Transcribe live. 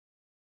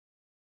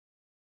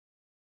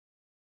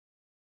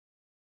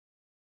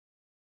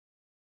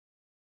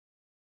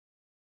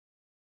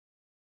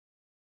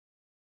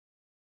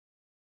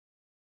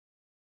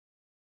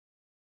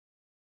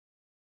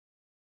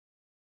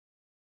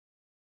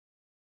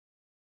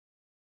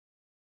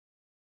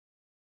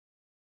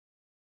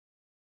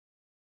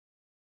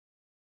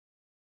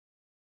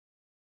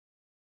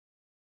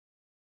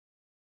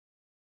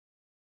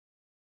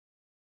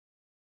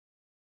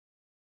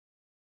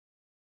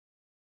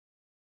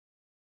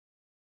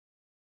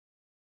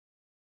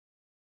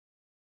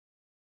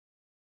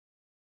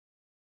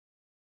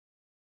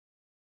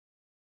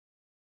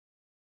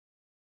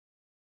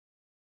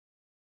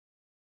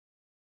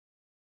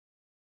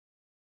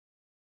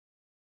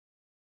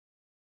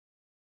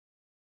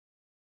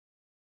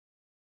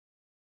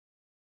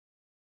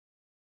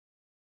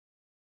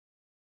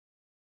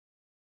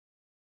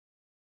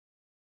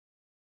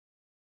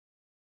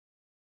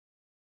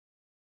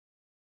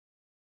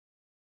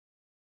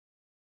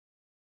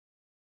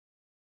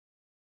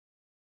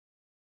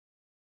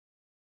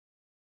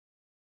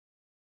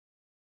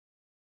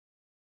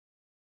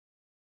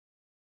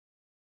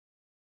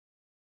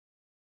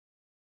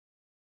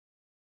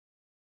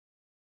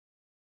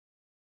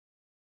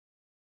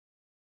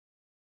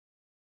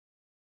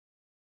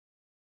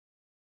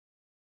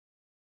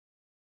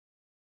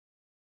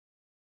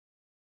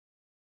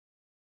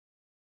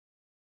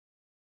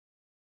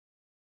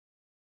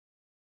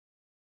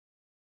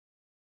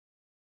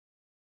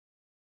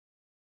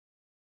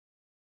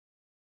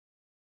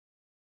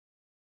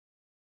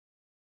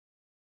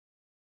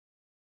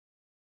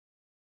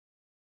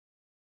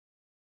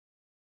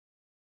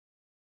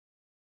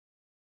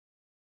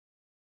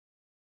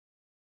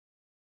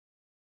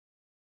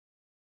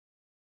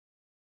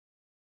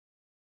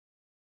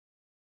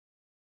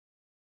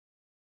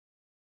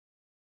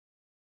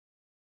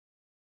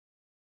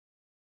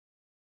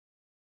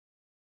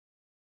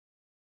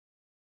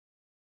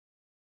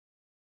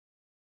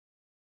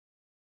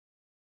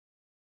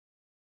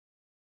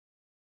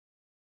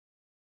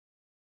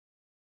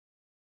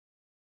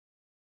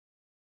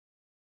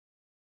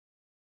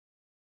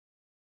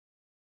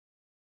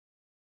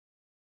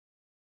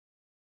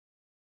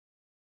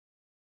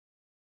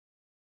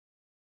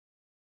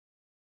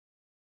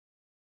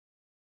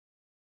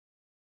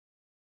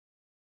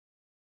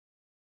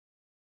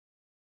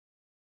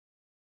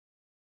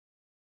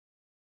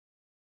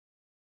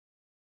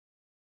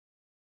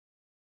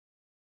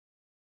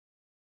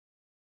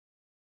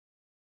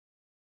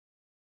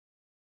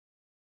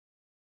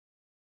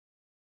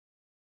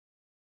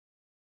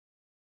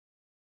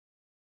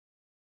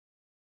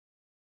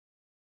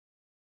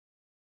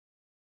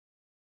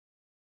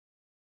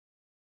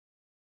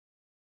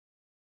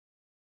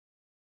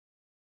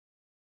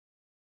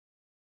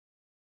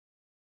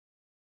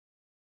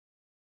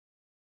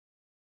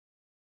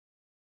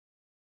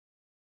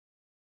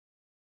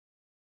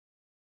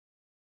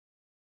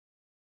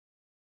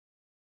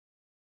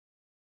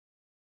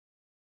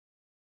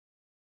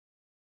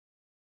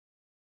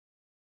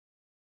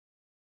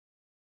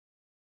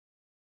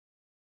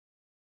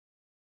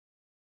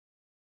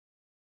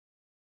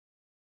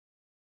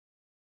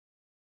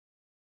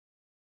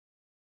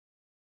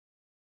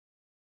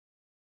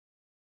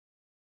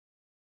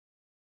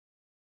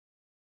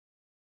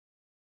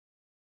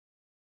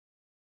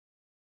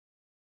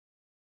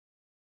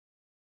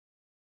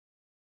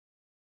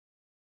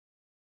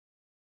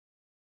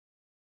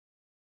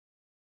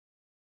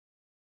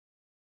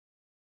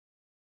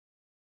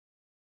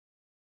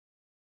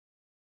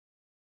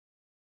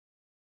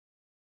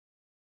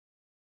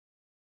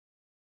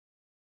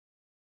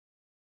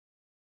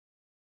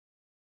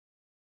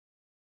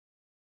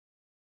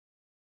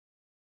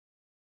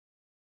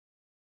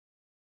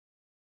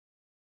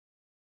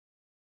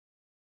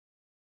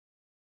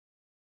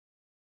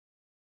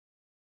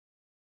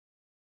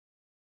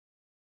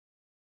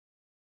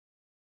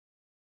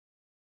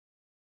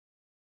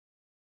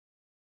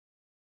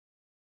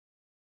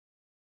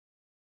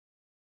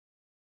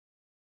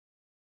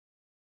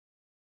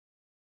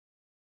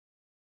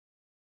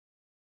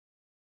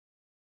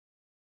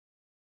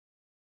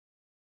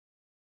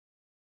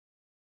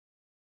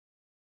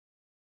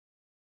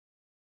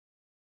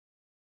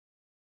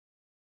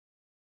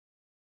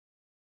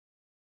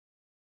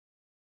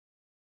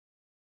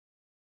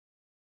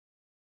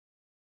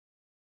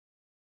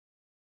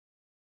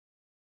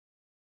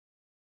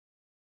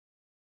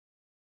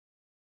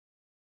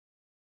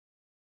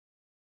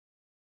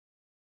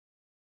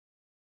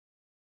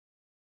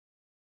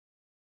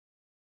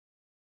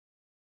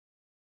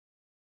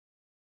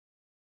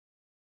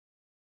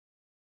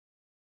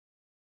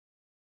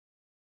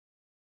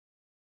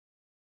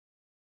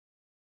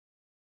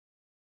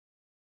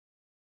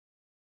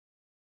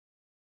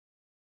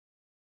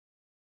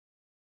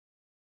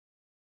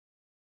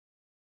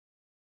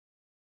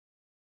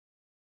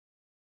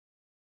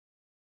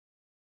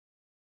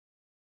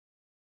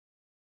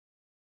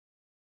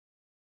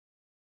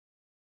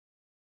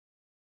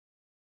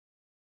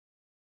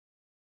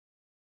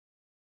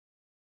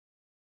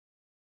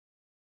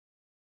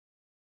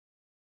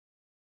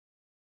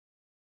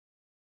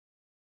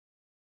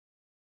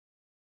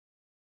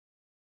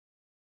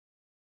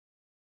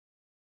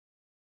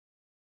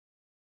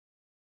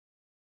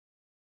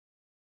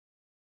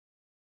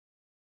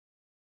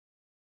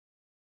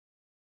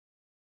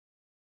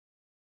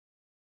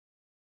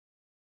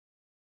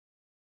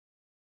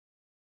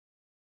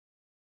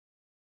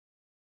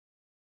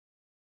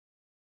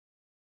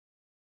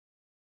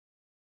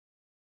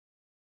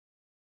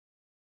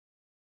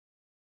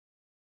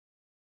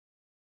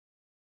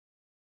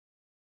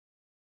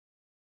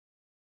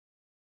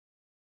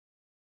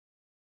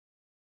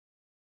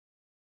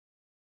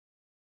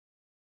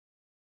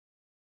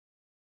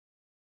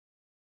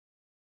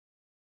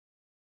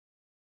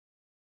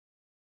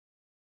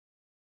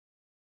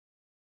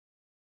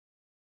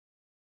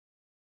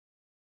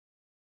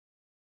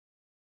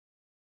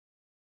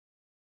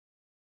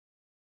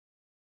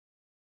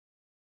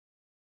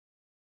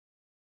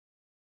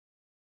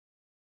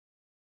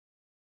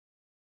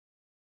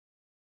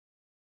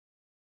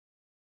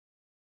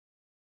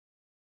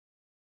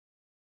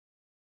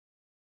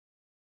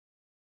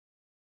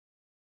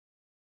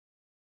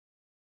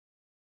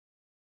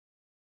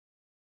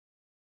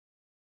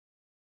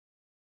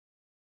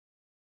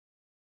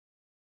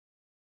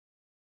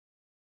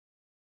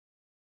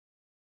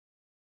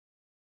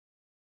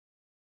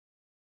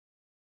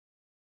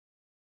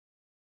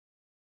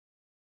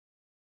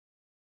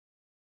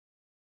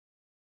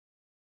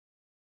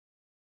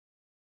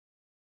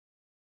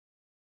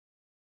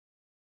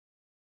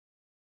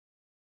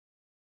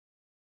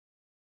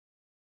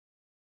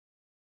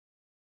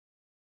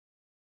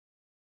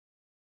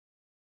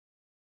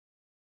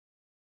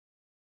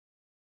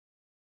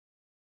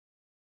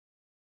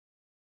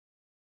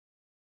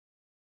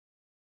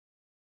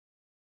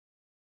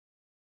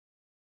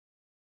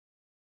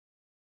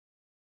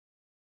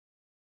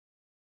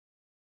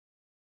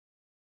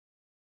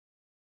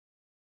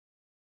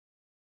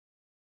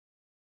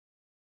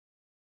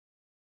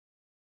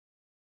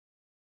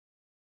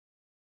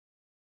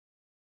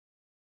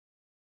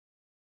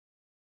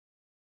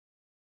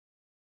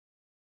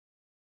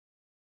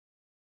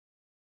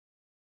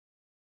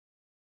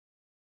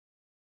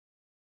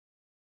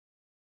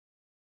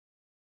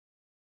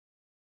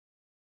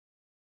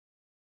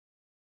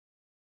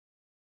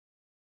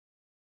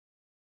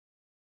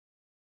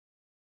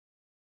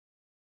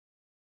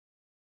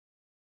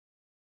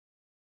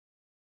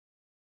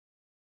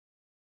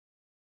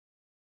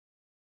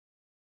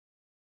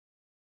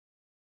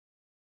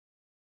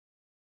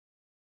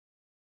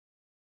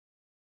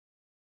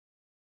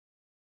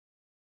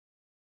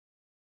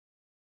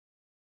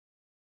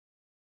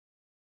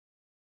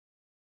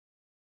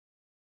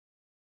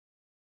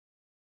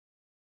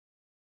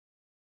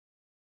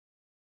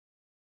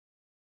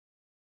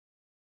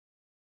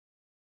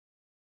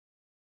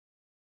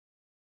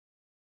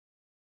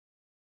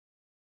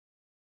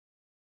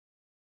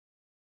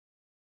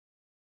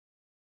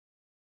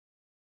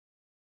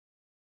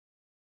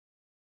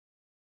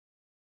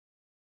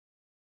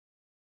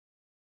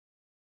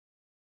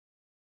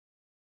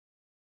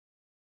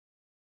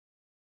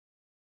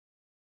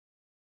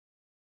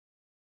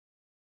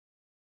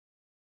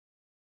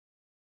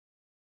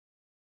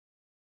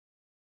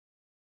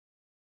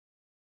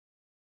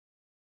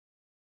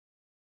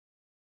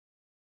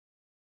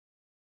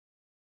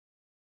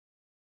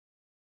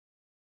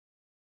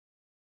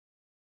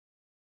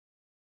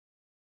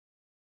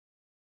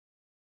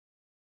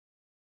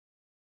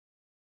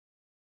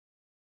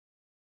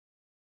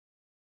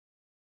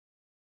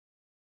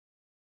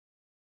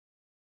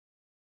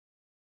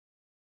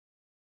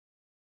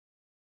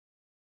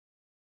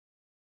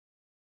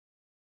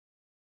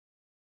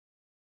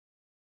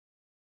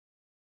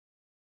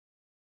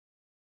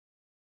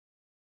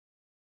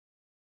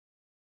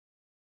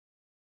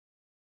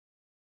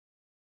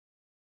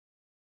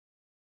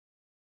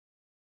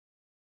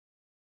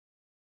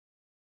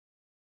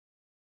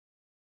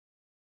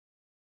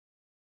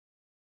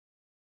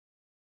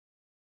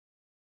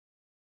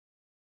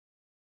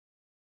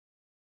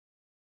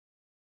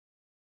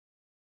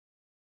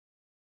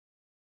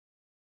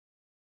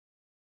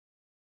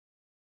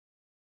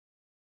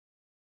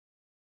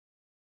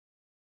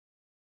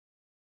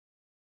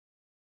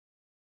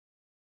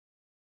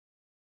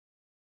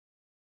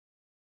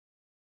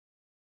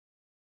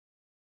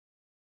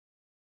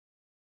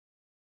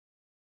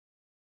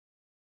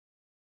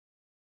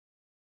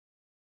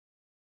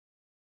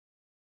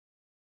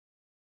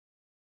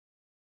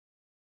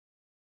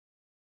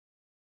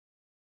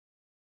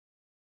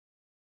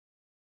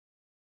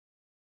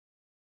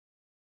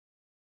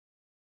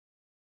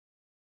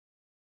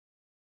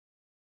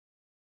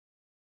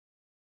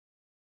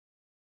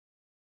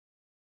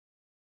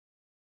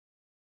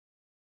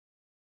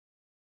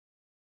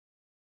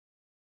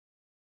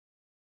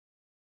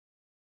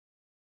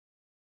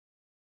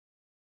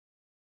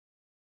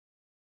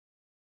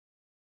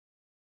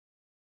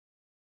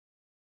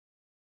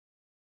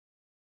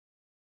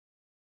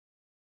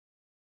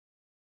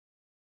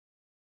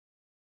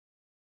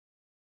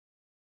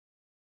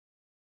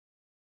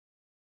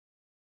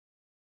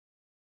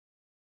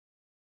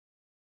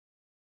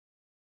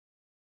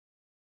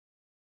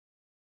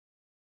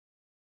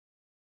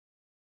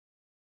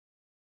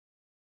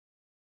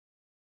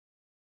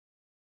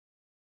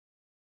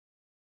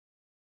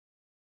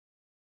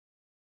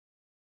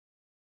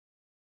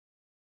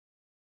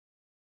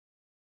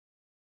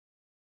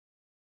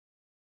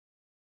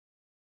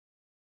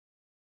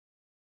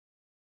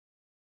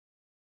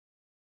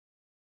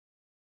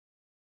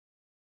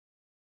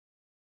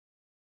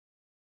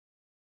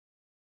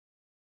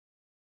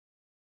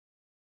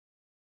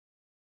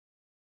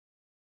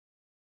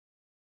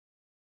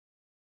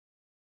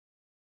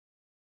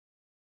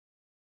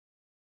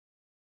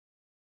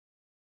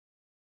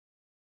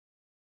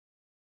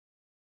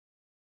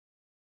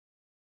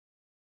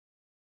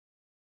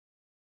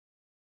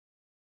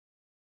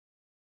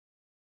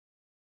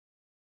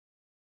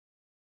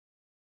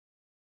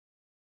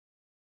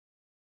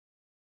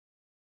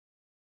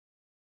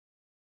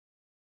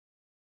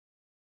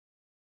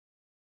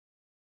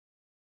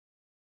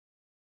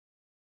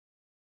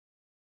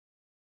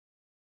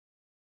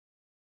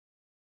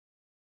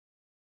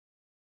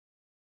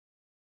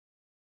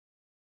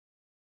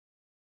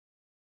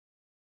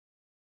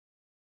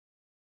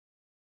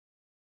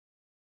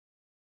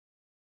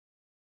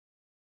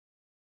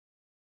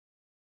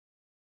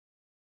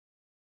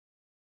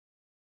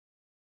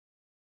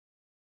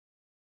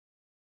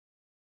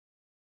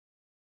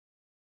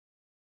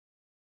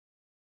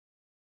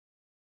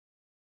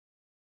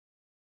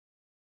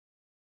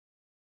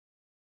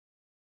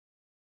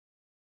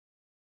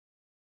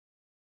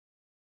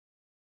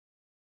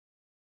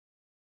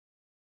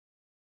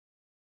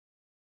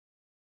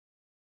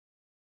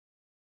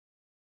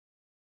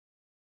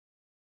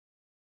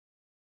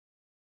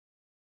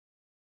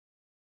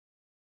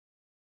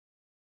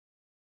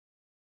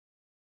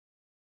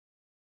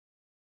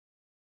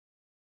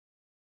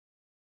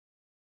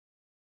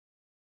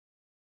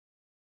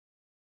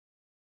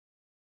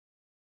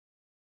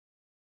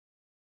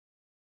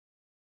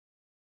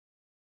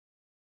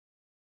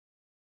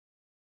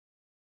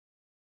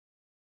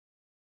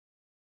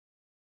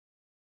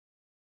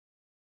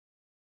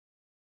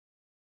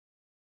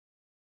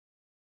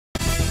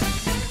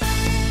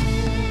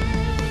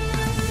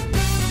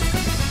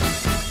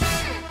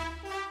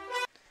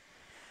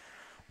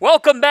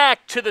Welcome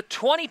back to the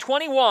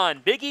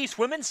 2021 Big East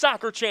Women's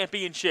Soccer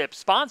Championship,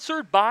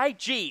 sponsored by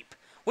Jeep.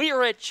 We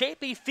are at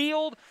Chapey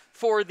Field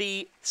for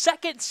the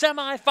second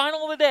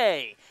semifinal of the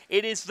day.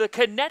 It is the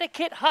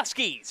Connecticut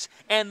Huskies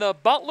and the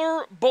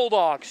Butler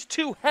Bulldogs,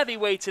 two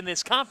heavyweights in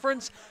this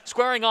conference,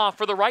 squaring off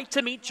for the right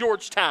to meet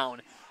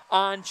Georgetown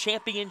on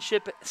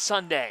Championship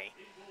Sunday.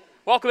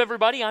 Welcome,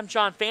 everybody. I'm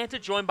John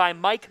Fanta, joined by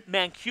Mike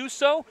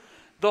Mancuso.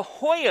 The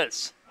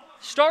Hoyas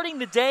starting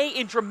the day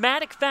in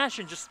dramatic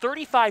fashion, just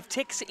 35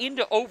 ticks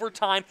into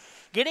overtime,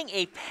 getting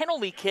a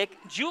penalty kick.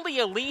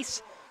 Julia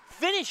Lease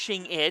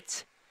finishing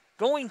it,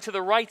 going to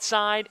the right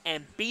side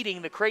and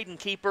beating the Creighton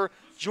keeper.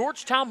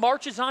 Georgetown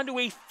marches on to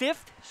a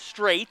fifth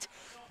straight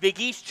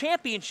Big East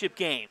championship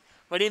game.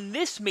 But in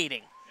this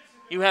meeting,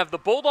 you have the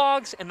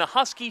Bulldogs and the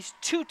Huskies,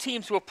 two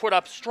teams who have put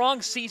up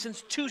strong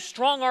seasons, two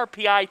strong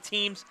RPI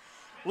teams.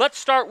 Let's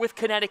start with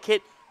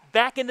Connecticut,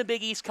 back in the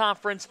Big East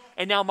Conference,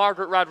 and now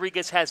Margaret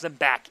Rodriguez has them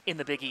back in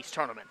the Big East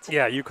Tournament.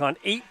 Yeah, UConn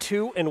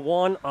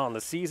 8-2-1 on the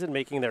season,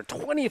 making their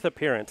 20th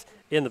appearance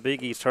in the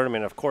Big East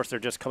Tournament. Of course, they're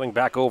just coming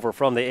back over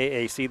from the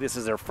AAC. This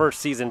is their first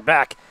season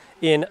back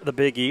in the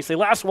Big East. They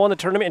last won the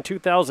tournament in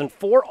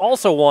 2004,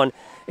 also won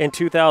in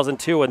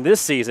 2002, and this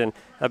season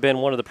have been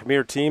one of the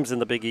premier teams in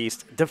the Big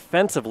East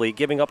defensively,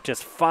 giving up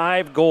just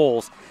 5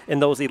 goals in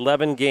those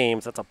 11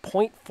 games. That's a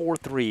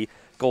 .43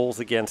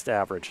 goals against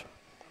average.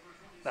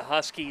 The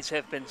Huskies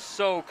have been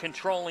so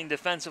controlling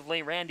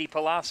defensively. Randy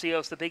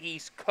Palacios, the Big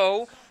East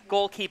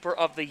co-goalkeeper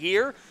of the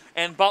year.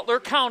 And Butler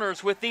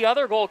counters with the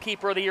other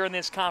goalkeeper of the year in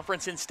this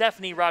conference in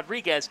Stephanie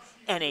Rodriguez.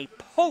 And a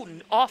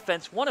potent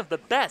offense, one of the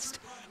best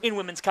in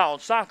women's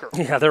college soccer.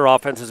 Yeah, their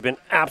offense has been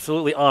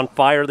absolutely on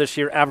fire this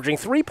year, averaging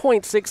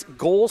 3.6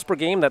 goals per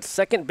game. That's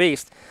second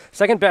best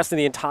in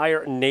the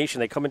entire nation.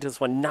 They come into this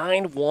one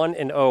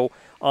 9-1-0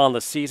 on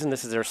the season.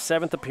 This is their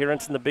 7th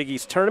appearance in the Big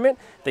East Tournament.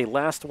 They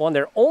last won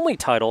their only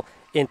title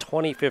in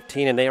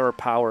 2015, and they are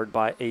powered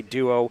by a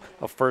duo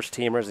of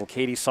first-teamers in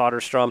Katie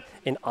Soderstrom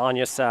and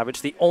Anya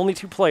Savage, the only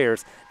two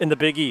players in the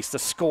Big East to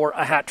score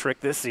a hat trick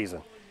this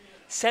season.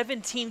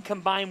 17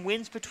 combined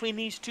wins between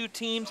these two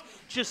teams,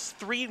 just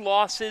 3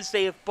 losses.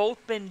 They have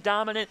both been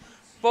dominant,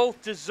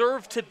 both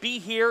deserve to be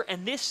here,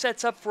 and this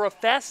sets up for a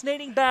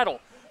fascinating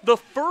battle. The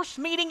first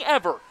meeting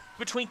ever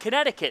between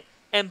Connecticut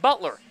and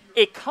Butler.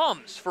 It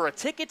comes for a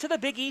ticket to the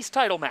Big East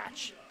title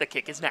match. The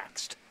kick is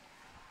next.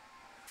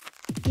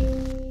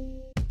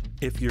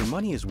 If your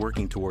money is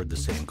working toward the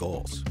same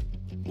goals,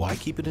 why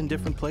keep it in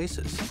different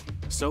places?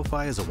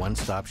 SoFi is a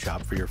one-stop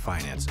shop for your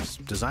finances,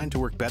 designed to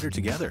work better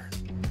together.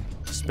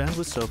 Spend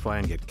with SoFi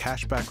and get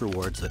cashback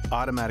rewards that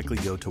automatically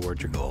go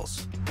toward your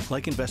goals,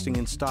 like investing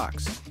in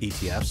stocks,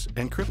 ETFs,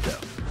 and crypto.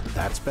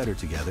 That's better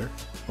together.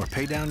 Or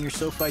pay down your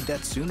SoFi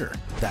debt sooner.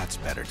 That's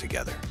better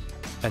together.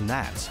 And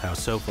that's how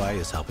SoFi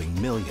is helping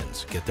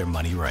millions get their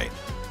money right.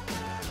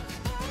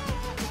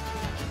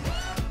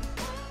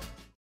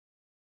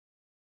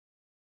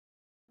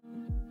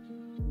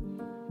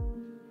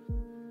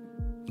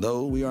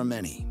 Though we are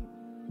many,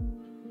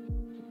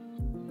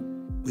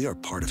 we are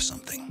part of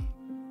something.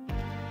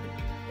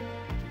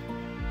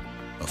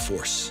 A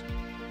force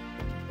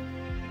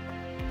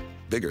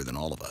bigger than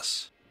all of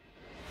us.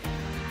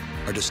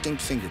 Our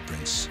distinct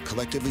fingerprints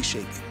collectively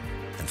shaping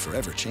and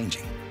forever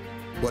changing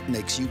what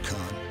makes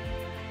UConn,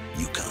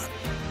 UConn.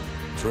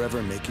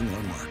 Forever making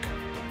our mark.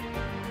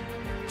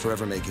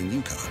 Forever making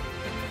UConn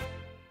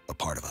a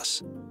part of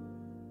us.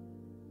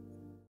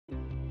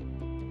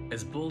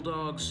 As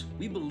Bulldogs,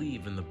 we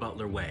believe in the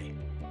Butler way,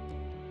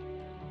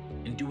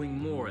 in doing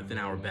more than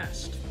our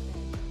best,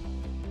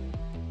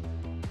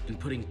 in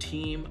putting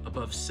team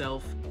above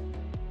self,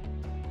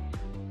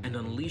 and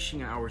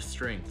unleashing our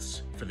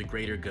strengths for the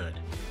greater good.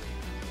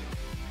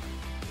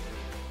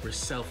 We're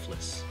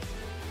selfless.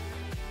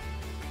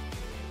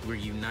 We're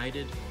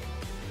united.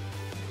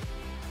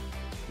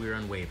 We're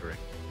unwavering.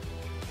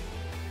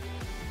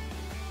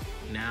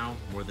 Now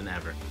more than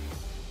ever.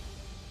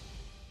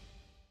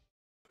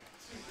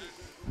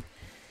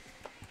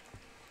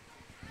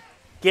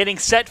 Getting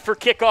set for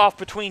kickoff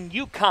between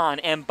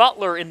UConn and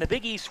Butler in the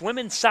Big East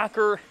Women's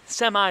Soccer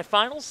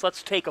Semifinals.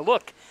 Let's take a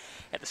look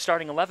at the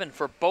starting 11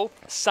 for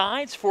both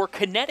sides. For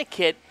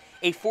Connecticut,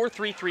 a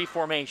 4-3-3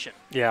 formation.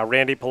 Yeah,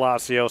 Randy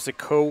Palacios, the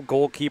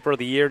co-goalkeeper of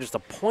the year, just a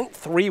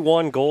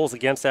 .31 goals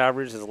against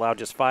average, has allowed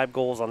just 5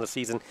 goals on the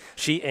season.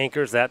 She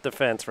anchors that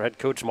defense for head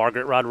coach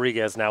Margaret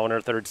Rodriguez, now in her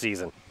 3rd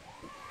season.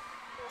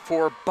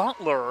 For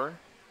Butler,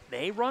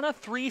 they run a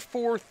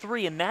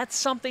 3-4-3, and that's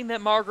something that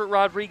Margaret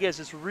Rodriguez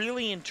is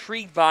really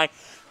intrigued by.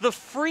 The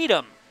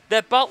freedom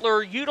that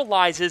Butler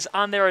utilizes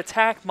on their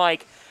attack,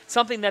 Mike,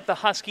 something that the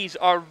Huskies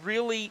are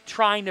really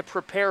trying to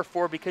prepare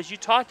for, because you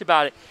talked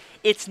about it.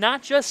 It's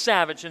not just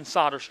Savage and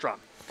Soderstrom.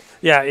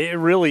 Yeah, it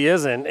really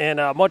isn't. And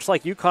much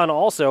like UConn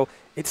also,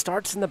 it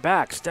starts in the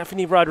back.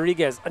 Stephanie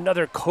Rodriguez,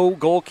 another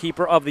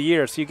co-goalkeeper of the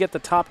year. So you get the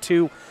top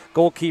 2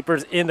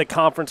 goalkeepers in the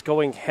conference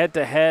going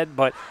head-to-head,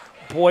 but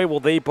boy, will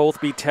they both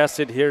be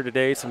tested here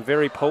today. Some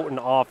very potent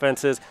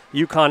offenses.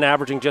 UConn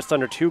averaging just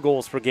under 2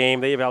 goals per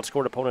game. They have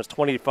outscored opponents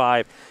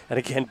 25. And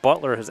again,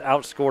 Butler has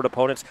outscored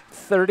opponents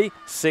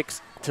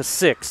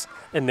 36-6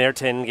 in their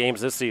 10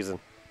 games this season.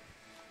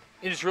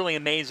 It is really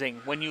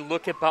amazing when you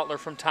look at Butler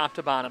from top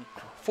to bottom.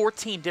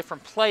 14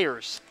 different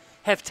players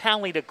have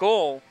tallied a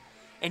goal,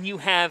 and you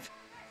have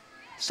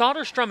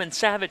Soderstrom and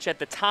Savage at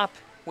the top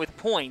with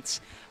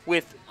points,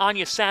 with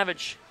Anya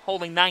Savage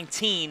holding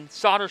 19,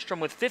 Soderstrom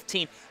with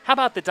 15. How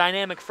about the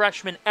dynamic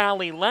freshman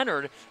Allie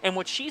Leonard and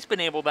what she's been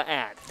able to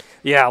add?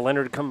 Yeah,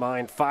 Leonard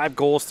combined 5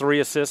 goals,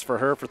 3 assists for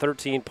her for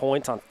 13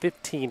 points on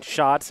 15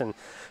 shots, and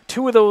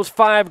 2 of those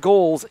 5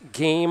 goals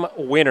game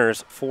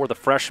winners for the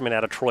freshman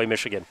out of Troy,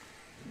 Michigan.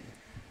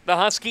 The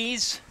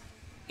Huskies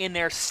in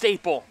their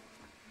staple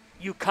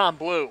UConn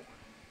blue.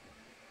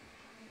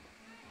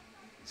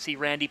 See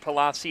Randy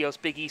Palacios,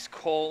 Big East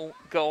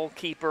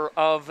goalkeeper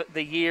of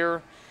the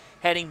year,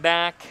 heading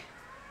back.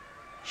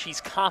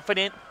 She's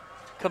confident,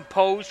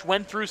 composed,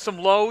 went through some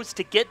lows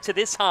to get to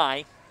this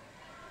high.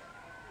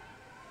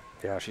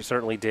 Yeah, she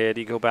certainly did.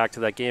 You go back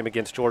to that game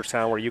against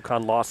Georgetown where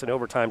UConn lost in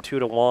overtime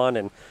 2-1,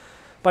 and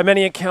by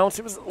many accounts,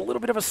 it was a little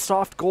bit of a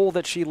soft goal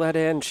that she let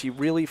in. She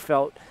really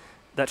felt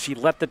that she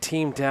let the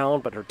team down,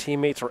 but her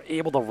teammates were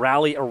able to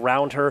rally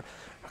around her.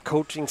 Her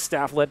coaching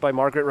staff, led by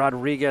Margaret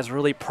Rodriguez,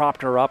 really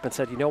propped her up and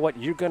said, you know what,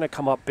 you're going to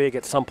come up big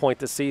at some point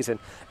this season.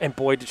 And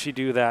boy, did she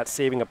do that,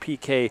 saving a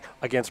PK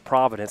against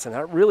Providence. And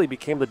that really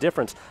became the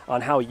difference on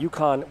how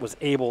UConn was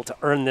able to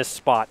earn this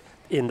spot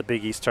in the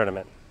Big East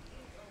tournament.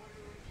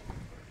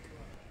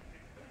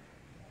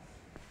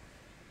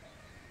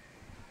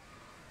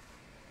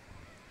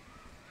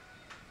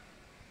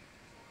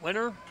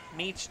 Winner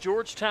meets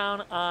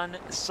Georgetown on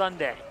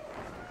Sunday.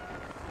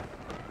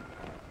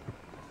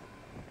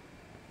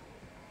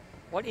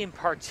 What in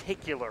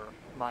particular,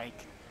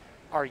 Mike,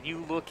 are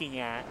you looking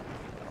at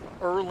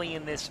early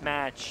in this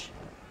match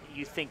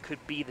you think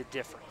could be the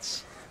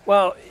difference?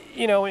 Well,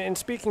 you know, in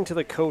speaking to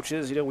the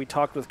coaches, you know, we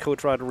talked with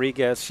Coach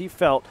Rodriguez. She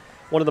felt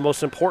one of the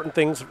most important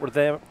things for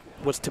them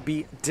was to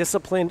be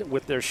disciplined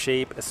with their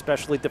shape,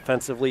 especially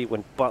defensively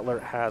when Butler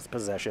has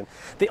possession.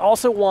 They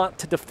also want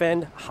to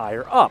defend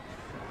higher up.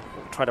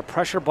 Try to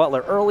pressure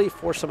Butler early,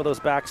 force some of those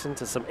backs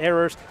into some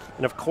errors,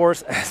 and of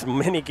course, as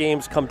many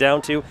games come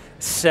down to,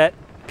 set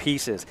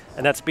pieces.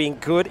 And that's being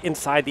good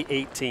inside the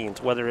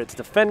 18s, whether it's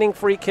defending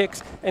free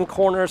kicks and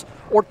corners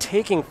or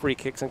taking free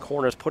kicks and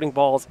corners, putting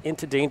balls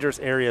into dangerous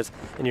areas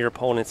in your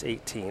opponent's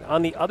 18.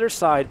 On the other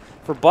side,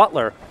 for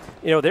Butler,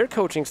 you know, their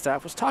coaching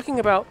staff was talking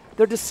about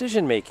their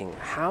decision making,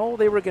 how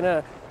they were going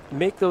to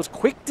make those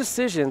quick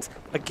decisions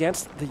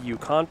against the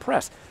UConn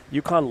press.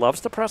 UConn loves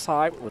to press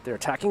high with their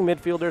attacking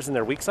midfielders and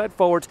their weak side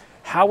forwards.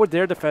 How would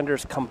their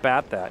defenders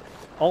combat that?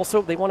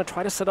 Also, they want to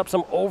try to set up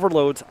some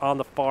overloads on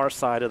the far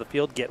side of the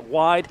field, get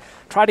wide,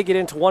 try to get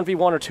into 1v1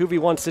 or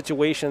 2v1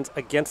 situations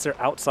against their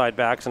outside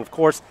backs. And of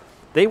course,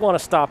 they want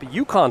to stop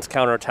UConn's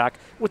counterattack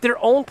with their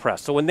own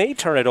press. So when they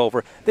turn it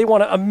over, they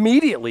want to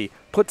immediately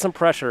put some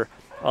pressure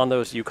on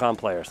those UConn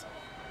players.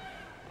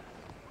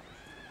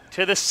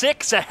 To the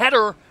 6, a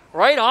header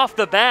right off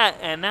the bat,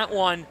 and that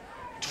one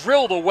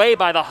drilled away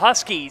by the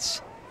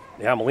Huskies.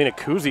 Yeah, Melina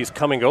Kuzi's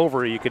coming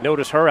over. You could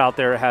notice her out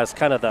there has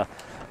kind of the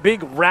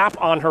big wrap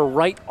on her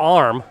right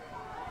arm.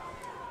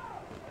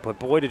 But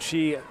boy, did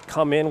she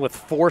come in with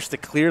force to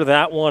clear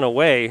that one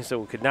away,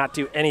 so it could not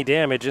do any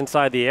damage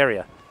inside the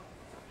area.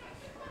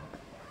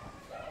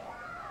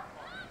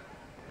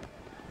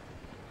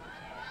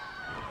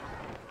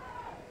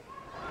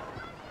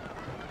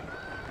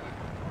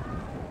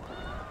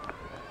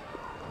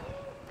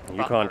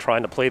 UConn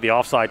trying to play the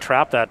offside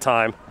trap that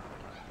time.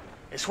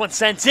 This one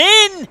sent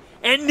in,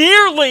 and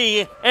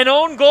nearly an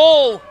own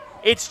goal.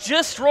 It's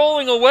just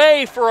rolling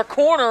away for a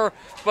corner,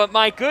 but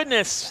my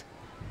goodness,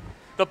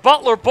 the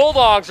Butler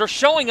Bulldogs are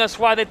showing us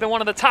why they've been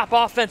one of the top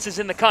offenses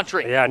in the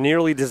country. Yeah,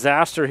 nearly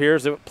disaster here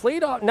as it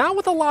played off, not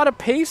with a lot of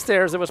pace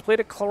there, as it was played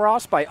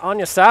across by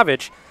Anya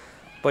Savage,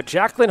 but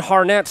Jacqueline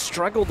Harnett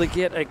struggled to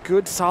get a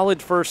good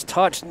solid first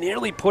touch,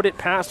 nearly put it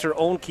past her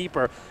own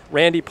keeper,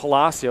 Randy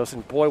Palacios,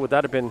 and boy, would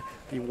that have been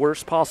the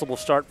worst possible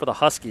start for the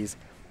Huskies.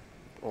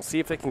 We'll see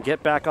if they can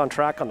get back on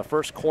track on the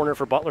first corner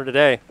for Butler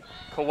today.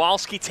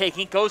 Kowalski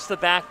taking, goes to the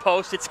back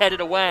post, it's headed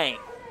away.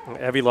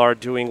 Evilar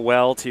doing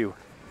well to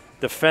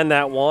defend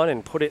that one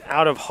and put it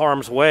out of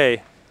harm's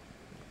way.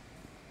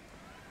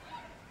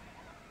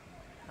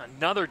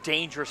 Another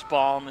dangerous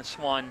ball, and this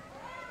one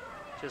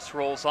just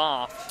rolls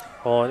off.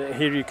 Well,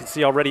 here you can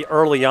see already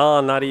early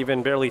on, not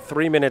even barely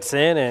 3 minutes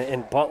in,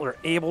 and Butler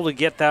able to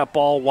get that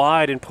ball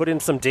wide and put in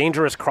some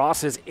dangerous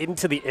crosses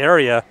into the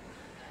area.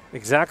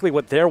 Exactly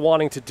what they're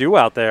wanting to do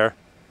out there.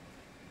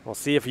 We'll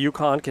see if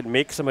UConn can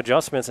make some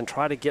adjustments and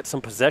try to get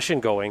some possession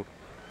going.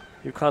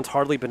 UConn's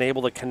hardly been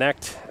able to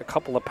connect a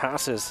couple of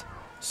passes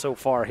so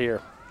far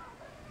here.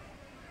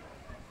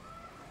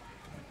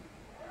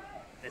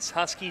 This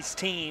Huskies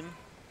team,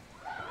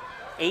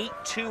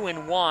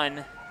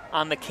 8-2-1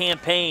 on the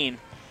campaign.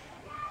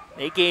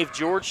 They gave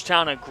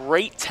Georgetown a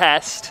great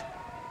test.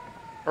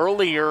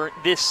 earlier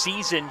this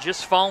season,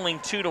 just falling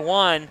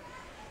 2-1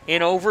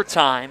 in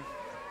overtime.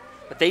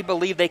 But they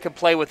believe they can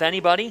play with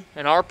anybody.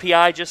 An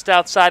RPI just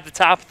outside the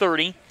top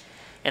 30.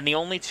 And the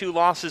only 2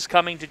 losses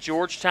coming to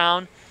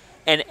Georgetown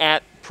and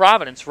at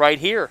Providence right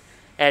here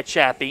at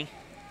Chappie.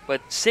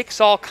 But 6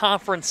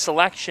 all-conference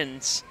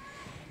selections.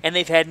 And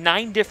they've had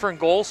 9 different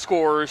goal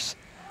scorers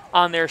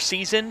on their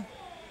season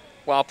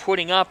while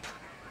putting up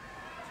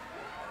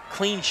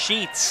clean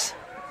sheets,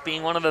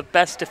 being one of the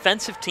best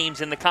defensive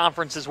teams in the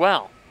conference as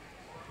well.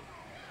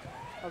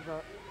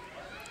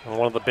 And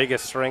one of the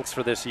biggest strengths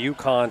for this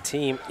UConn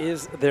team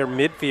is their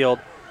midfield.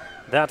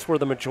 That's where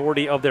the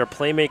majority of their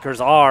playmakers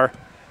are,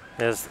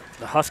 as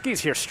the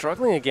Huskies here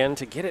struggling again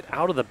to get it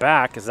out of the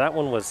back, as that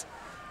one was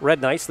read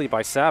nicely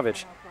by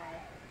Savage.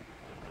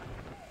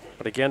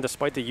 But again,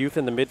 despite the youth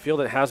in the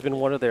midfield, it has been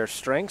one of their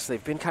strengths.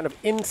 They've been kind of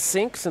in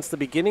sync since the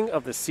beginning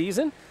of the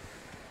season.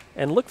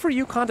 And look for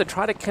UConn to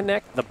try to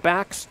connect the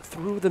backs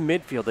through the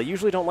midfield. They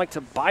usually don't like to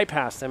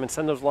bypass them and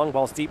send those long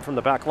balls deep from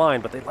the back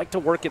line, but they like to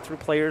work it through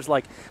players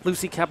like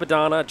Lucy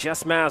Capadonna,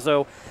 Jess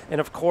Mazzo, and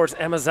of course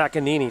Emma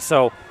Zaccanini.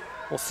 So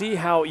we'll see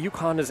how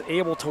UConn is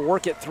able to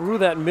work it through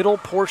that middle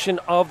portion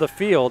of the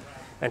field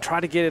and try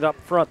to get it up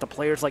front to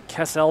players like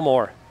Kess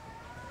Elmore.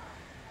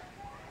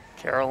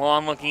 Carol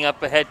Long looking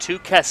up ahead to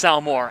Kess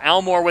Elmore.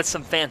 Elmore with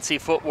some fancy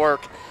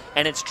footwork,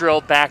 and it's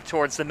drilled back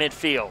towards the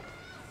midfield.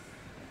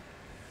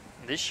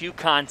 This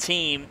UConn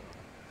team,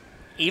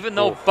 even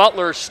though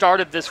Butler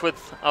started this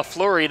with a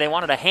flurry, they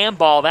wanted a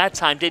handball that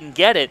time, didn't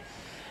get it.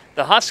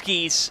 The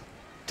Huskies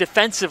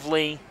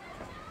defensively,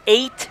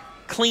 8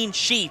 clean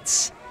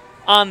sheets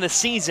on the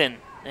season.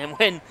 And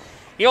when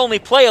you only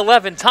play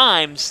 11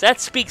 times, that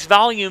speaks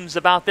volumes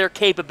about their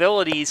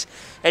capabilities.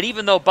 And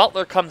even though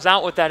Butler comes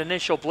out with that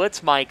initial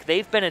blitz, Mike,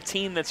 they've been a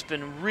team that's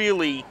been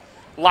really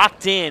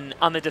locked in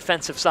on the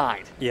defensive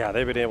side. Yeah,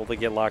 they've been able to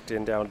get locked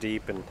in down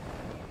deep and,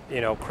 you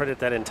know, credit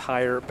that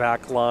entire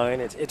back line.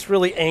 It's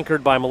really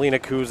anchored by Melina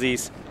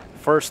Kuzi's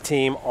first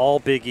team, all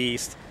Big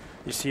East.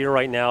 You see her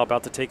right now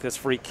about to take this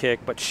free kick,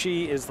 but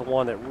she is the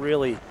one that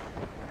really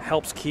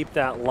helps keep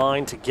that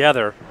line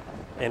together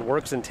and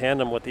works in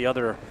tandem with the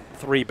other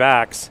 3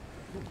 backs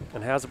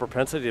and has a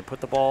propensity to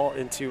put the ball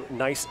into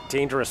nice,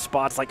 dangerous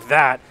spots like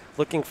that,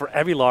 looking for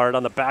Evillard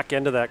on the back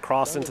end of that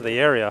cross into the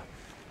area.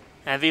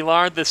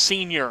 Evillard, the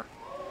senior,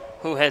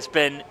 who has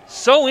been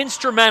so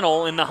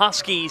instrumental in the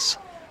Huskies'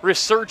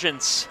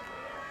 resurgence.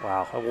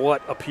 Wow,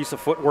 what a piece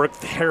of footwork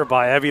there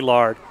by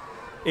Evillard.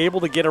 Able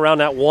to get around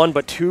that 1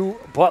 but 2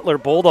 Butler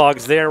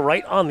Bulldogs there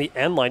right on the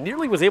end line.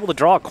 Nearly was able to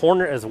draw a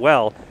corner as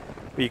well.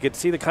 But you could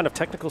see the kind of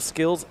technical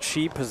skills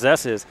she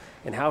possesses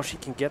and how she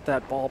can get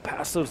that ball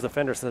past those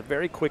defenders. It's a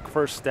very quick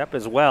first step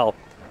as well.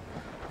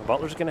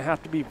 Butler's going to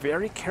have to be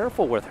very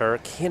careful with her.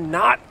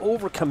 Cannot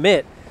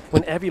overcommit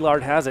when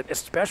Evillard has it,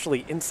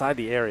 especially inside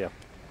the area.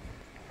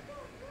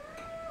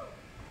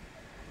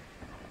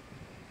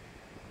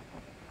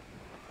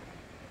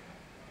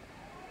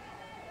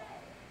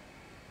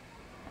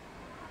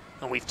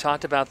 And we've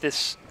talked about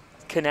this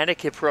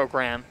Connecticut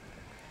program,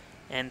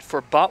 and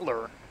for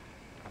Butler,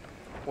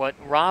 what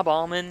Rob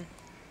Allman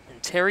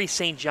and Terry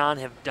St. John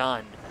have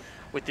done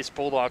with this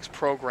Bulldogs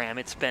program,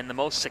 it's been the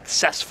most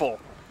successful,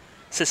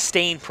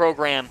 sustained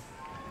program,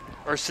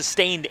 or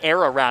sustained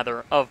era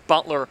rather, of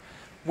Butler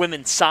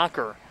women's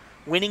soccer.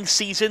 Winning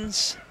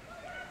seasons,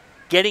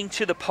 getting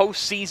to the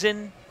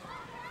postseason.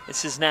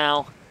 This is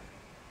now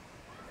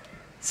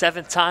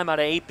 7th time out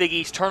of 8 Big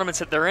East tournaments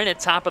that they're in at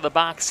top of the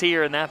box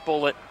here, and that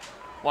bullet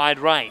wide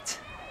right.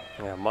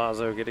 Yeah,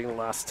 Mazzo getting the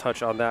last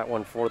touch on that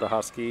one for the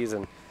Huskies.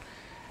 And,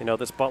 you know,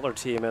 this Butler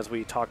team, as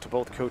we talked to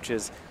both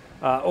coaches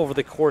over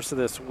the course of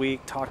this week,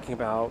 talking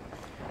about,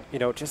 you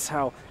know, just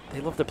how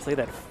they love to play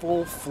that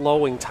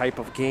full-flowing type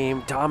of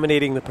game,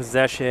 dominating the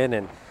possession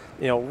and,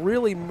 you know,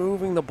 really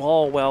moving the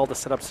ball well to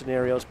set up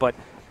scenarios. But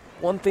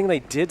one thing they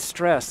did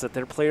stress that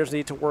their players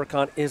need to work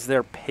on is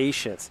their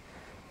patience.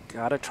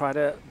 Got to try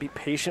to be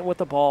patient with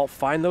the ball,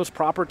 find those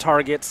proper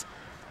targets,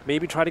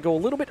 maybe try to go a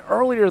little bit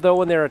earlier,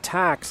 though, in their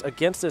attacks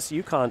against this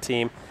UConn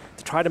team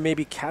to try to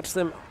maybe catch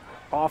them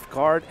off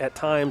guard at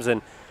times.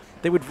 And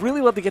they would really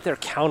love to get their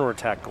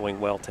counterattack going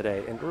well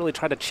today and really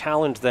try to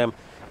challenge them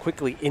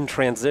quickly in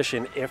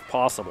transition if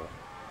possible.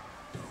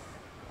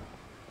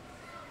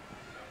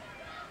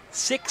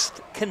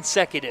 6th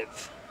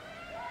consecutive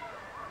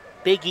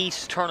Big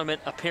East tournament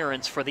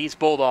appearance for these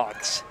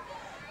Bulldogs.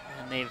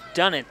 And they've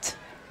done it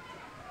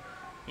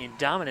in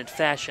dominant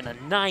fashion, a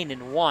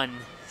 9-1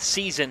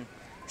 season,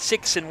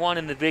 6-1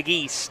 in the Big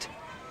East.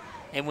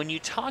 And when you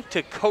talk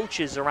to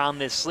coaches around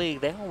this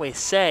league, they always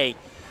say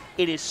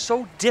it is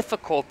so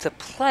difficult to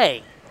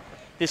play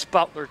this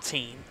Butler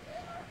team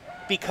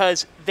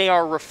because they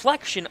are a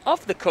reflection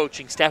of the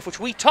coaching staff, which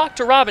we talked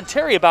to Rob and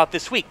Terry about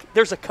this week.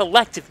 There's a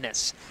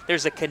collectiveness.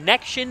 There's a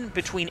connection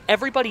between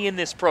everybody in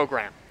this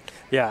program.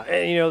 Yeah,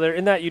 and you know, they're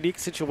in that unique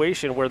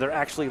situation where they're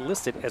actually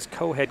listed as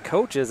co-head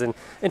coaches. And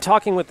in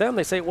talking with them,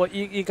 they say, well,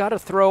 you got to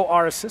throw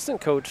our assistant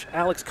coach,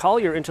 Alex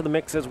Collier, into the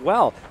mix as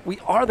well. We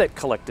are that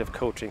collective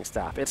coaching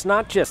staff. It's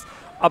not just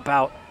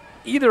about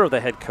either of the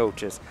head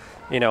coaches.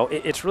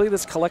 It's really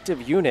this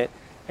collective unit.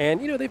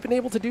 And, they've been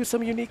able to do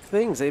some unique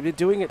things. They've been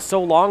doing it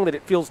so long that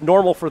it feels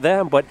normal for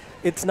them, but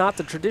it's not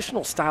the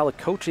traditional style of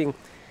coaching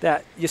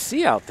that you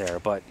see out there.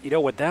 But,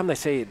 with them, they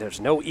say there's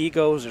no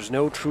egos, there's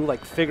no true,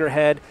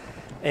 figurehead.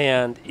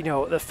 And,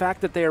 the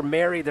fact that they're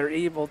married, they're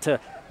able to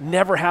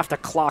never have to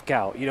clock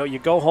out. You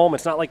go home,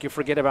 it's not like you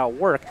forget about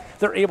work.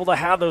 They're able to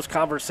have those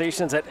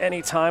conversations at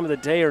any time of the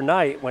day or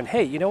night when,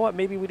 hey, you know what,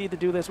 maybe we need to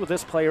do this with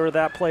this player or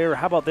that player.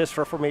 How about this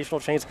for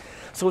formational change?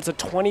 So it's a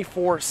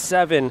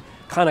 24/7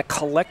 kind of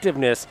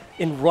collectiveness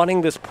in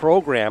running this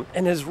program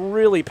and has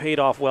really paid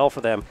off well for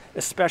them,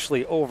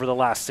 especially over the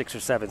last 6 or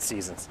 7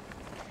 seasons.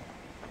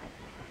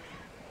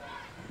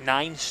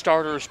 9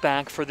 starters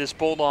back for this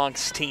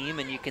Bulldogs team,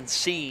 and you can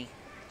see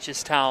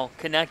just how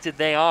connected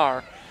they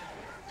are.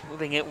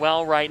 Moving it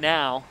well right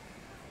now.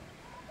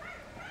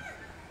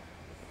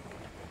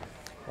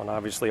 Well,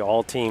 obviously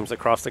all teams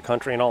across the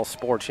country and all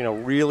sports,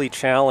 really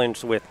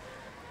challenged with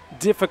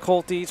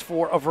difficulties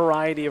for a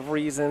variety of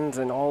reasons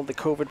and all the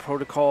COVID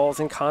protocols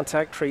and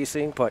contact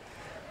tracing. But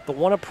the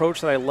one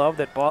approach that I love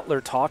that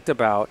Butler talked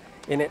about,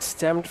 and it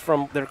stemmed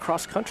from their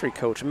cross-country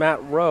coach,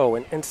 Matt Rowe,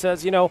 and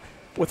says,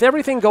 with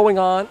everything going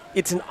on,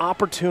 it's an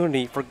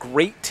opportunity for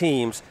great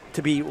teams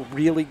to be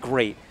really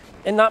great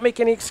and not make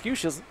any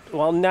excuses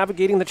while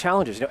navigating the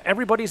challenges.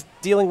 Everybody's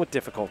dealing with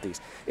difficulties.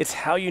 It's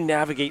how you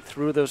navigate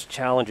through those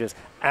challenges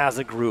as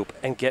a group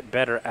and get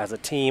better as a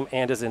team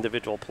and as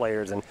individual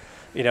players. And,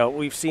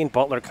 we've seen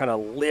Butler kind of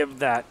live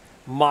that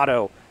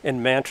motto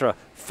and mantra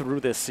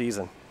through this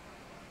season.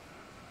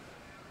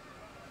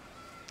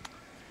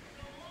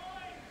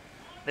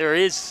 There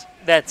is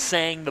that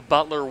saying, the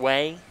Butler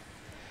way,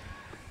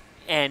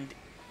 and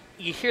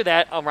you hear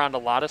that around a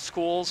lot of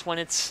schools when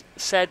it's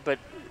said, but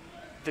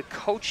the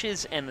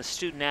coaches and the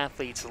student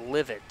athletes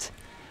live it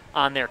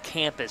on their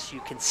campus.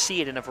 You can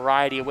see it in a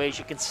variety of ways.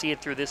 You can see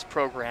it through this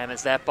program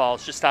as that ball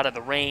is just out of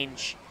the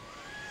range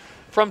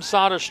from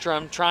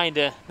Soderstrom, trying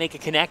to make a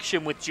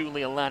connection with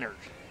Julia Leonard.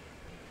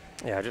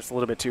 Yeah, just a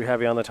little bit too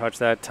heavy on the touch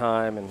that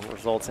time and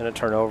results in a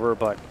turnover.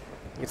 But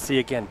you can see,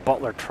 again,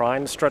 Butler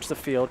trying to stretch the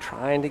field,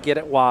 trying to get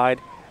it wide,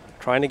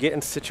 trying to get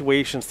in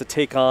situations to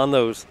take on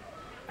those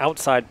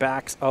outside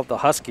backs of the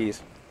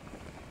Huskies.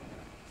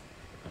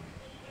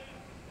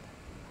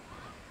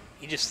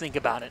 You just think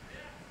about it.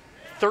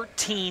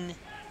 13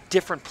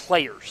 different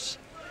players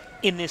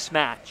in this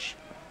match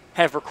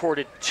have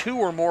recorded 2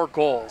 or more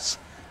goals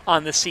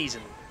on the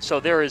season. So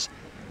there is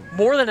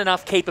more than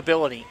enough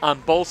capability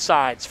on both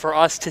sides for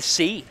us to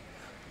see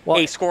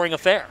a scoring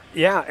affair.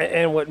 Yeah,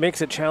 and what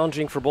makes it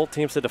challenging for both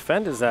teams to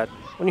defend is that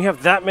when you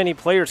have that many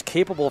players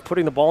capable of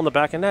putting the ball in the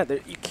back of net,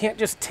 you can't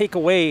just take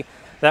away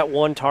that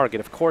one target.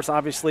 Of course,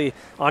 obviously,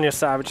 Anya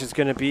Savage is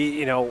going to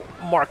be,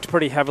 marked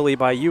pretty heavily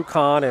by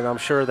UConn, and I'm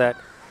sure that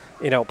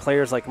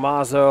players like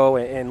Mazzo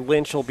and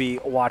Lynch will be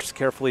watched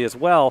carefully as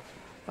well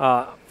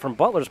from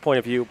Butler's point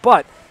of view.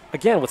 But,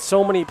 again, with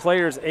so many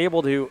players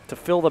able to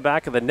fill the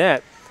back of the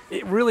net,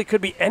 it really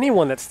could be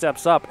anyone that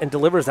steps up and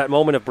delivers that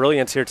moment of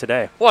brilliance here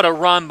today. What a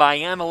run by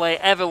Emily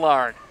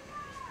Evillard.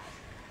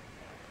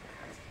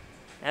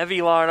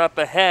 Evillard up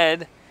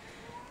ahead,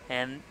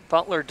 and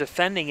Butler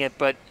defending it.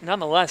 But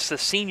nonetheless, the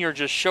senior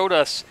just showed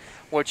us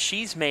what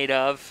she's made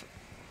of,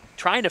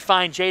 trying to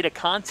find Jada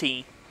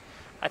Conti.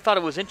 I thought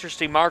it was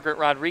interesting. Margaret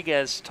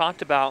Rodriguez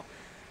talked about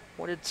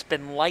what it's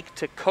been like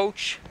to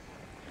coach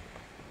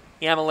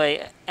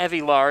Yamile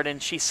Evillard,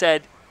 and she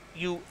said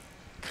you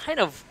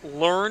kind of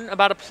learn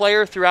about a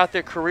player throughout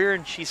their career,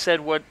 and she said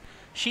what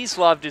she's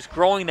loved is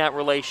growing that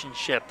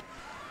relationship,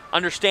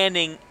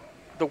 understanding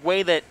the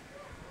way that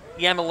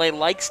Yamile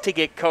likes to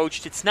get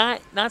coached. It's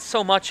not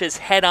so much as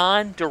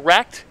head-on,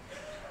 direct,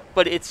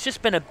 but it's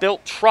just been a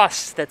built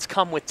trust that's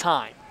come with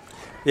time.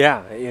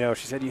 Yeah,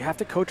 she said you have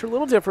to coach her a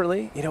little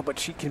differently, but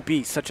she can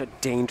be such a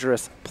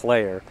dangerous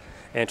player.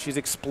 And she's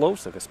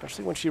explosive,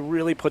 especially when she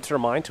really puts her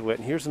mind to it.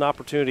 And here's an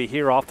opportunity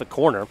here off the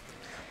corner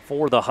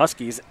for the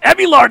Huskies.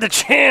 Evillard the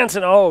chance,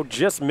 and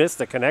just missed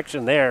the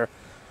connection there.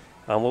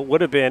 What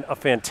would have been a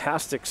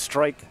fantastic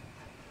strike.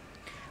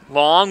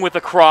 Long with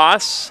a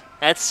cross.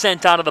 That's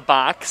sent out of the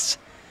box.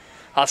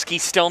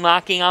 Huskies still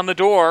knocking on the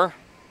door.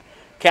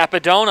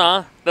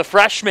 Capadona, the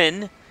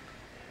freshman.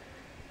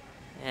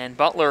 And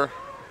Butler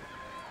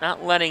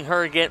not letting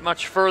her get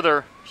much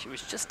further. She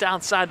was just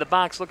outside the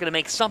box looking to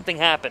make something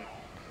happen.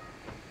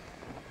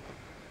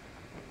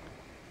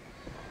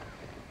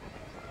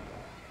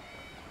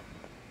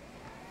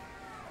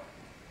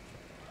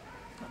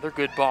 Another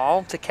good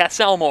ball to Kess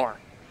Elmore.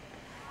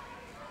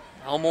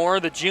 Elmore,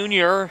 the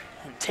junior,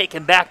 and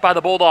taken back by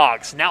the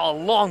Bulldogs. Now a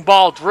long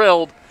ball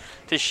drilled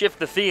to shift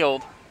the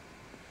field.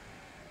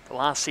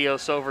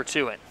 Palacios over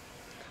to it.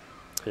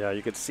 Yeah,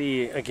 you could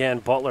see, again,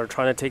 Butler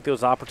trying to take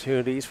those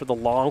opportunities for the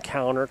long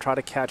counter, try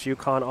to catch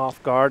UConn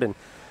off guard and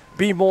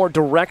be more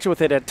direct with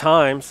it at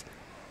times.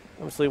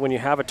 Obviously, when you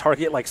have a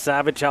target like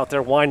Savage out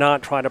there, why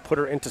not try to put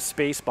her into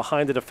space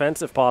behind the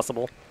defense if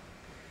possible?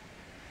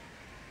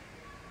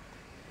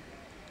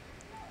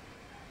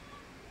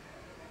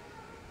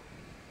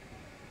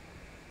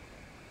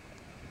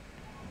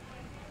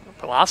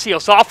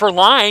 Palacios off her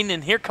line,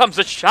 and here comes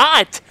a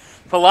shot.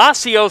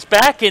 Palacios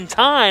back in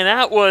time.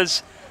 That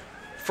was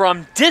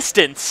from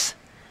distance,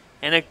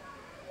 and a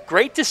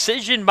great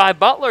decision by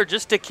Butler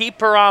just to keep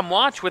her on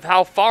watch with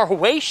how far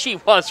away she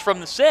was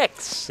from the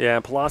 6. Yeah,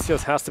 and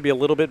Palacios has to be a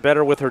little bit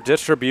better with her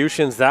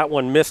distributions. That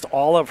one missed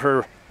all of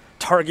her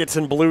targets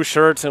in blue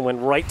shirts and went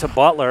right to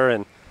Butler.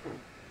 And,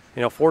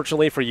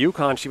 fortunately for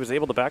UConn, she was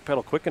able to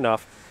backpedal quick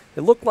enough.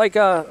 It looked like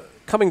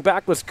coming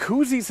back was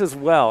Koozies as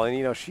well.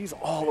 And, she's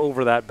all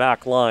over that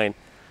back line.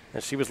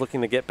 And she was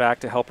looking to get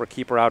back to help her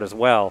keep her out as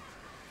well.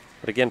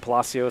 But again,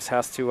 Palacios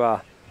has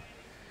to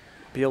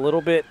be a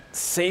little bit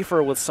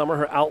safer with some of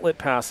her outlet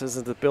passes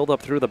and to build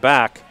up through the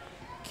back.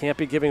 Can't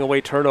be giving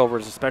away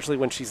turnovers, especially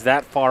when she's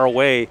that far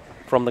away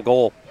from the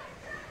goal.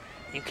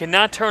 You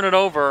cannot turn it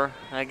over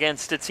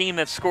against a team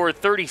that scored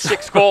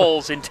 36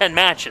 goals in 10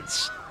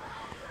 matches.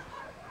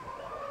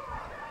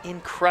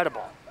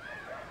 Incredible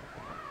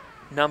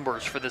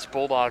numbers for this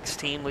Bulldogs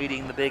team,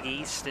 leading the Big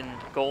East in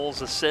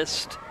goals,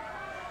 assists,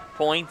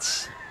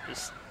 points,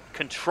 just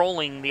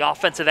controlling the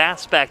offensive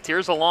aspect.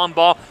 Here's a long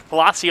ball.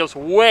 Palacios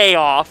way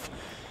off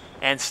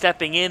and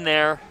stepping in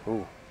there.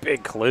 Ooh,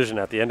 big collision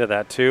at the end of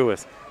that, too,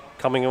 is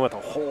coming in with a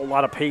whole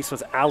lot of pace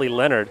was Allie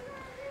Leonard.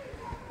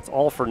 It's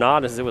all for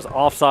naught as it was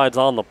offsides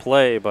on the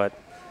play, but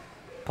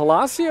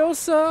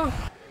Palacios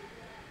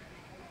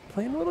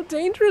playing a little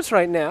dangerous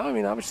right now. I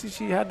mean, obviously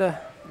she had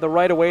the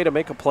right of way to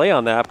make a play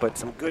on that, but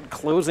some good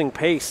closing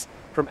pace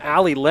from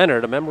Allie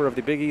Leonard, a member of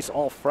the Big East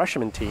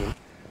all-freshman team.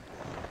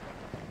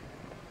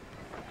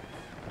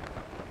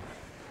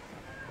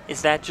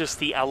 Is that just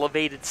the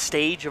elevated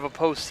stage of a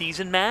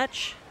postseason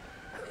match?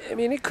 I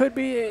mean, it could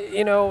be,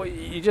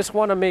 you just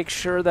want to make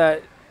sure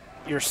that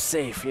you're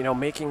safe,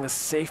 making the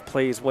safe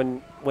plays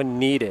when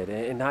needed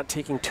and not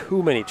taking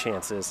too many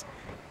chances.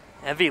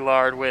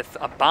 Evillard with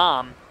a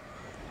bomb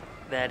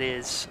that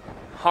is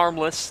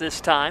harmless this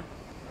time.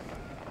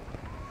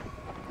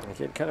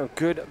 Again, kind of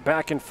good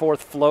back and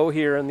forth flow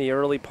here in the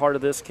early part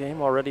of this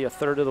game. Already a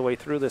third of the way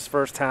through this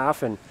first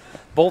half, and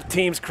both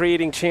teams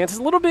creating chances.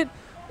 A little bit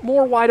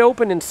more wide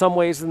open in some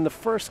ways than the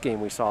first game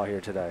we saw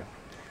here today.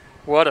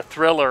 What a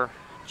thriller.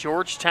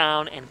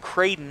 Georgetown and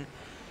Creighton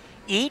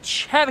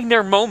each having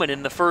their moment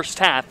in the first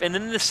half. And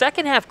then in the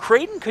second half,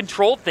 Creighton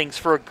controlled things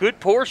for a good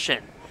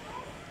portion.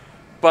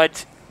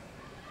 But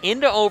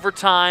into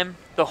overtime,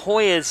 the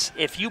Hoyas,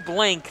 if you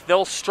blink,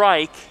 they'll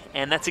strike.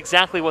 And that's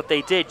exactly what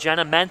they did.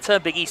 Jenna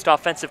Menta, Big East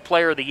Offensive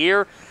Player of the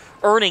Year,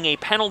 earning a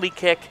penalty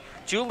kick.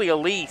 Julia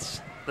Lease,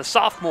 the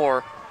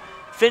sophomore,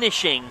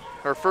 finishing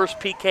her first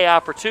PK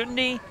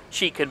opportunity.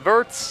 She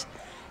converts,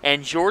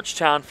 and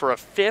Georgetown, for a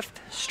 5th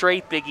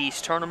straight Big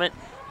East tournament,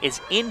 is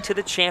into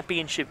the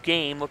championship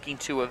game, looking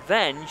to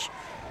avenge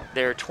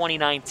their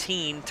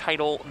 2019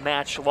 title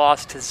match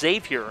loss to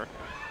Xavier.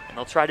 And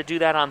they'll try to do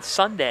that on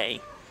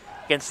Sunday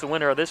against the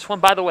winner of this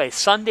one. By the way,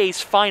 Sunday's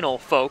final,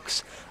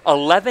 folks,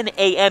 11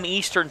 a.m.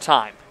 Eastern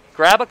Time.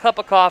 Grab a cup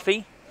of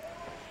coffee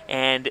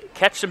and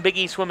catch some Big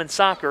East women's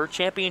soccer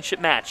championship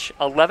match,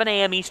 11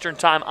 a.m. Eastern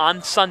Time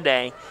on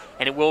Sunday,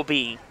 and it will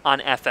be on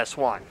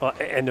FS1.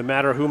 And no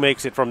matter who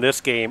makes it from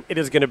this game, it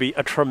is going to be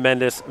a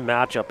tremendous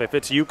matchup. If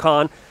it's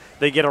UConn,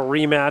 they get a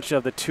rematch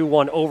of the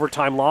 2-1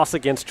 overtime loss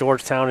against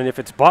Georgetown, and if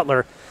it's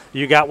Butler,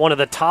 you got one of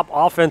the top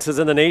offenses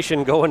in the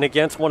nation going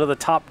against one of the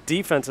top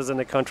defenses in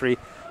the country.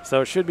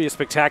 So it should be a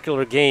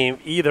spectacular game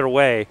either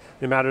way,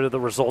 no matter the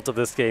result of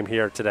this game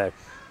here today.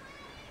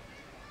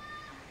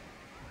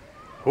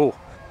 Ooh.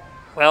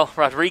 Well,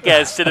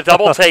 Rodriguez did a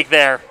double take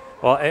there.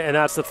 Well, and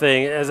that's the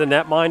thing. As a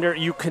netminder,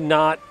 you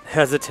cannot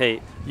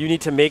hesitate. You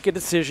need to make a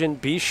decision,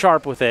 be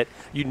sharp with it.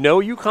 You know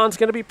UConn's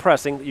going to be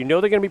pressing. You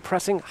know they're going to be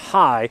pressing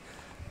high.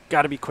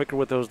 Got to be quicker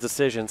with those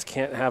decisions.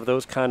 Can't have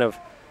those kind of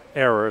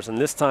errors. And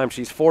this time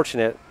she's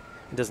fortunate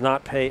and does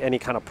not pay any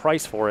kind of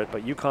price for it.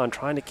 But UConn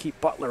trying to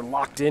keep Butler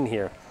locked in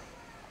here.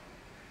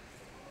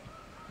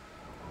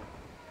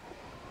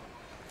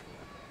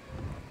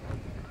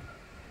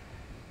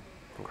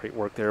 Great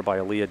work there by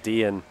Aaliyah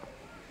Dean.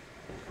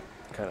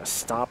 Kind of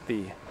stop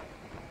the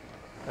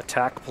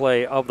attack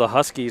play of the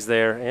Huskies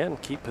there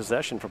and keep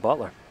possession for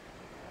Butler.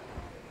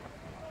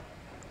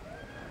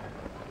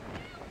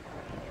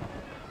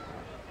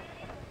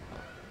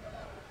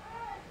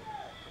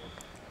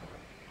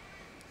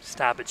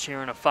 Stop it,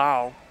 cheering a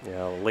foul.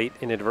 Yeah, late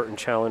inadvertent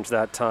challenge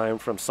that time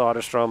from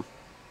Soderstrom.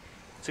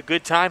 It's a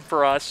good time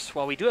for us,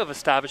 while we do have a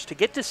stoppage, to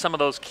get to some of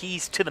those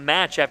keys to the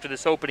match after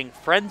this opening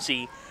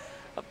frenzy.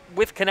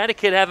 With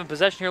Connecticut having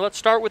possession here, let's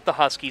start with the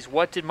Huskies.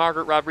 What did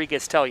Margaret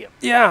Rodriguez tell you?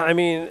 Yeah, I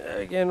mean,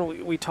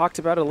 again, we talked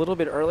about it a little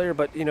bit earlier,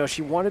 but,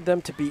 she wanted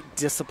them to be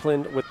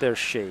disciplined with their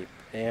shape,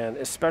 and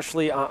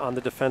especially on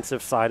the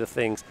defensive side of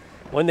things.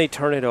 When they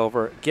turn it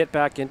over, get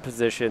back in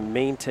position,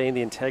 maintain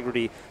the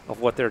integrity of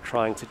what they're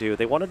trying to do.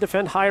 They want to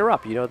defend higher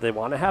up. They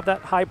want to have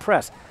that high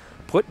press.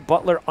 Put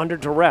Butler under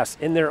duress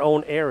in their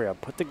own area.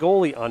 Put the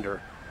goalie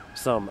under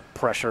some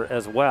pressure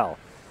as well.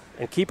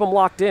 And keep them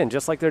locked in,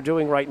 just like they're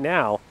doing right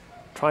now,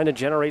 trying to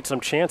generate some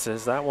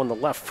chances. That one, the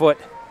left foot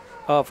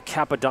of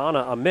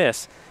Capadonna a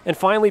miss, and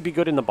finally be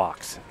good in the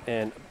box.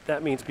 And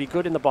that means be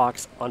good in the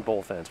box on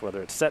both ends,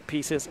 whether it's set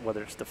pieces,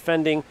 whether it's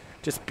defending.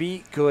 Just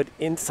be good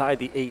inside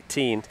the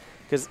 18,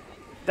 because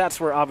that's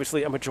where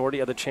obviously a majority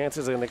of the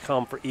chances are going to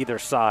come for either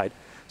side.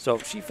 So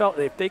she felt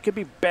if they could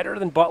be better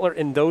than Butler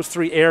in those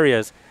three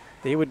areas,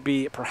 they would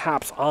be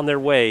perhaps on their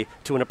way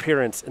to an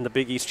appearance in the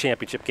Big East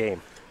Championship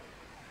game.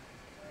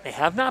 They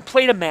have not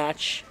played a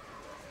match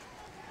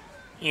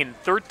in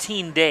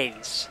 13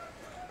 days,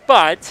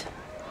 but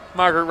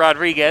Margaret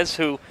Rodriguez,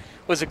 who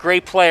was a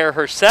great player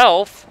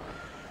herself,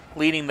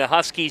 leading the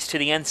Huskies to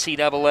the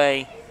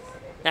NCAA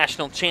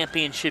National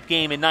Championship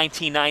game in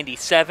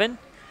 1997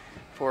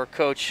 for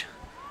Coach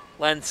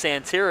Len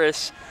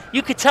Santiris.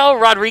 You could tell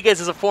Rodriguez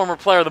is a former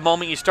player the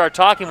moment you start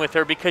talking with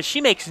her, because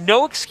she makes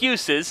no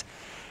excuses.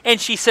 And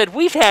she said,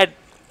 we've had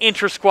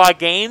inter-squad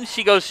games.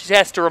 She goes, she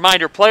has to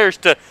remind her players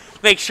to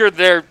make sure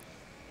they're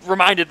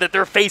reminded that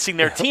they're facing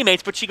their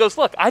teammates. But she goes,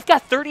 look, I've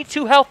got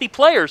 32 healthy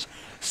players.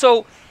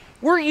 So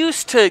we're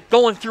used to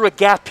going through a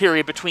gap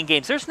period between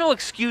games. There's no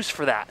excuse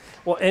for that.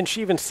 Well, and she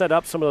even set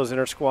up some of those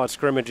inter-squad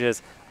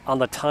scrimmages on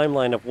the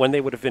timeline of when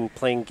they would have been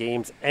playing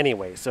games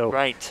anyway. So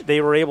they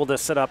were able to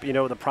set up,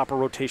 the proper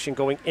rotation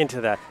going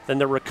into that, then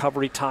the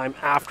recovery time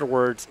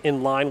afterwards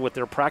in line with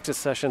their practice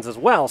sessions as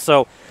well.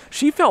 So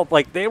she felt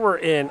like they were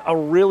in a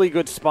really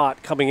good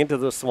spot coming into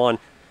this one,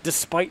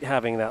 despite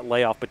having that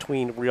layoff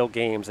between real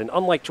games. And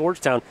unlike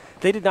Georgetown,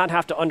 they did not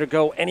have to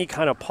undergo any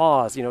kind of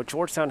pause.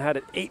 Georgetown had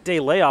an 8-day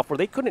layoff where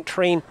they couldn't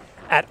train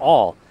at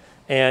all.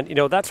 And,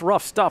 that's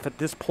rough stuff at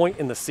this point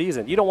in the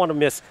season. You don't want to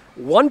miss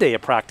 1 day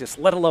of practice,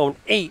 let alone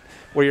 8,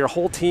 where your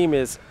whole team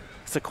is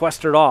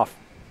sequestered off.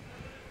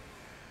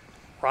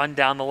 Run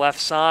down the left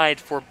side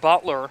for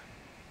Butler.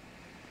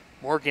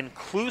 Morgan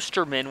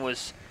Kloosterman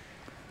was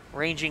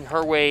ranging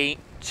her way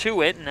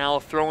to it, now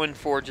throwing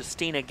for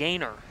Justina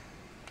Gaynor.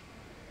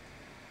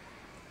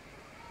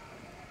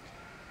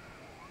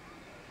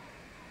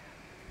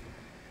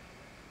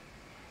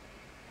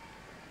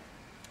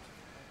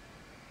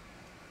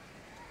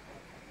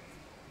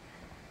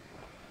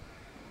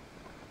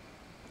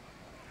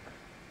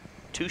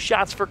 Two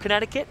shots for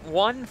Connecticut,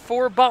 one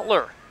for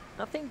Butler.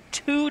 Nothing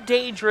too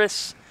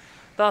dangerous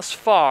thus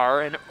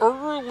far. An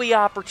early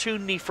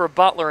opportunity for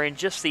Butler in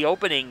just the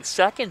opening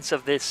seconds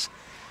of this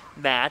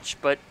match,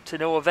 but to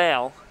no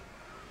avail.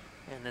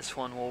 And this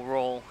one will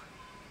roll.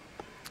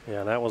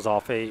 Yeah, that was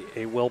off a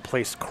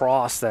well-placed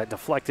cross that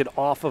deflected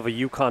off of a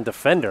UConn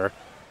defender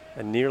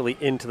and nearly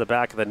into the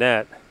back of the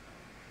net.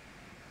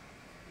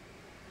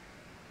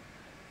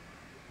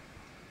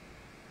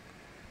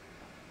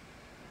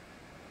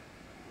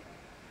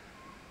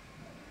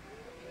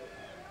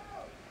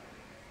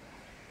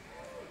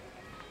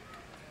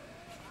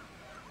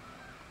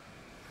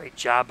 Great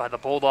job by the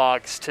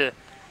Bulldogs to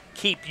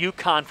keep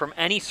UConn from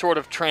any sort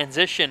of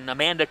transition.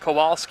 Amanda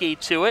Kowalski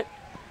to it.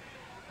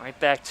 Right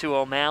back to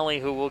O'Malley,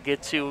 who we'll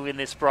get to in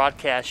this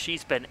broadcast.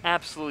 She's been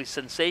absolutely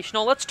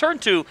sensational. Let's turn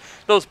to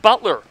those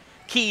Butler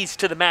keys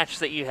to the match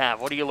that you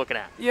have. What are you looking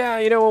at? Yeah,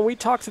 when we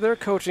talked to their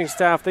coaching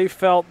staff, they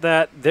felt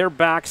that their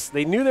backs,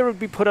 they knew they would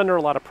be put under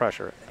a lot of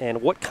pressure.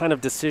 And what kind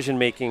of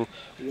decision-making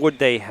would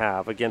they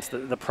have against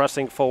the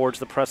pressing forwards,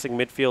 the pressing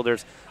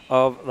midfielders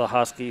of the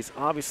Huskies?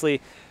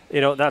 Obviously,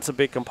 that's a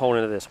big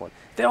component of this one.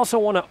 They also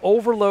want to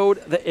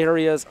overload the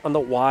areas on the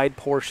wide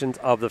portions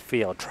of the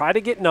field. Try to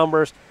get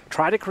numbers.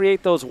 Try to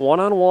create those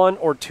one-on-one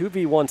or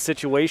 2v1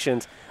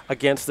 situations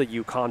against the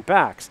UConn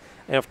backs.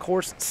 And, of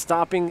course,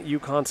 stopping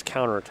UConn's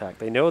counterattack.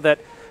 They know that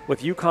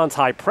with UConn's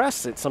high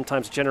press, it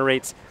sometimes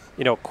generates,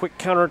 quick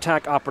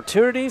counterattack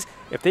opportunities.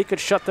 If they could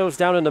shut those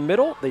down in the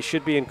middle, they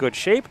should be in good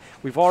shape.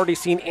 We've already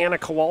seen Anna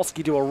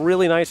Kowalski do a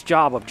really nice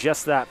job of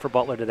just that for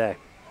Butler today.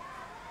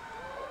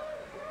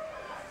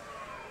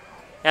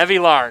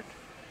 Evillard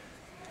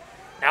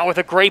now with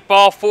a great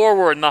ball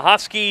forward, and the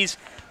Huskies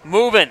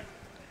moving.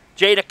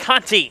 Jada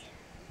Conti,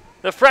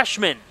 the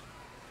freshman,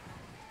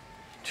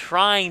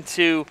 trying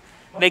to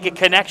make a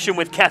connection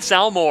with Cass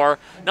Elmore.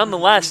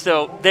 Nonetheless,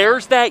 though,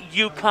 there's that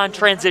UConn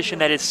transition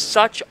that is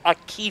such a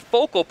key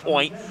focal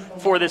point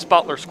for this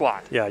Butler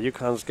squad. Yeah,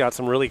 UConn's got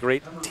some really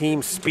great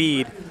team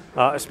speed,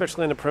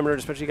 especially in the perimeter,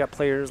 especially you got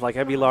players like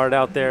Evillard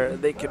out there.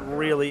 They could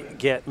really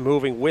get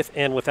moving with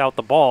and without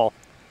the ball.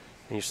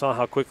 And you saw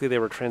how quickly they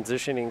were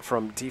transitioning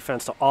from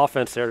defense to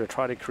offense there to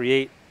try to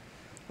create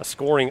a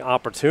scoring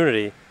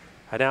opportunity.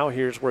 And now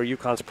here's where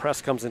UConn's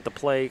press comes into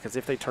play, because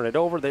if they turn it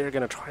over, they're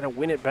going to try to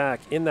win it back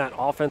in that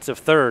offensive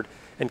third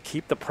and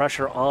keep the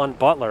pressure on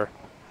Butler.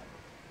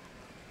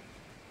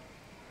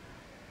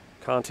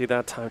 Conti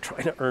that time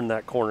trying to earn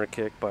that corner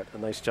kick, but a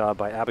nice job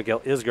by Abigail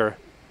Isger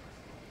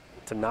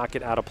to knock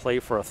it out of play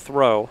for a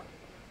throw.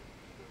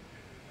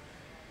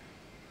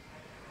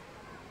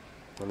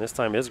 And this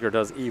time Isger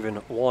does even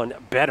one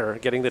better,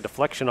 getting the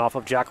deflection off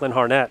of Jacqueline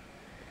Harnett.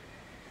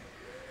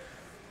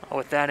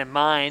 With that in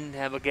mind,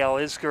 Abigail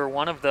Isger,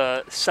 one of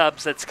the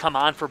subs that's come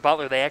on for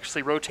Butler, they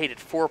actually rotated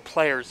 4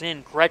 players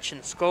in. Gretchen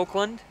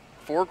Skoklund,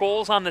 4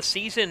 goals on the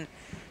season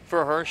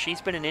for her.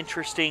 She's been an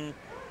interesting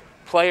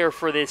player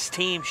for this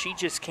team. She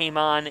just came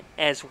on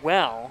as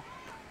well.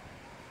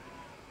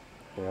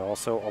 Yeah,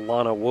 also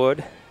Alana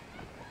Wood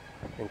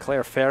and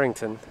Claire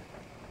Farrington.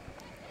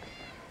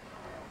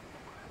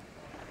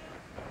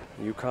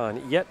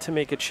 UConn yet to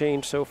make a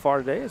change so far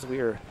today, as we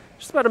are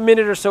just about a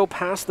minute or so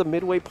past the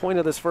midway point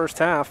of this first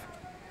half.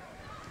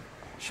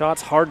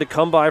 Shots hard to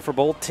come by for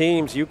both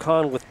teams.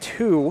 UConn with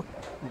 2,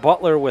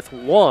 Butler with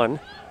 1.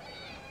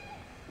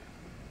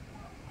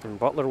 And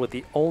Butler with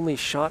the only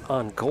shot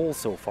on goal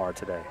so far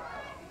today.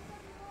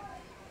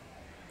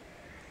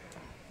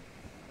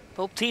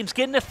 Both teams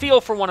getting a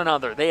feel for one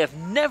another. They have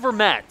never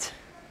met.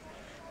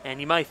 And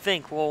you might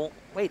think, well,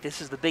 wait, this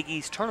is the Big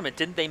East tournament.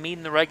 Didn't they meet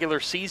in the regular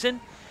season?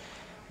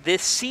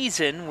 This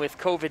season, with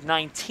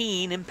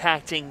COVID-19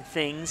 impacting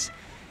things,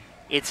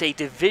 it's a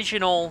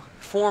divisional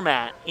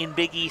format in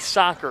Big East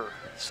soccer.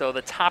 So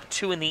the top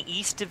 2 in the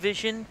East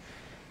Division,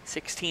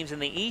 6 teams in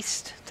the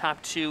East,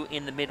 top 2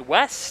 in the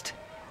Midwest,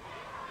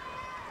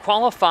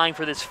 qualifying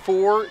for this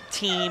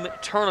 4-team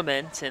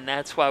tournament, and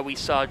that's why we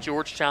saw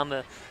Georgetown,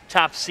 the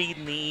top seed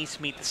in the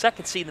East, meet the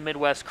 2nd seed in the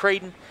Midwest,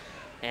 Creighton,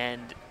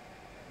 and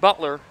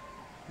Butler,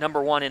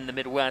 number 1 in the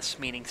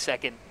Midwest, meaning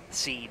 2nd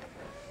seed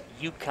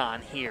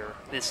UConn here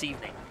this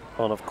evening.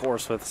 Well, and of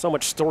course, with so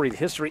much storied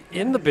history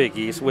in the Big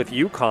East with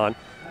UConn,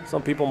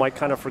 some people might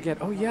kind of forget,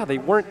 oh yeah, they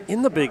weren't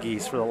in the Big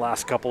East for the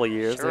last couple of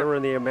years. Sure. They were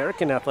in the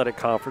American Athletic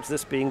Conference,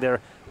 this being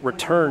their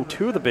return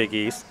to the Big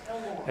East,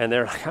 and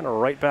they're kind of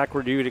right back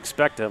where you'd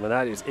expect them, and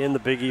that is in the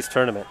Big East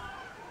tournament.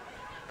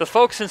 The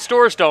folks in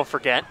stores don't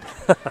forget.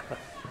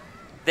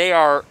 They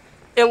are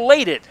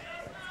elated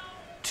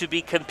to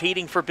be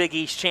competing for Big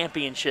East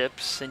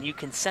championships, and you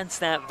can sense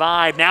that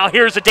vibe. Now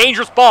here's a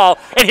dangerous ball,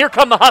 and here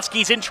come the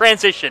Huskies in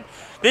transition.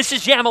 This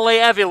is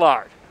Jamile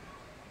Avillard.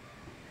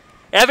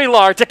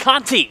 Avillard to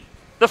Conti,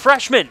 the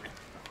freshman.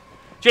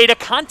 Jada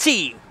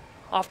Conti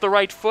off the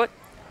right foot,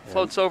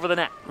 floats over the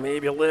net.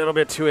 Maybe a little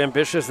bit too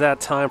ambitious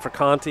that time for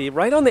Conti.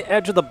 Right on the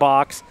edge of the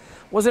box,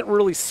 wasn't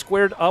really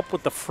squared up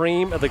with the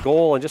frame of the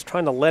goal and just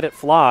trying to let it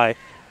fly.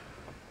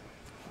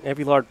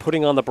 Avillard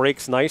putting on the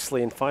brakes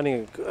nicely and finding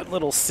a good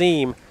little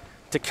seam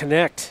to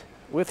connect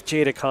with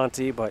Jada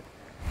Conti, but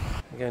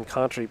again,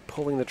 Conti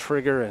pulling the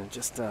trigger and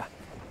just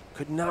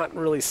could not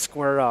really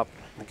square up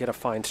and get a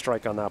fine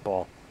strike on that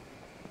ball.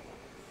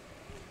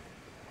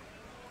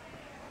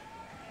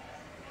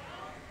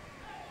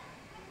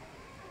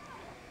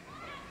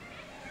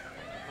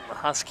 The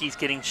Huskies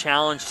getting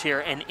challenged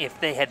here, and if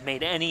they had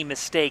made any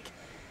mistake,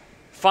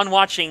 fun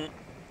watching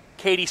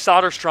Katie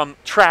Soderstrom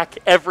track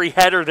every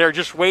header there,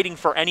 just waiting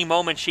for any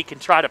moment she can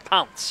try to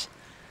pounce.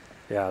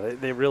 Yeah,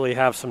 they really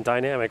have some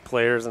dynamic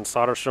players, and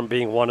Soderstrom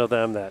being one of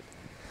them that,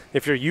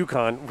 if you're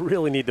UConn,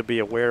 really need to be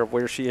aware of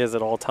where she is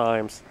at all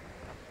times.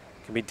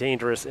 Can be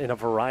dangerous in a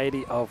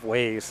variety of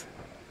ways.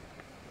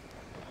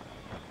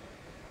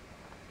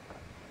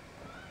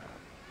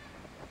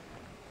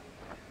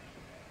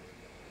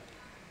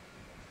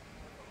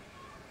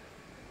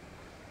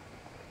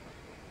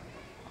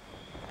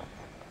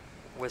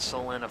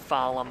 Whistle and a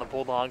foul on the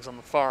Bulldogs on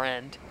the far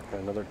end.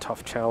 Another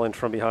tough challenge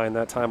from behind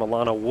that time.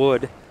 Alana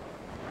Wood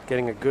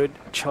getting a good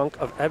chunk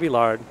of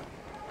Avillard.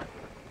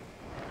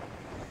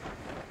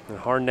 And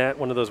Harnett,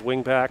 one of those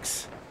wing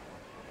backs,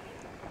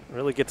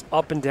 really gets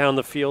up and down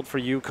the field for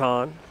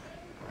UConn.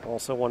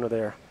 Also one of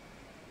their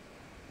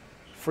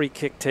free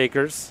kick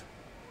takers.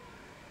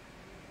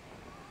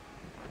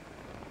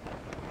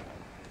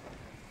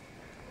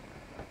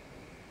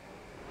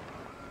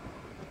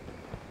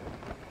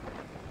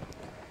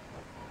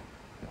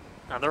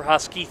 Another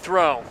Husky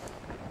throw.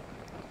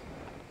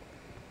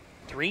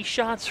 3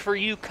 shots for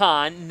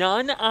UConn,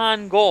 none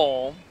on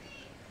goal.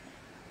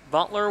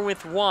 Butler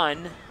with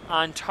 1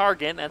 on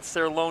target. That's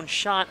their lone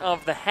shot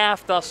of the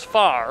half thus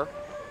far.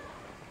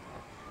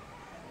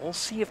 We'll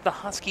see if the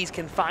Huskies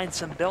can find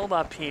some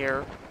build-up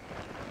here,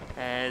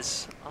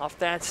 as off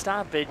that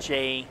stoppage,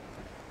 a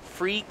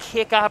free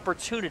kick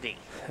opportunity.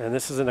 And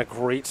this is in a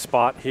great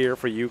spot here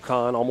for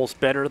UConn,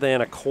 almost better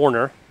than a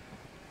corner.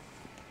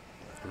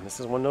 And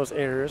this is one of those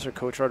areas where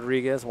Coach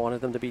Rodriguez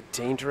wanted them to be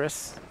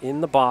dangerous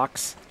in the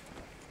box.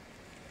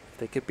 If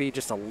they could be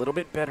just a little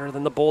bit better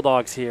than the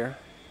Bulldogs here,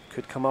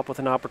 could come up with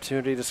an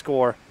opportunity to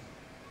score.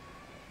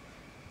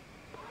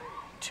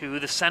 To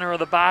the center of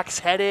the box,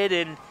 headed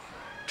and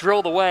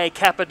drilled away.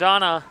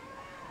 Capadonna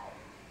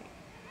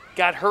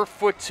got her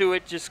foot to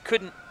it, just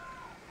couldn't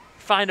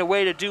find a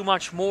way to do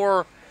much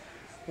more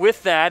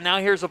with that. Now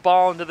here's a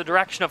ball into the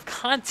direction of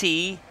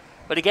Conti,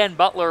 but again,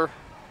 Butler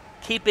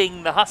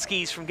keeping the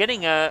Huskies from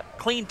getting a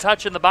clean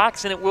touch in the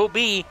box, and it will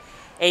be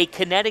a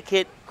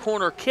Connecticut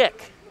corner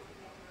kick.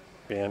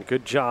 And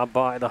good job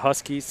by the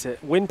Huskies to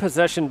win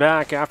possession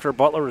back after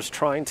Butler was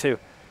trying to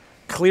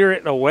clear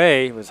it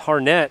away. It was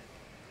Harnett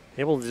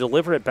able to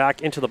deliver it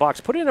back into the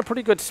box, put it in a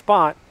pretty good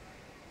spot,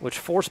 which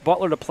forced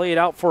Butler to play it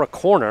out for a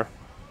corner.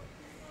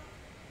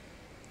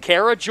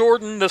 Kara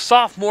Jordan, the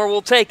sophomore,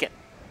 will take it.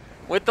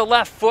 With the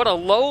left foot, a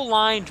low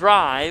line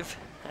drive.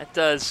 That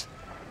does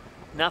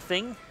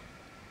nothing.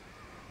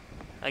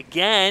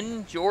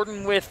 Again,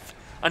 Jordan with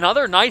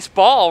Another nice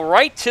ball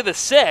right to the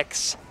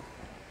 6.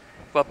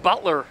 But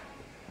Butler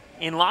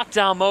in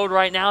lockdown mode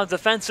right now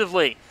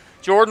defensively.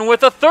 Jordan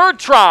with a third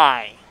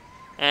try.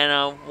 And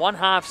a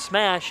one-hop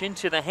smash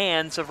into the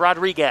hands of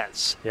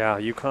Rodriguez. Yeah,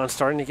 UConn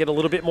starting to get a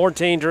little bit more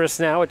dangerous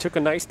now. It took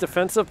a nice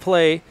defensive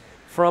play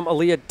from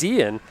Aaliyah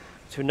Dean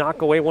to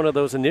knock away one of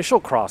those initial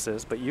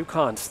crosses, but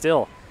UConn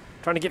still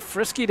trying to get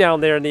frisky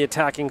down there in the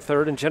attacking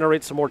third and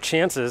generate some more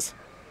chances.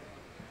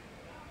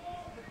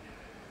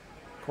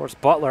 Of course,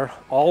 Butler,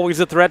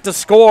 always a threat to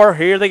score.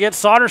 Here they get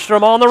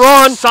Soderstrom on the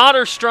run.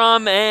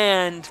 Soderstrom,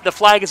 and the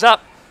flag is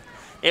up.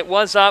 It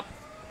was up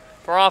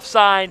for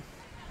offside.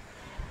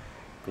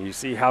 You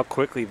see how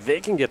quickly they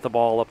can get the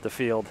ball up the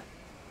field.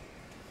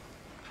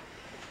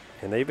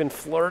 And they've been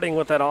flirting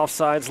with that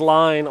offsides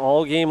line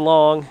all game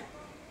long.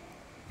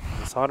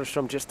 And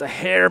Soderstrom just a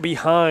hair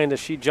behind as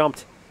she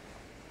jumped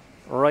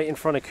right in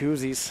front of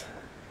Kuzis.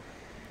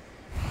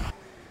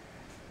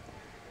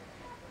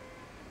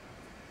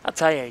 I'll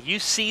tell you, you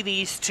see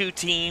these two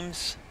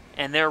teams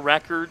and their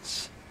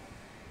records.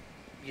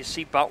 You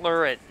see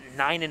Butler at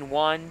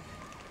 9-1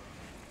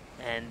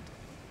 and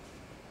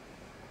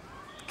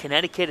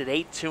Connecticut at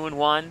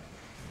 8-2-1.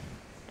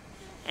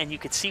 And you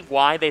can see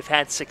why they've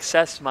had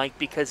success, Mike,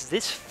 because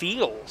this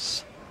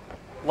feels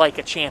like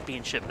a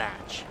championship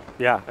match.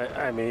 Yeah,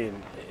 I mean,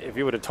 if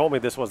you would have told me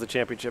this was the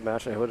championship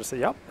match, I would have said,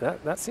 yep,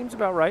 that seems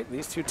about right.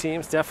 These two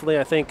teams definitely,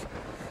 I think,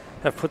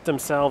 have put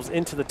themselves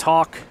into the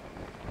talk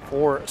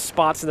for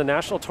spots in the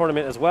national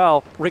tournament as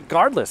well,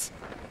 regardless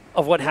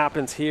of what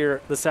happens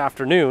here this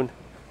afternoon.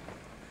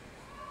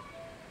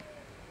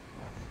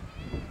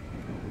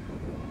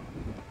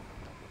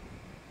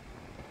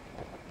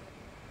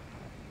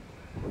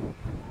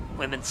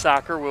 Women's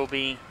soccer will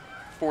be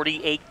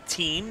 48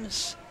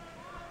 teams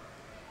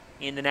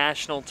in the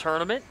national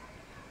tournament.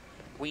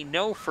 We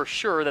know for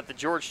sure that the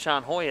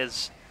Georgetown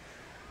Hoyas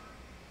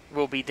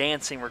will be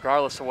dancing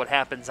regardless of what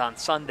happens on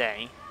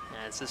Sunday,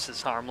 as this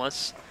is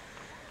harmless.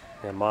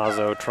 And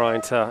Mazzo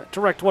trying to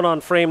direct one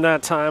on frame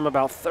that time,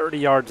 about 30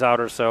 yards out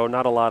or so.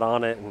 Not a lot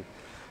on it, and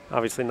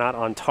obviously not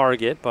on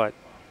target, but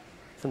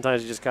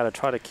sometimes you just got to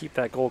try to keep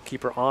that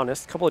goalkeeper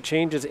honest. A couple of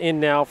changes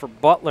in now for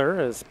Butler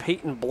as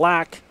Peyton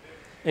Black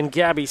and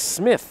Gabby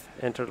Smith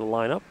enter the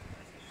lineup.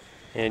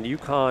 And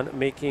UConn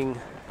making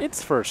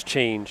its first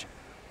change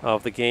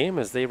of the game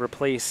as they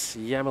replace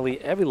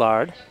Yamile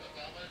Evillard.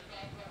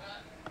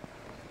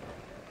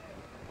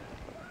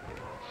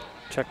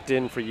 Checked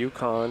in for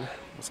UConn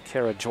was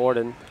Kara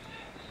Jordan.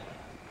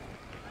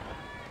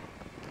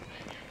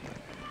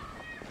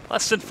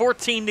 Less than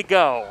 14 to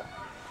go.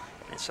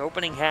 This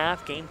opening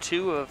half, game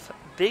 2 of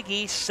Big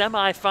East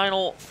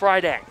semifinal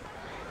Friday.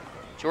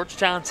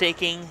 Georgetown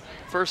taking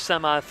first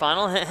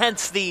semifinal,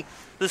 hence the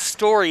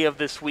story of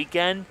this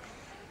weekend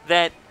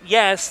that,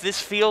 yes, this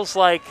feels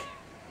like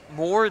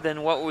more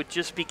than what would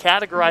just be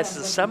categorized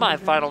as a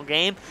semifinal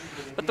game,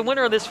 but the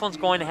winner of this one's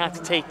going to have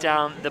to take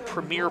down the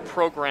premier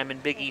program in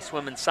Big East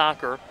women's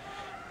soccer.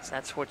 So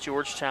that's what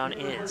Georgetown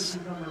is.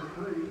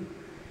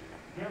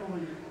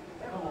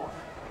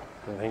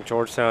 I think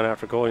Georgetown,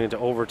 after going into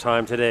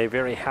overtime today,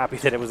 very happy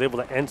that it was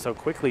able to end so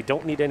quickly.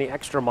 Don't need any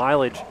extra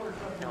mileage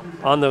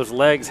on those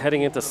legs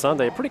heading into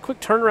Sunday. Pretty quick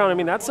turnaround. I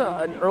mean, that's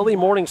an early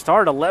morning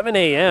start, 11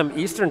 a.m.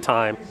 Eastern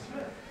time.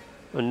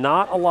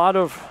 Not a lot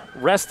of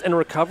rest and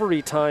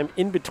recovery time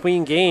in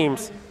between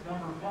games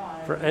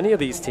for any of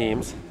these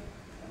teams.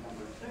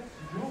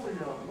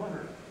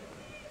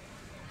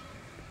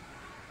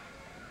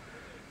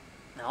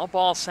 Now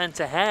ball sent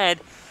ahead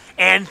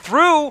and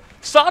through.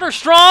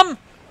 Soderstrom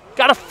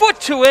got a foot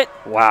to it.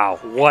 Wow,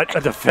 what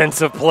a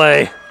defensive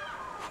play.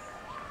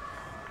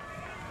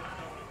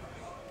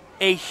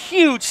 A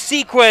huge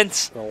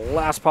sequence. The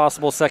last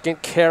possible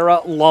second,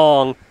 Kara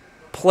Long.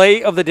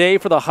 Play of the day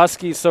for the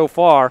Huskies so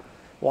far.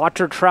 Watch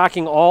her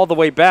tracking all the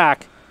way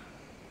back.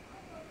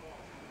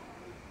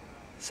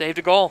 Saved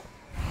a goal.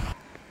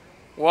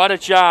 What a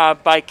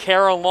job by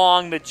Kara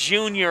Long, the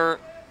junior,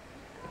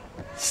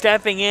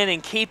 stepping in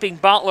and keeping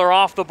Butler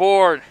off the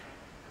board.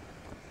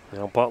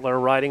 Now Butler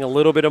riding a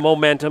little bit of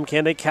momentum.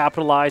 Can they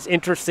capitalize?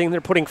 Interesting, they're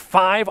putting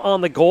 5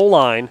 on the goal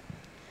line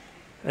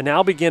and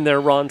now begin their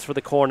runs for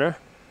the corner.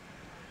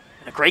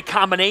 A great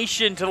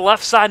combination to the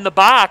left side in the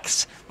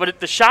box, but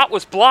the shot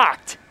was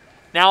blocked.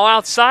 Now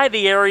outside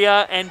the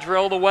area and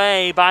drilled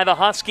away by the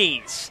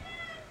Huskies.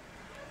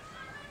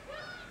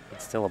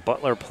 But still a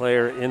Butler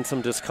player in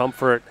some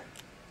discomfort.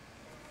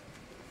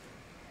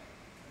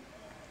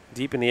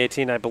 Deep in the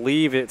 18, I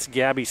believe it's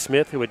Gabby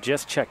Smith who had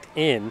just checked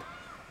in.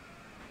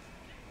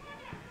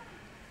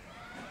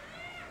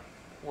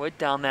 Wood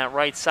down that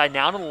right side,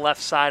 now to the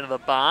left side of the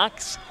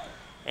box.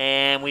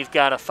 And we've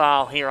got a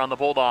foul here on the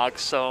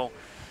Bulldogs, so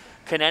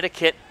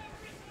Connecticut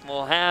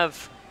will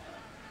have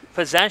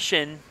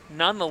possession.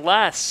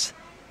 Nonetheless,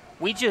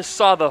 we just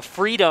saw the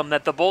freedom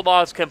that the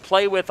Bulldogs can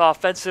play with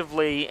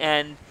offensively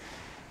and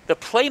the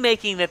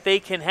playmaking that they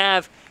can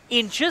have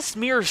in just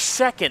mere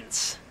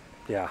seconds.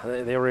 Yeah,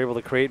 they were able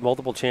to create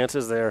multiple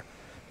chances there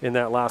in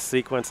that last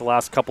sequence, the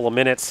last couple of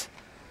minutes.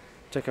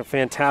 Took a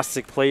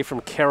fantastic play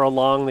from Kara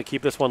Long to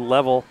keep this one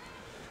level.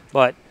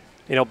 But,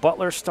 you know,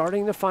 Butler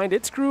starting to find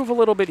its groove a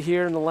little bit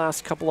here in the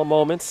last couple of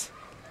moments.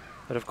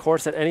 But, of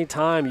course, at any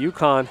time,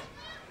 UConn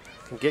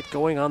can get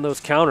going on those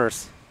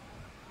counters.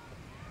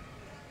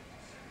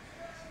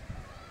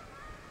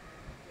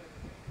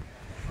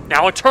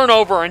 Now a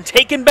turnover and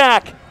taken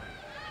back.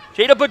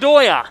 Jada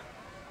Bedoya.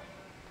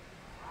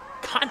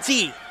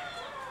 Conti.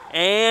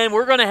 And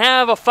we're going to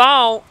have a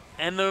foul,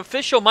 and the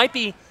official might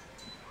be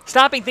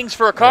stopping things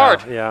for a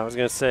card. Yeah, I was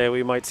going to say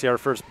we might see our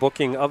first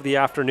booking of the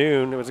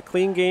afternoon. It was a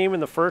clean game in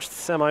the first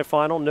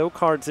semifinal, no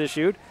cards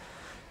issued.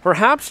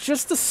 Perhaps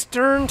just a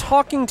stern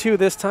talking to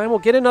this time. We'll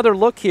get another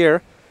look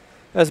here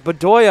as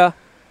Bedoya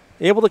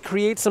able to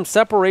create some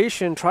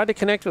separation, tried to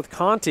connect with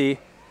Conti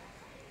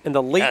in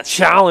the late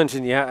challenge.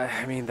 And yeah,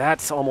 I mean,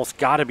 that's almost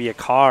got to be a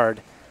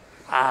card.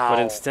 Wow.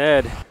 But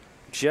instead,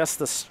 just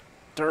the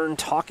stern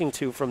talking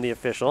to from the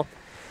official.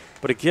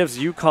 But it gives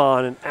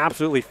UConn an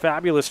absolutely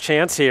fabulous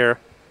chance here.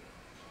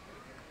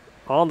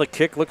 On the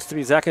kick looks to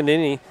be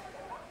Zaccanini.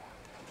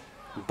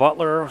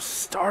 Butler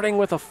starting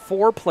with a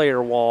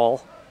 4-player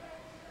wall.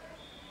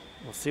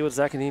 We'll see what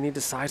Zaccanini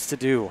decides to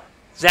do.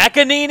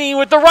 Zaccanini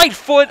with the right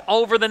foot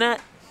over the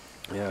net.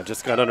 Yeah,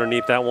 just got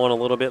underneath that one a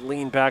little bit.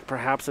 Leaned back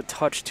perhaps a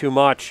touch too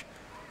much.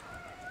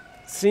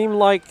 Seemed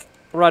like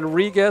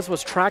Rodriguez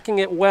was tracking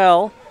it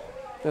well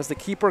as the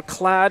keeper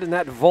clad in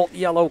that Volt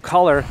yellow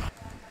color.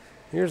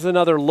 Here's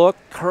another look,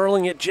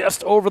 curling it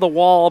just over the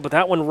wall, but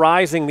that one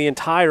rising the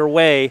entire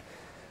way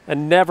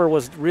and never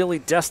was really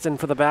destined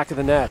for the back of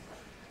the net.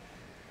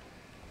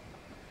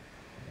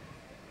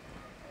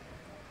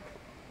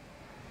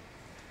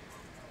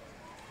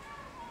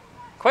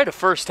 Quite a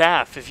first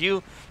half. If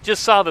you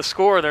just saw the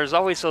score, there's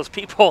always those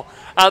people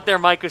out there,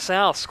 Mike, who say,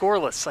 oh,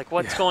 scoreless. Like,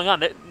 what's going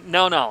on?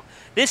 No.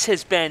 This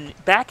has been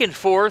back and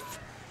forth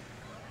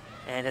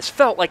and has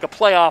felt like a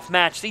playoff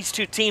match. These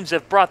two teams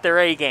have brought their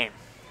A game.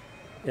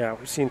 Yeah,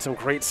 we've seen some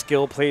great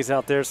skill plays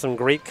out there, some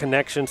great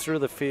connections through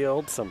the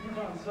field, some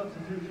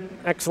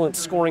excellent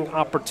scoring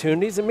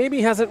opportunities. It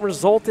maybe hasn't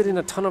resulted in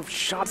a ton of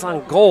shots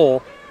on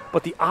goal,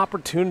 but the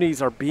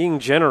opportunities are being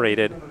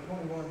generated.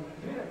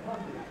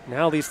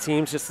 Now these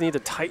teams just need to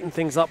tighten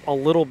things up a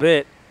little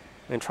bit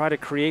and try to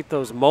create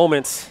those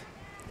moments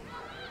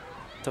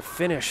to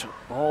finish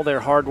all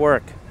their hard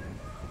work.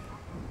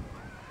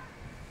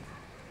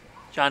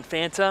 John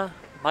Fanta,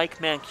 Mike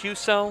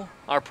Mancuso,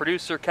 our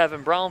producer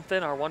Kevin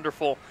Brownfin, our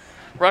wonderful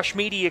Rush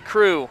Media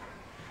crew,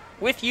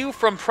 with you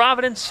from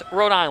Providence,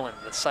 Rhode Island,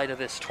 the site of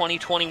this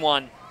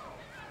 2021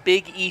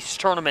 Big East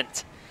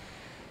Tournament.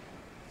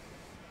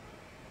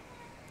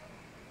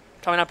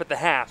 Coming up at the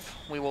half,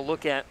 we will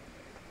look at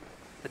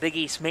the Big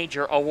East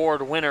Major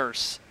Award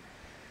winners.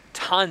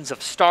 Tons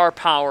of star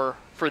power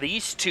for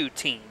these two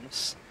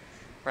teams,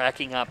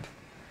 racking up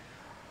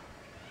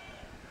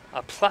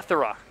a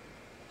plethora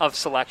of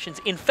selections.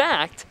 In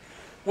fact,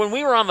 when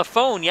we were on the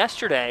phone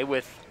yesterday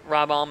with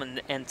Rob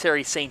Allman and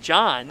Terry St.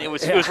 John, it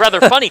was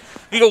rather funny.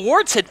 The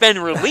awards had been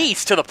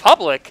released to the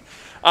public.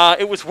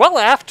 It was well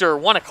after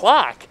 1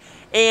 o'clock.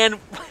 And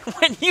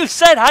when you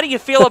said, how do you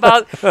feel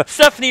about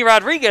Stephanie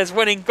Rodriguez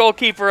winning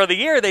Goalkeeper of the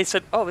Year, they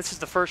said, oh, this is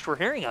the first we're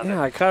hearing of it.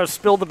 Yeah, I kind of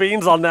spilled the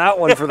beans on that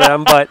one for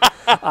them, but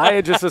I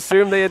had just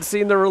assumed they had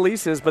seen the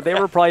releases, but they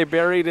were probably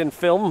buried in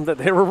film that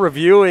they were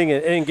reviewing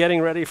and getting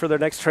ready for their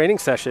next training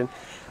session.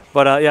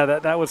 But, yeah,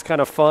 that was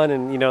kind of fun,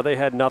 and, you know, they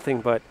had nothing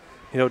but,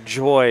 you know,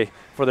 joy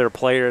for their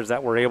players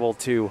that were able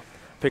to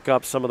pick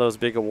up some of those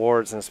big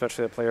awards, and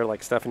especially a player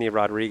like Stephanie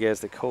Rodriguez,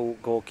 the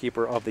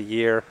co-goalkeeper of the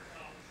year.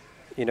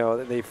 You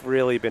know, they've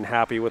really been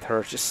happy with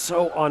her. Just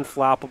so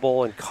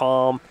unflappable and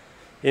calm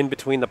in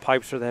between the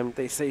pipes for them.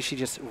 They say she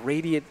just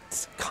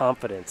radiates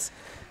confidence.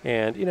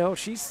 And, you know,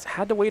 she's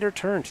had to wait her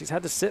turn. She's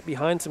had to sit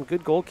behind some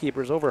good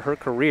goalkeepers over her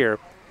career,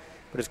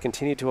 but has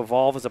continued to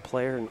evolve as a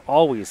player and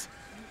always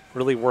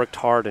really worked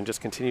hard and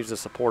just continues to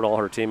support all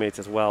her teammates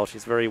as well.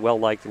 She's very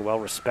well-liked and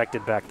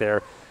well-respected back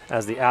there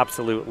as the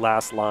absolute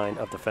last line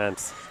of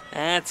defense.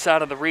 That's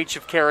out of the reach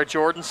of Kara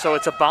Jordan, so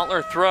it's a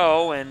Butler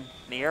throw, and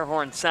the air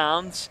horn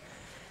sounds.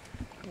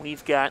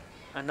 We've got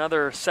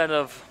another set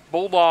of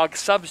Bulldog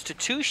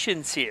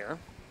substitutions here.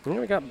 And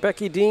we got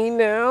Becky Dean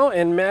now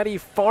and Maddie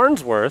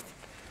Farnsworth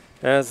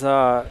as,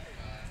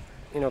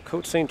 you know,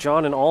 Coach St.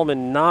 John and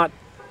Allman not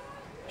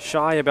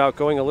shy about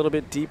going a little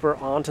bit deeper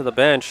onto the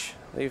bench.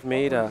 They've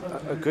made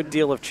a good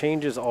deal of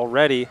changes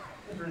already.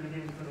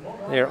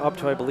 They are up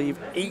to, I believe,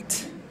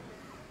 8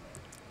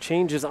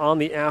 changes on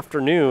the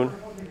afternoon.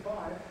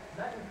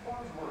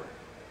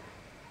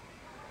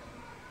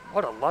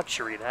 What a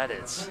luxury that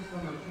is.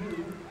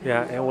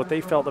 Yeah, and what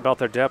they felt about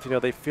their depth, you know,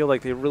 they feel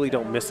like they really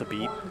don't miss a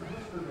beat.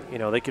 You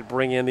know, they could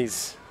bring in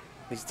these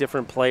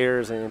different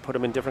players and put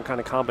them in different kind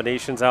of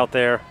combinations out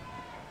there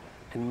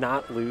and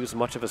not lose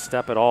much of a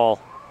step at all.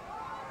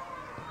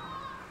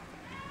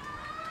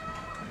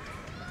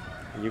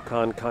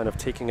 UConn kind of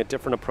taking a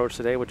different approach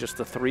today with just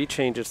the 3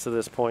 changes to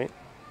this point.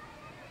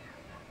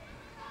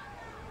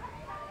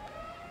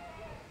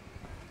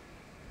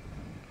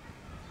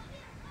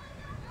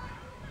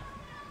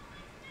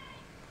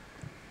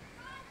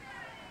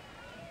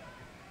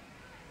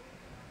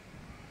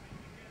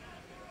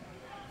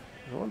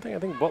 one thing I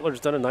think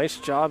Butler's done a nice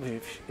job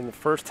in the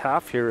first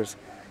half here is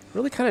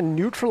really kind of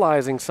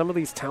neutralizing some of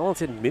these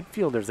talented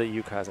midfielders that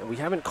UConn has. We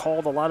haven't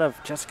called a lot of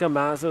Jessica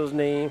Mazzo's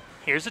name.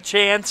 Here's a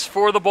chance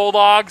for the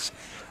Bulldogs.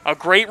 A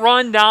great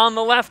run down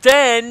the left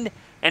end,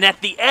 and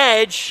at the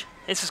edge,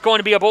 this is going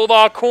to be a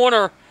Bulldog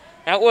corner.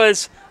 That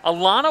was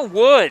Alana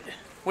Wood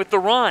with the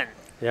run.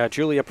 Yeah,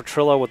 Julia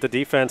Petrillo with the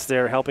defense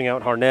there, helping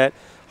out Harnett.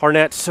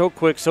 Harnett so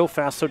quick, so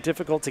fast, so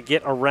difficult to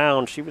get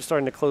around. She was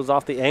starting to close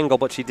off the angle,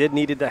 but she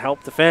needed the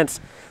help defense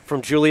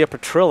from Julia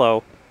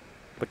Petrillo,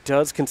 but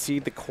does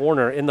concede the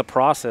corner in the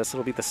process.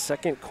 It'll be the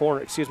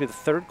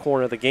third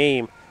corner of the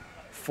game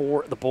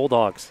for the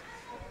Bulldogs.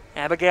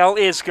 Abigail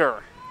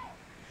Isger.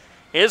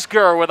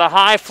 Isger with a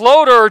high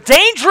floater.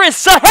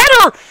 Dangerous, a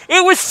header.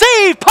 It was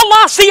saved.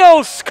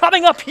 Palacios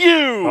coming up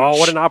huge. Oh,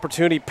 what an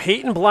opportunity.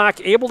 Peyton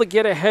Black able to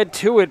get ahead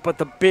to it, but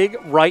the big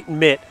right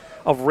mitt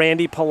of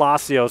Randy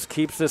Palacios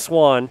keeps this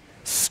one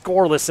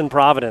scoreless in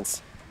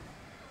Providence.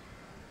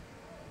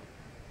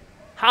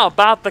 How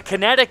about the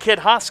Connecticut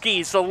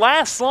Huskies? The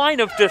last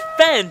line of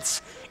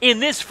defense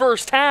in this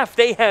first half,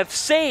 they have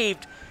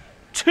saved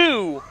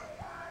 2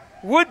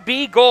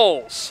 would-be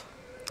goals.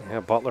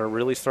 Yeah, Butler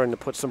really starting to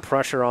put some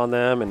pressure on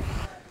them. And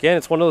again,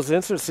 it's one of those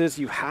instances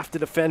you have to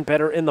defend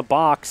better in the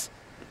box.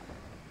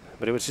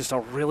 But it was just a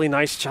really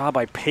nice job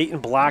by Peyton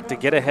Black to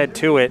get ahead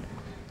to it.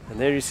 And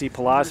there you see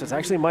Palacios.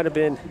 Actually might have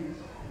been,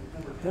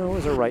 it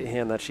was her right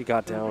hand that she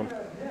got down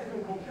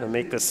and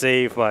make the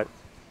save. But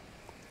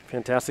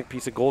fantastic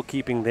piece of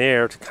goalkeeping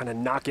there to kind of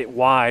knock it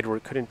wide where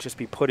it couldn't just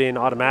be put in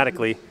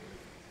automatically.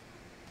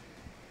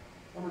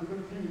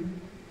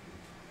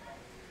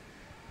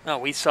 Oh,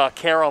 we saw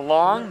Kara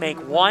Long make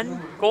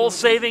one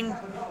goal-saving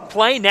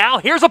play. Now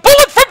here's a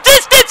bullet from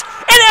distance!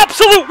 An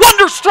absolute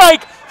wonder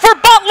strike for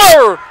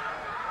Butler!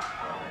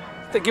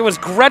 I think it was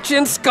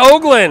Gretchen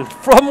Skoglund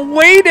from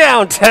way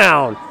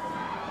downtown.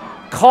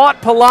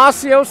 Caught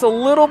Palacios a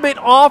little bit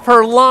off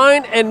her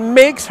line and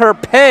makes her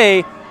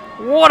pay.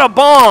 What a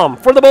bomb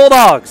for the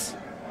Bulldogs.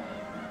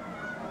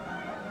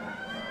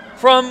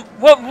 From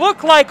what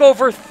looked like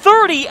over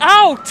 30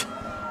 out.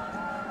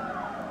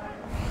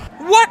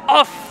 What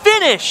a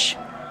finish!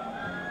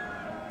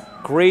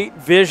 Great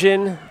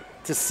vision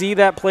to see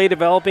that play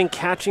developing,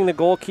 catching the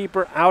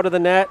goalkeeper out of the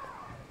net.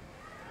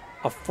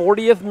 A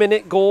 40th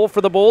minute goal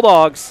for the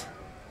Bulldogs.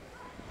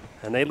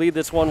 And they lead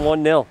this one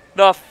 1-0.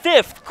 The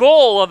 5th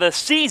goal of the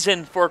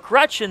season for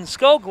Gretchen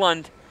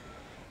Skoglund.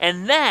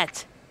 And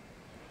that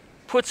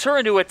puts her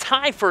into a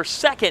tie for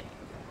second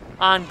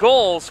on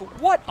goals.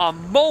 What a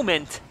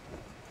moment.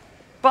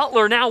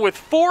 Butler now with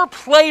 4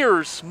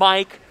 players,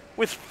 Mike,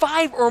 with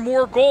 5 or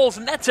more goals,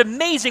 and that's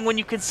amazing when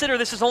you consider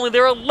this is only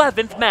their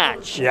 11th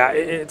match. Yeah,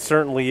 it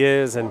certainly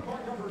is, and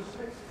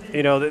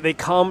you know, they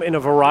come in a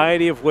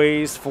variety of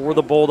ways for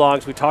the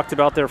Bulldogs. We talked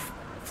about their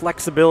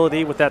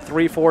flexibility with that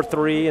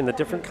 3-4-3 and the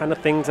different kind of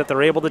things that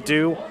they're able to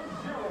do.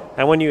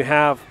 And when you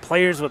have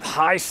players with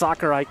high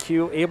soccer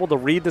IQ able to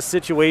read the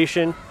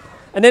situation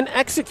and then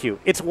execute.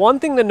 It's one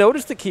thing to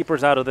notice the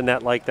keepers out of the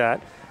net like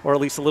that, or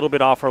at least a little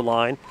bit off her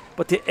line,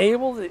 but to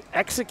able to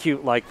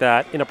execute like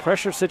that in a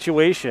pressure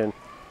situation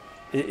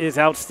is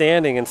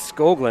outstanding. And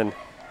Skoglund,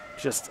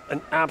 just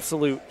an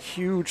absolute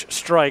huge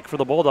strike for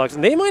the Bulldogs.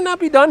 And they might not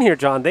be done here,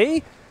 John.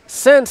 They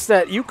sense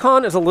that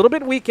UConn is a little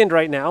bit weakened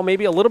right now,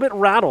 maybe a little bit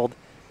rattled.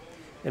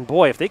 And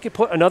boy, if they could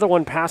put another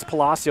one past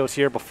Palacios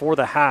here before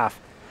the half,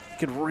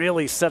 could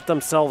really set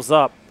themselves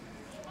up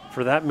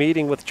for that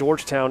meeting with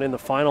Georgetown in the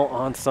final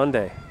on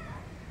Sunday.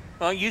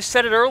 Well, you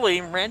said it early,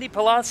 Randy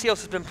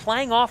Palacios has been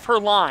playing off her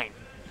line.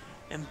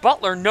 And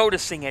Butler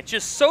noticing it,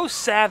 just so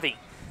savvy.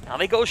 Now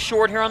they go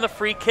short here on the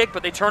free kick,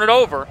 but they turn it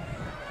over.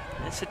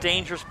 It's a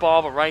dangerous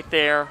ball, but right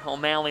there,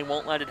 O'Malley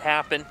won't let it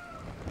happen.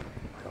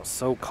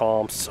 So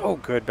calm, so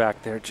good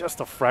back there, just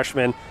a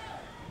freshman.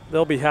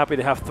 They'll be happy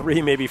to have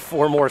 3, maybe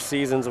 4 more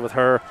seasons with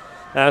her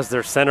as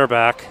their center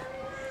back.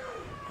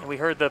 And we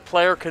heard the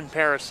player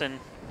comparison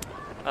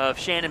of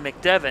Shannon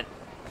McDevitt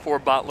for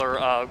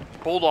Butler,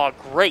 Bulldog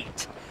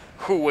great,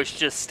 who was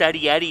just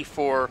steady Eddie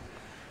for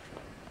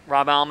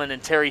Rob Alman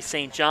and Terry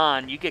St.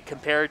 John. You get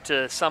compared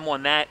to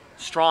someone that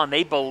strong,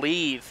 they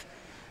believe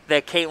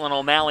that Caitlin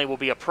O'Malley will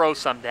be a pro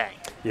someday.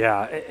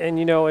 Yeah, and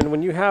you know, and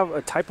when you have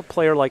a type of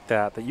player like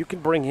that you can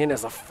bring in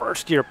as a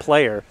first-year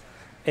player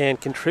and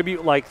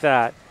contribute like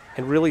that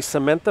and really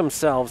cement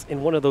themselves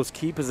in one of those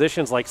key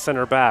positions like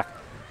center back,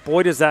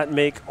 boy, does that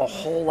make a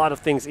whole lot of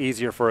things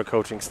easier for a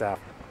coaching staff.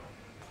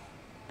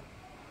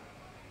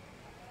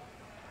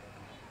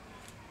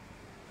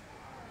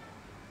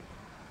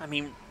 I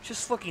mean,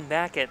 just looking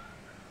back at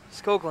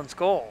Skoglund's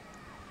goal,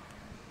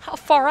 how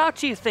far out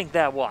do you think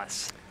that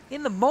was?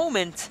 In the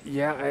moment.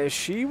 Yeah,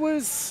 she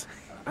was,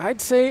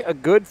 I'd say, a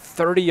good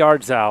 30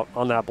 yards out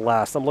on that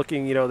blast. I'm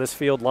looking, you know, this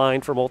field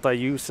line for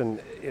multi-use and,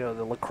 you know,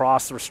 the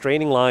lacrosse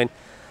restraining line.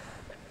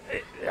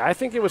 I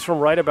think it was from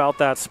right about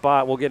that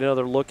spot. We'll get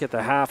another look at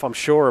the half, I'm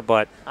sure,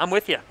 but I'm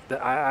with you.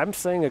 I'm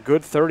saying a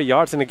good 30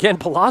 yards. And again,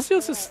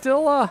 Palacios is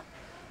still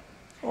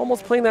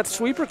almost playing that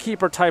sweeper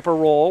keeper type of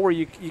role where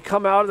you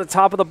come out at the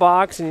top of the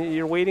box and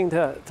you're waiting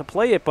to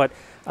play it. But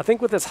I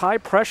think with this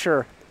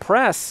high-pressure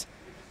press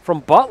from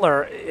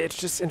Butler, it's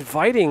just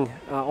inviting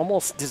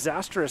almost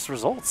disastrous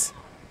results.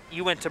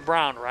 You went to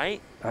Brown,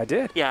 right? I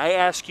did. Yeah, I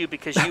ask you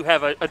because you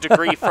have a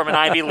degree from an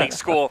Ivy League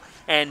school,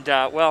 and,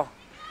 well,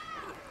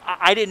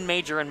 I didn't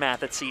major in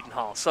math at Seton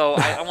Hall, so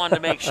I wanted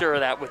to make sure of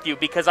that with you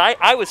because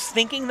I was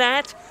thinking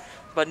that,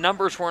 but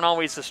numbers weren't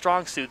always the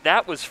strong suit.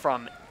 That was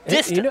from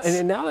distance.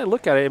 And now that I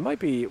look at it, it might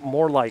be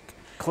more like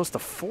close to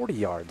 40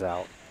 yards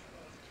out.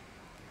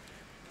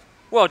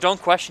 Well,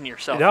 don't question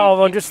yourself.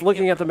 No, I'm just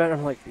looking at the map.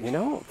 I'm like,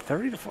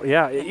 30 to 40.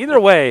 Yeah, either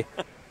way,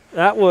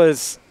 that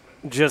was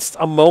just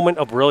a moment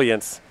of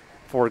brilliance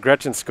for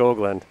Gretchen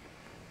Skoglund,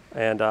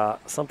 and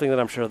something that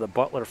I'm sure the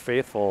Butler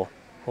faithful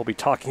will be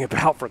talking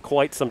about for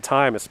quite some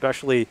time,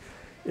 especially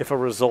if a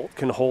result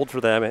can hold for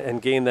them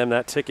and gain them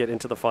that ticket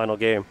into the final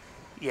game.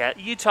 Yeah,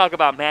 you talk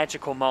about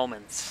magical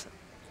moments,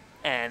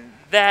 and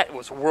that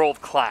was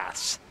world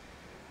class.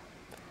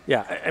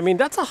 Yeah, I mean,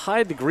 that's a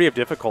high degree of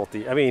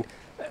difficulty. I mean,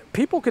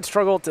 people could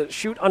struggle to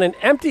shoot on an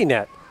empty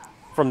net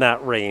from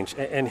that range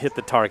and hit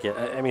the target.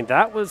 I mean,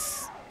 that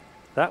was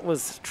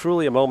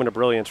truly a moment of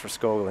brilliance for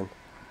Skoglund.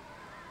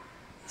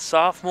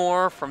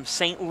 Sophomore from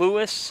St.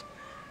 Louis,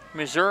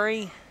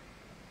 Missouri.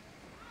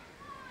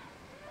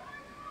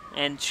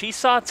 And she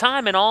saw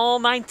time in all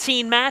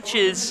 19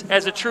 matches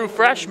as a true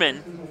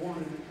freshman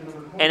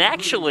and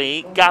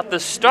actually got the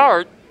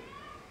start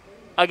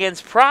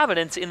against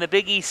Providence in the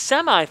Big East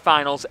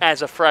semifinals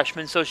as a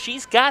freshman. So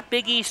she's got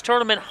Big East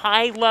tournament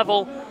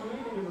high-level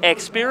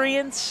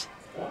experience.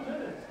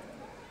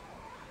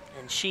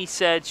 And she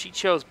said she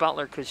chose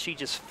Butler because she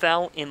just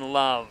fell in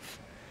love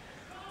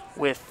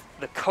with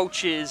the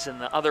coaches and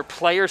the other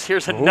players.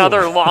 Here's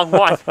another long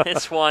one.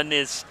 This one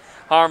is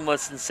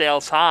harmless and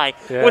sails high.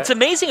 Yeah. What's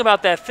amazing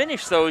about that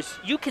finish, though, is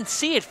you can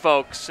see it,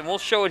 folks, and we'll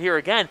show it here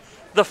again.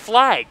 The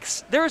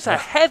flags. There's a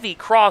heavy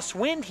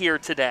crosswind here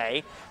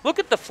today. Look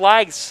at the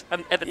flags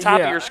at the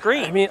top of your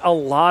screen. I mean, a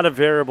lot of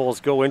variables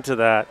go into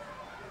that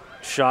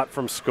shot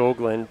from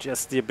Skoglund.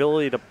 Just the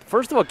ability to,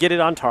 first of all, get it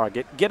on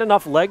target, get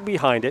enough leg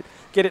behind it,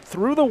 get it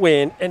through the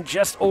wind, and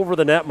just over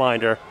the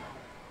netminder.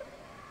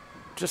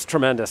 Just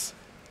tremendous.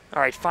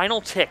 All right,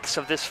 final ticks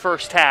of this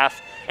first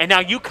half. And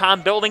now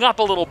UConn building up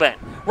a little bit.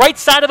 Right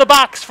side of the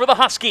box for the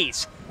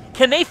Huskies.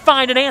 Can they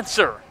find an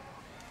answer?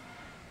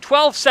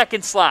 12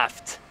 seconds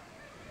left.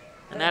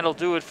 And that'll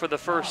do it for the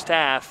first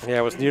half. Yeah,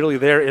 it was nearly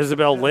there.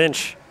 Isabel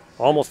Lynch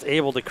almost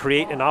able to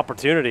create an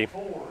opportunity.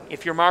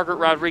 If you're Margaret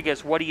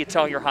Rodriguez, what do you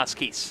tell your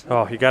Huskies?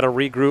 Oh, you got to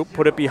regroup,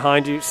 put it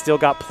behind you. Still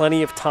got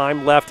plenty of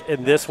time left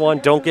in this one.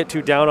 Don't get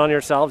too down on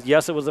yourselves.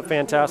 Yes, it was a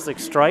fantastic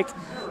strike,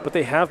 but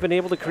they have been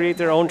able to create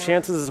their own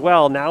chances as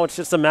well. Now it's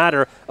just a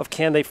matter of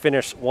can they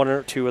finish one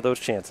or two of those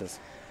chances.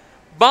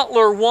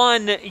 Butler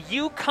 1,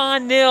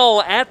 UConn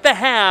 0 at the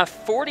half.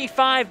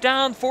 45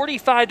 down,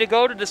 45 to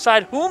go to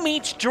decide who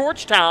meets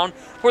Georgetown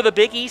for the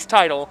Big East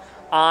title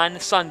on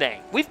Sunday.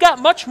 We've got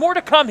much more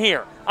to come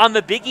here on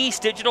the Big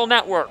East Digital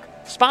Network,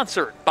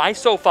 sponsored by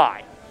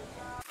SoFi.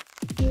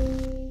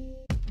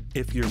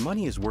 If your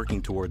money is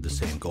working toward the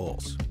same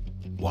goals,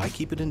 why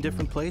keep it in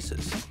different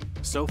places?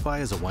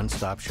 SoFi is a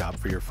one-stop shop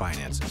for your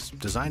finances,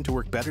 designed to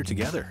work better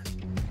together.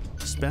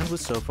 Spend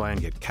with SoFi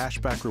and get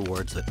cashback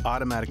rewards that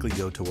automatically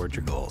go toward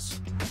your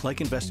goals,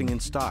 like investing in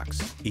stocks,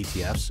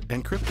 ETFs,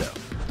 and crypto.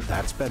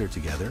 That's better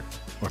together.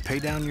 Or pay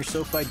down your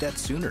SoFi debt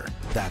sooner.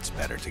 That's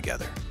better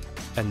together.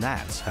 And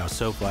that's how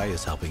SoFi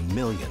is helping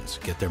millions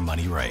get their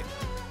money right.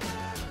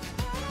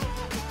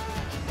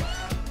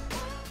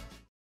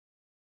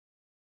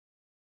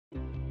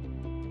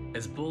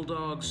 As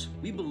Bulldogs,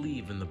 we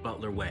believe in the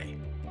Butler way,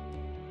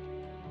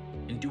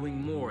 in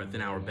doing more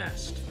than our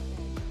best,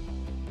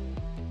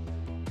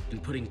 in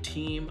putting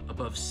team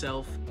above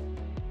self,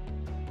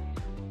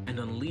 and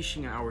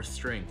unleashing our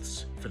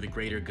strengths for the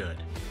greater good.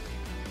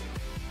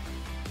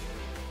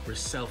 We're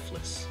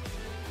selfless.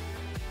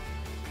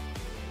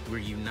 We're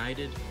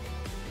united.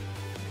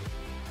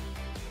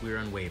 We're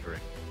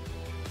unwavering.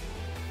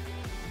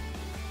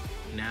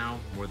 Now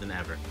more than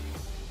ever.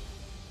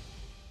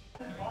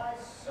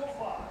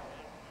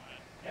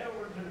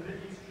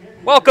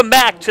 Welcome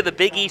back to the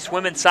Big East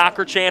Women's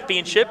Soccer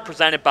Championship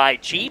presented by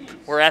Jeep.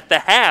 We're at the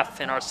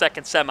half in our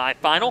second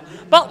semifinal.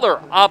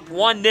 Butler up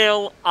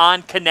 1-0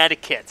 on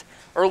Connecticut.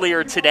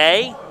 Earlier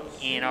today,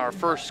 in our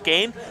first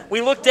game,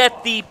 we looked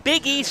at the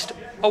Big East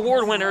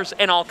award winners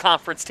and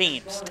all-conference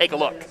teams. Take a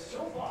look.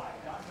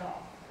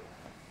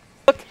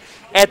 Look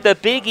at the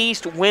Big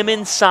East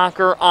Women's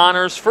Soccer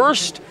Honors.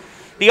 First,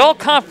 the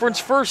all-conference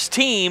first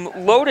team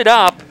loaded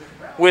up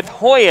with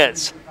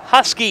Hoyas,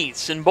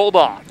 Huskies, and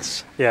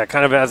Bulldogs. Yeah,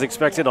 kind of as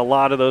expected, a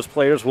lot of those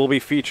players will be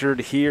featured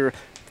here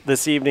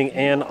this evening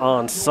and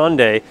on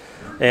Sunday.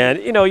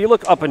 And, you know, you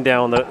look up and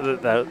down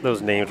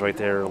those names right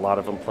there, a lot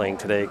of them playing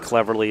today.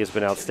 Cleverly has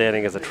been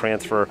outstanding as a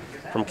transfer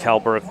from Cal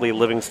Berkeley.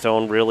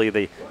 Livingstone, really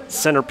the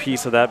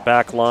centerpiece of that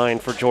back line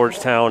for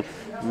Georgetown.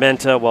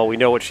 Menta, well, we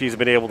know what she's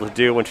been able to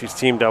do when she's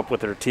teamed up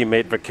with her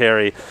teammate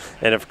Vicari.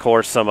 And, of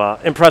course, some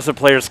impressive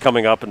players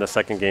coming up in the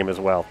second game as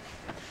well.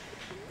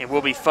 It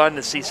will be fun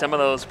to see some of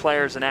those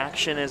players in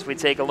action as we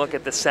take a look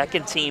at the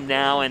second team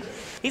now. And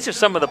these are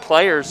some of the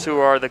players who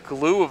are the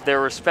glue of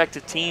their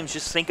respective teams.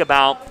 Just think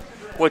about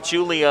what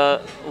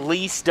Julia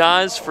Lease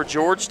does for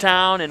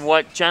Georgetown and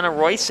what Jenna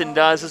Royson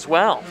does as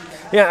well.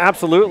 Yeah,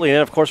 absolutely. And,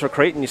 of course, for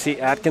Creighton, you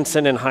see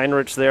Atkinson and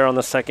Heinrich there on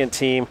the second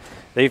team.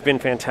 They've been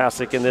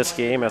fantastic in this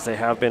game, as they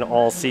have been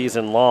all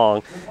season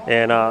long.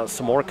 And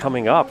some more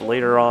coming up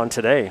later on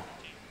today.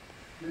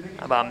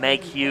 How about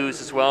Meg Hughes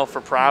as well for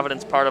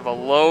Providence, part of a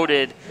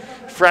loaded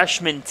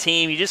freshman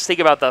team. You just think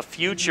about the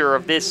future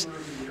of this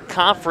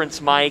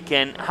conference, Mike.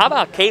 And how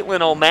about Caitlin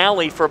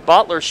O'Malley for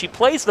Butler? She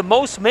plays the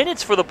most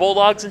minutes for the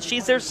Bulldogs, and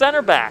she's their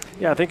center back.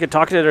 Yeah, I think in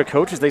talking to their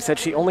coaches, they said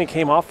she only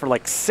came off for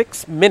like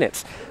 6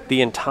 minutes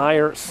the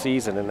entire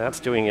season, and that's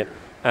doing it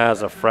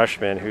as a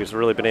freshman who's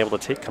really been able to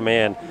take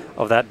command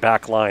of that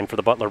back line for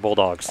the Butler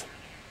Bulldogs.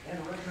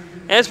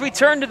 As we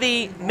turn to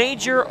the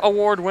major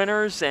award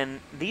winners, and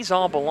these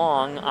all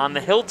belong on the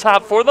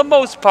hilltop for the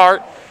most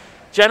part,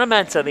 Jenna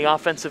Menta, the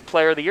Offensive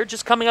Player of the Year,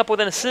 just coming up with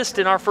an assist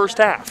in our first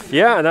half.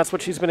 Yeah, and that's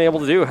what she's been able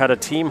to do. Had a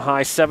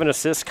team-high 7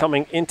 assists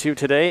coming into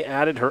today,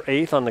 added her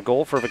 8th on the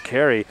goal for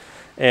Vicari,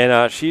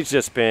 and she's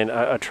just been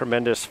a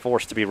tremendous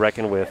force to be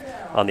reckoned with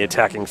on the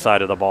attacking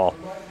side of the ball.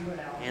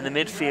 In the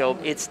midfield,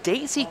 it's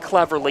Daisy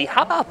Cleverly.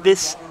 How about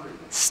this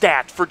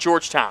stat for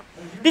Georgetown?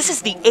 This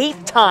is the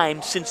 8th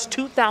time since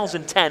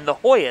 2010 the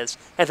Hoyas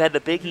have had the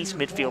Big East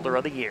Midfielder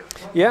of the Year.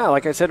 Yeah,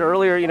 like I said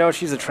earlier, you know,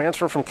 she's a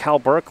transfer from Cal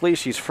Berkeley.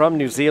 She's from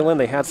New Zealand.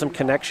 They had some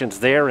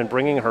connections there in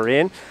bringing her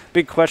in.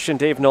 Big question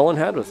Dave Nolan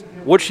had was,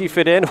 would she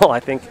fit in? Well,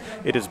 I think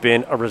it has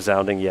been a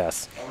resounding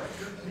yes.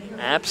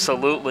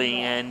 Absolutely,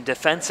 and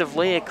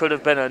defensively it could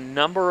have been a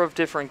number of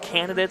different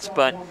candidates,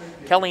 but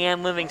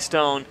Kellyanne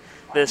Livingstone,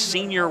 the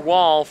senior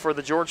wall for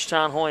the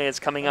Georgetown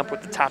Hoyas, coming up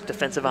with the top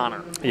defensive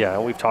honor. Yeah,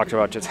 and we've talked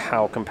about just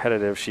how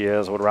competitive she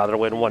is. Would rather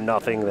win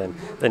 1-0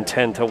 than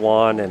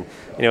 10-1, and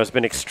you know, has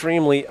been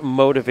extremely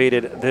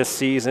motivated this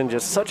season.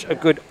 Just such a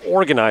good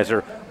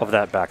organizer of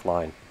that back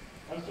line.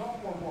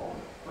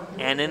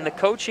 And in the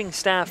coaching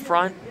staff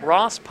front,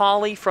 Ross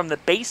Pauley from the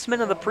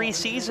basement of the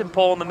preseason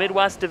poll in the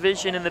Midwest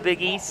Division in the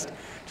Big East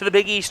to the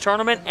Big East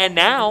Tournament, and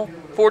now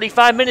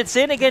 45 minutes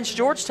in against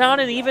Georgetown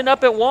and even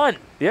up at 1.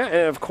 Yeah,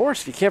 and of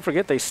course, you can't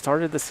forget they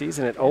started the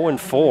season at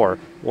 0-4,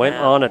 went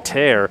on a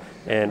tear,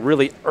 and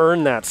really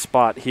earned that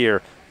spot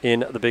here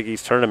in the Big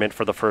East Tournament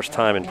for the first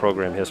time in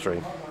program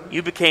history.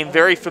 You became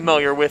very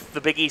familiar with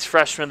the Big East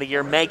Freshman of the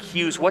Year, Meg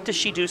Hughes. What does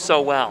she do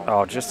so well?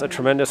 Oh, just a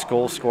tremendous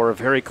goal scorer,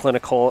 very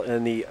clinical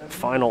in the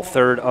final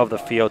third of the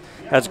field.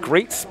 Has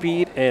great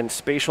speed and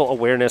spatial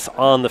awareness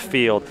on the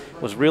field.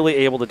 Was really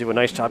able to do a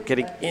nice job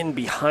getting in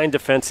behind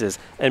defenses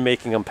and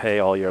making them pay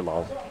all year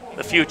long.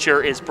 The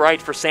future is bright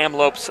for Sam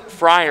Lopes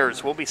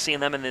Friars. We'll be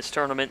seeing them in this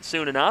tournament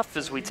soon enough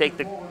as we take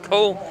the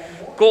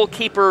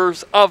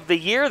goalkeepers of the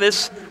year.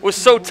 This was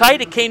so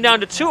tight it came down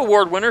to 2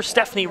 award winners,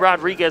 Stephanie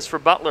Rodriguez for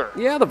Butler.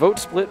 Yeah, the vote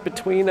split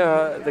between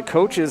the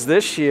coaches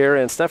this year,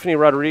 and Stephanie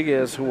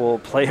Rodriguez, who will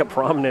play a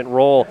prominent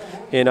role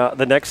in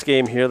the next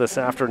game here this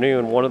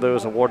afternoon, one of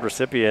those award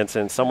recipients,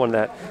 and someone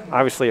that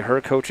obviously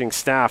her coaching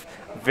staff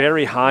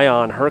very high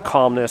on, her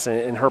calmness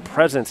and her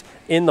presence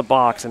in the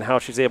box and how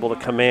she's able to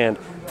command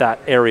that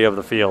area of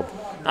the field.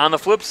 On the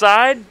flip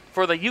side,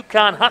 for the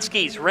UConn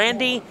Huskies,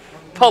 Randy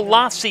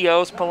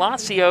Palacios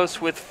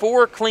with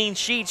 4 clean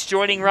sheets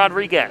joining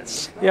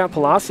Rodriguez. Yeah,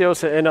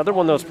 Palacios, another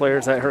one of those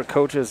players that her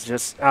coaches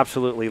just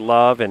absolutely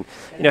love, and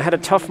you know, had a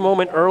tough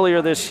moment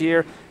earlier this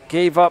year.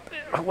 Gave up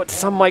what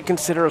some might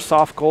consider a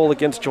soft goal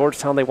against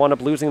Georgetown. They wound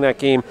up losing that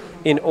game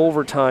in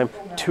overtime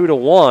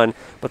 2-1,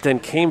 but then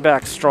came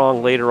back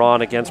strong later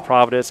on against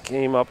Providence,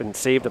 came up and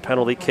saved a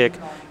penalty kick,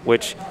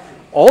 which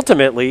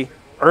ultimately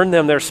earned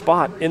them their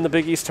spot in the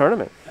Big East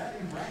Tournament.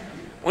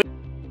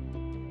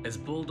 As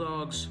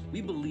Bulldogs, we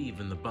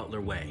believe in the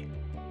Butler way,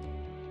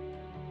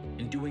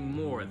 in doing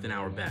more than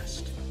our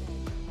best,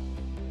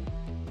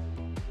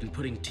 in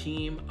putting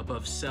team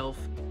above self,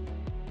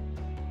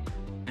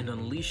 and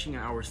unleashing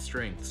our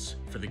strengths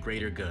for the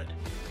greater good.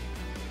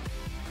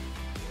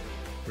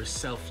 We're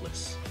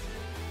selfless.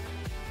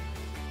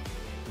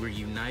 We're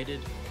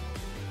united.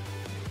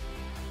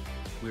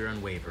 We're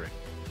unwavering.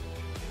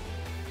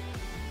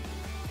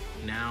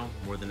 Now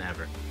more than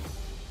ever.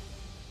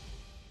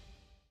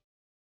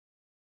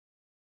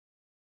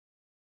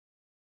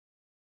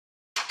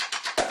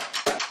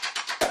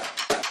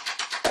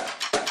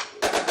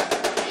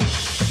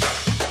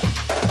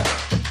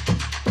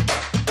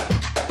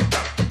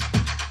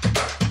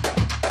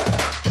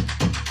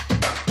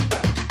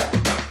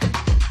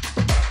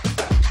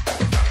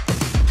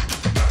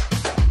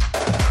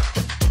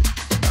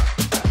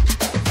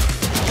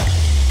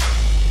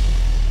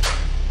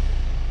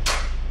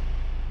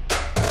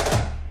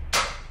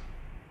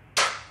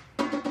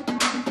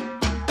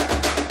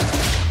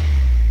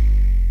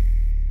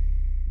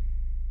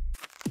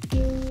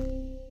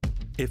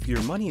 If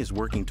your money is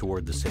working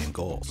toward the same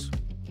goals,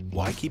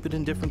 why keep it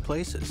in different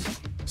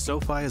places?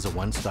 SoFi is a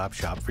one-stop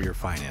shop for your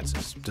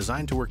finances,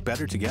 designed to work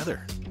better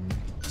together.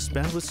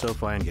 Spend with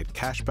SoFi and get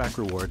cashback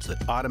rewards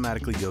that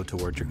automatically go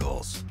toward your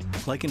goals,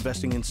 like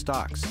investing in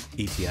stocks,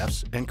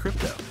 ETFs, and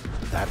crypto.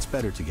 That's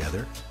better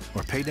together.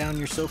 Or pay down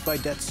your SoFi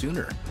debt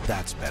sooner.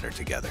 That's better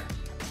together.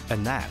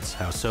 And that's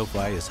how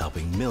SoFi is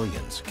helping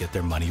millions get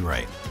their money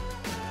right.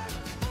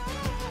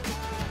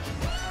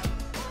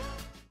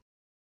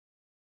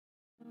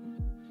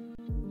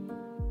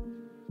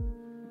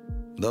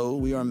 Though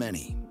we are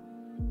many,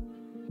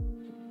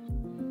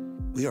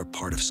 we are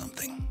part of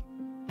something.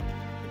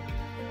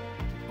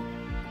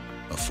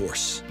 A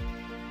force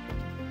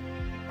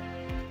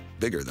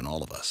bigger than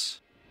all of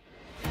us.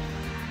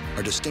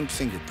 Our distinct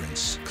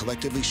fingerprints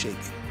collectively shaping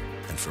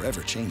and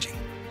forever changing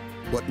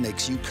what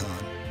makes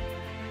UConn,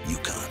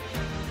 UConn.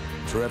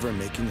 Forever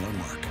making our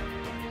mark.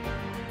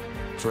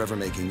 Forever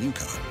making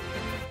UConn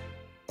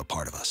a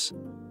part of us.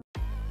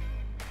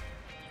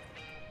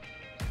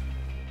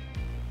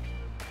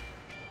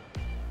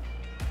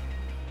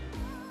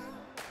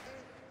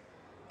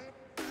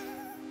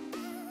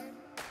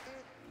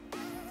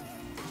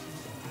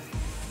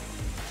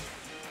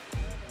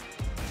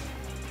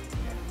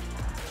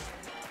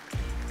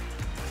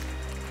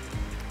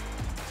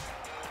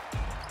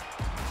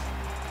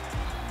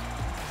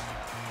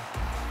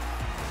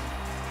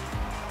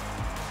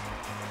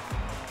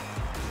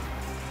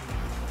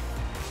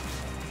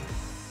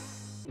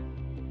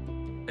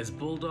 As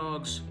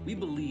Bulldogs, we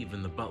believe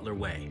in the Butler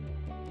way,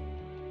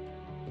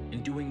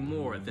 in doing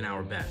more than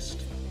our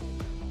best,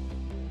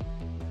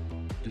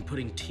 in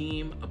putting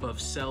team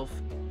above self,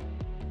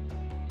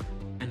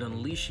 and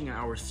unleashing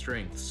our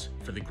strengths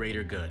for the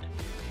greater good.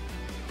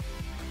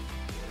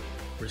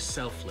 We're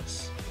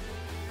selfless.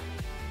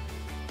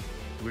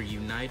 We're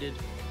united.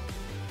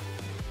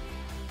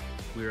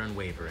 We're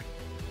unwavering.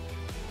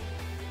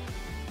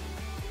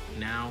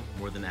 Now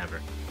more than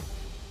ever.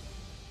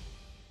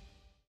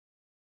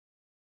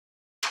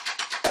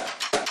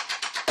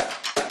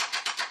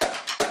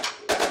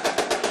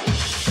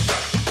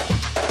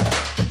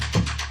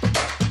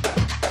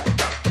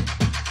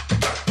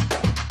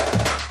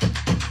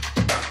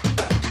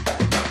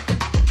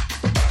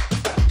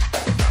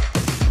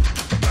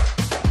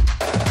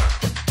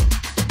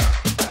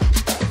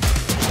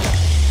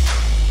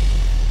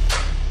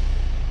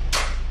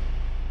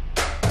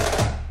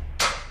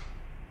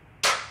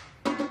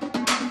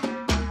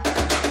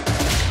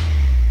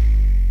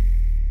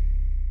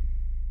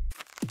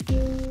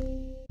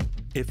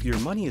 If your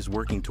money is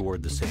working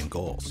toward the same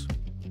goals,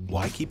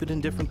 why keep it in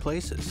different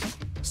places?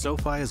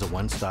 SoFi is a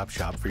one-stop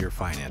shop for your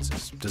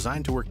finances,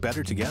 designed to work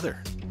better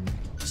together.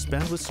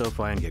 Spend with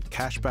SoFi and get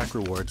cashback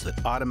rewards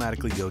that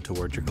automatically go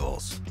toward your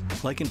goals,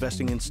 like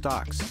investing in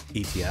stocks,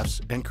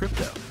 ETFs, and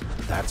crypto.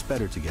 That's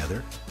better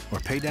together. Or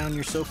pay down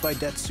your SoFi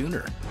debt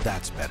sooner.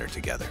 That's better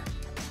together.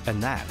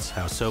 And that's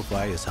how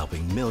SoFi is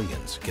helping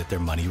millions get their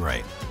money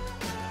right.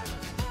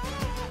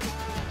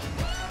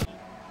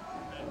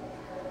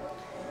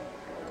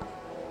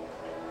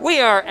 We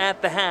are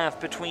at the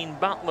half between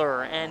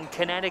Butler and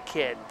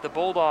Connecticut. The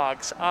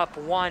Bulldogs up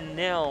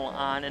 1-0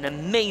 on an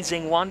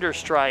amazing wonder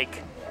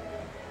strike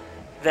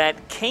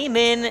that came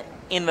in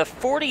the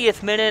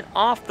 40th minute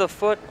off the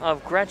foot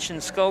of Gretchen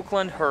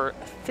Skoklund, her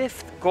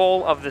 5th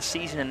goal of the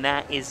season, and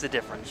that is the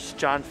difference.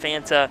 John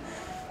Fanta,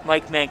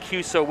 Mike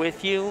Mancuso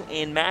with you.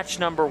 In match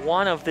number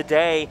 1 of the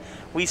day,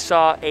 we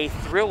saw a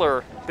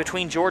thriller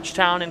between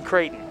Georgetown and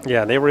Creighton.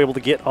 Yeah, they were able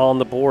to get on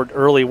the board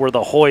early where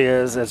the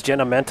Hoyas, as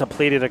Jenna Menta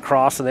played it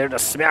across, and there to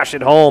smash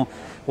it home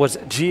was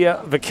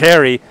Gia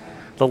Vicari,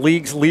 the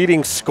league's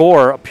leading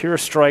scorer. A pure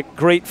strike,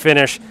 great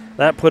finish.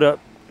 That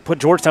put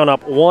Georgetown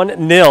up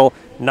 1-0.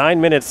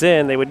 9 minutes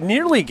in, they would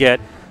nearly get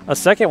a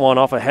second one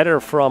off a header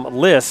from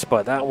Liss,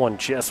 but that one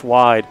just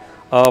wide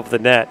of the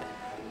net.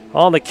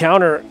 On the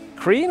counter,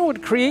 Creighton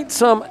would create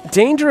some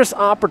dangerous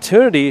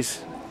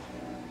opportunities.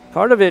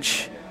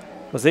 Kardovich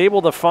was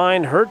able to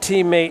find her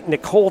teammate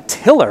Nicole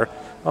Tiller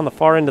on the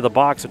far end of the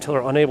box, so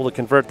Tiller unable to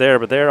convert there,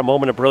 but there a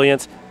moment of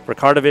brilliance for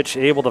Kardovich,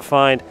 able to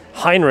find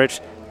Heinrich,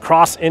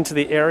 cross into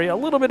the area. A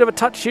little bit of a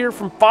touch here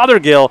from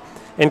Fothergill,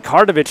 and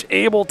Kardovich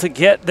able to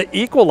get the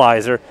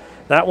equalizer.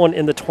 That one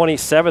in the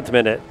 27th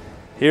minute.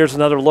 Here's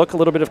another look, a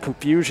little bit of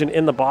confusion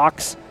in the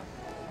box,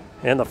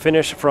 and the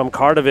finish from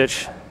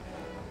Kardovich.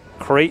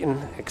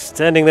 Creighton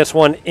extending this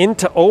one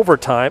into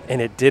overtime,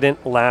 and it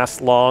didn't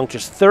last long,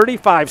 just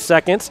 35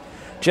 seconds.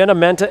 Jenna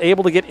Menta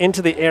able to get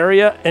into the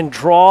area and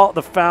draw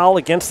the foul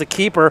against the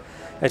keeper,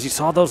 as you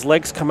saw those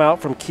legs come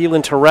out from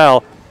Keelan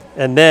Terrell.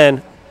 And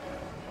then,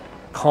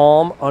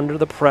 calm under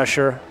the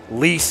pressure,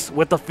 Liss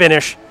with the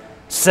finish,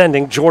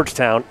 sending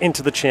Georgetown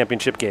into the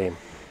championship game.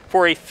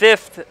 For a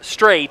 5th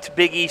straight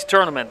Big East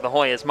tournament, the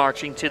Hoyas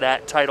marching to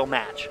that title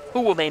match.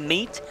 Who will they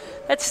meet?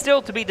 That's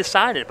still to be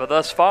decided, but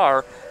thus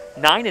far,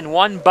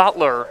 9-1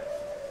 Butler,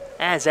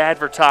 as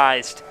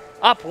advertised,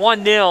 up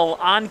 1-0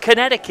 on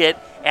Connecticut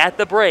at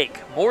the break.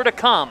 More to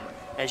come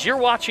as you're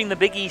watching the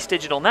Big East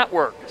Digital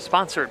Network,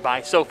 sponsored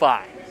by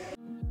SoFi.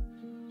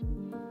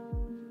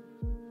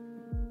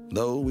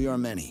 Though we are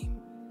many,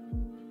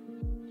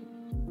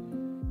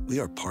 we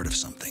are part of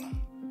something.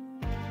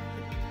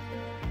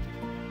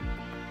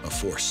 A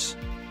force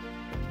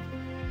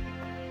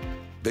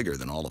bigger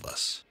than all of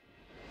us.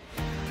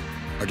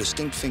 Our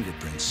distinct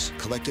fingerprints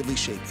collectively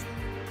shaping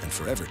and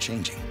forever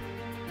changing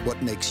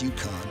what makes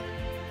UConn,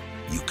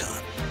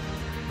 UConn.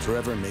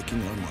 Forever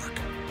making our mark.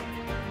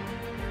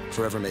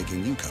 Forever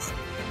making UConn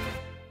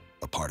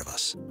a part of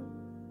us.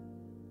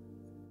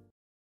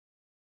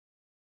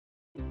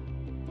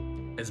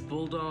 As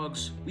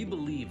Bulldogs, we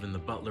believe in the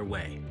Butler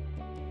way,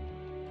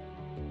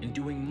 in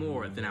doing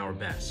more than our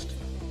best,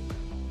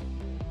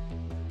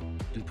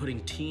 in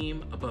putting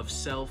team above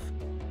self,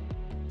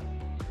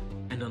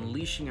 and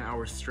unleashing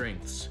our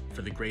strengths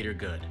for the greater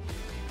good.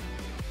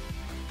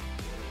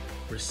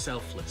 We're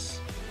selfless.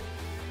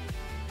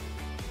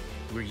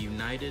 We're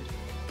united.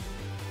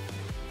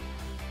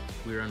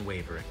 We're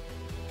unwavering.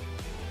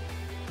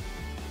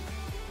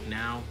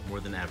 Now more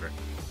than ever.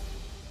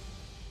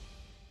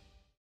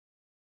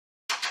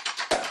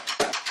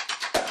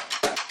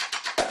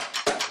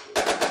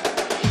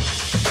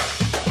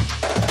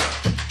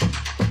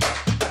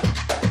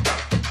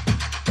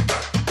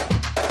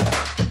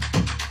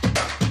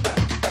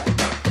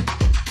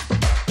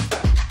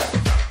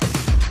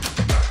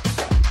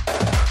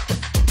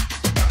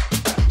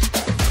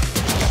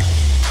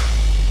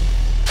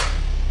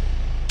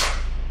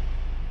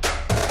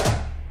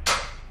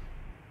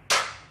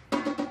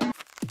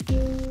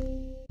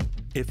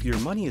 If your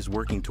money is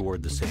working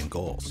toward the same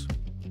goals,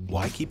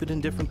 why keep it in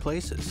different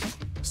places?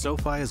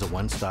 SoFi is a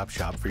one-stop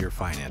shop for your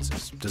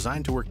finances,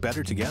 designed to work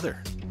better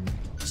together.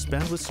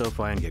 Spend with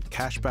SoFi and get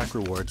cashback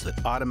rewards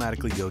that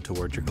automatically go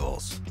toward your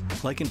goals,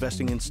 like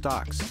investing in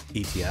stocks,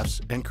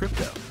 ETFs, and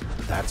crypto.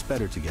 That's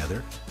better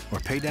together. Or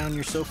pay down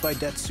your SoFi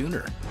debt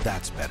sooner.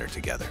 That's better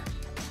together.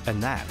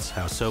 And that's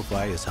how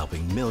SoFi is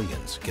helping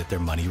millions get their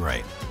money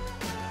right.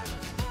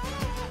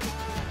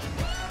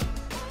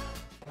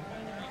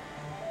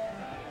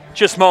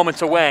 Just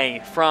moments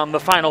away from the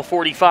final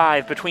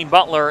 45 between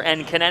Butler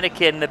and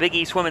Connecticut in the Big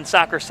East Women's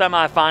Soccer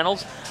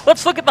Semifinals.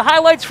 Let's look at the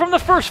highlights from the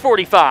first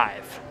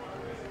 45.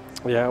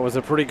 Yeah, it was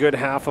a pretty good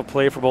half of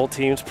play for both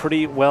teams,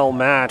 pretty well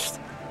matched.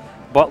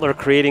 Butler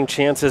creating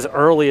chances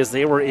early as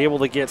they were able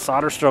to get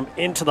Soderstrom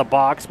into the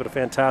box, but a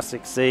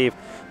fantastic save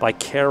by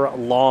Kara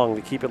Long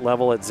to keep it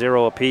level at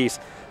 0 apiece.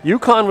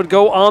 UConn would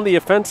go on the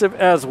offensive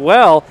as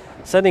well,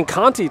 sending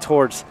Conti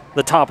towards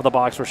the top of the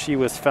box where she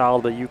was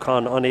fouled, but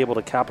UConn unable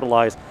to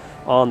capitalize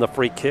on the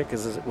free kick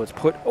as it was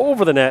put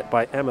over the net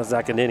by Emma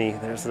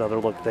Zaccanini. There's another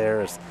look there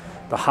as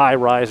the high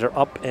riser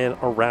up and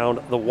around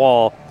the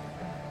wall.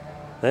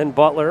 Then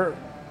Butler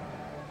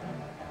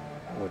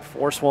would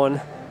force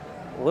one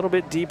a little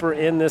bit deeper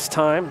in this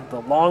time. The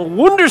long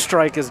Wunder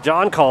strike, as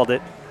John called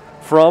it,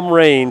 from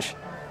range.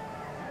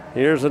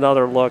 Here's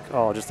another look.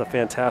 Oh, just a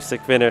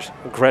fantastic finish.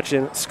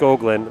 Gretchen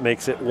Skoglund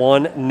makes it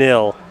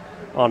 1-0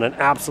 on an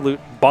absolute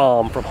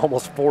bomb from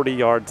almost 40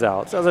 yards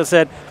out. So as I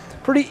said,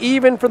 pretty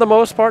even for the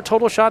most part.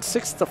 Total shots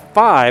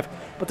 6-5,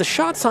 but the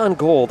shots on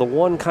goal, the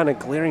one kind of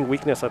glaring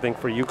weakness I think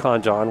for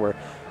UConn, John, where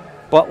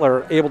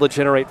Butler able to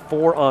generate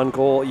 4 on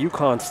goal.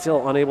 UConn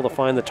still unable to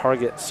find the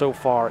target so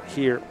far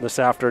here this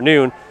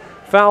afternoon.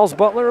 Fouls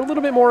Butler a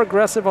little bit more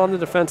aggressive on the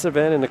defensive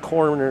end, and the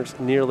corners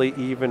nearly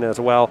even as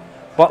well.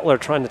 Butler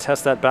trying to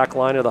test that back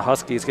line of the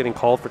Huskies, getting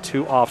called for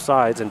 2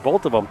 offsides, and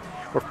both of them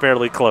were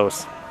fairly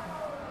close.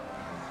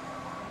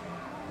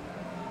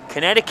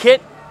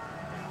 Connecticut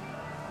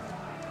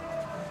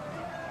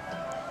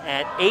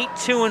at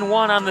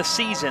 8-2-1 on the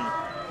season.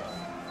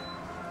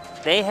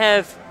 They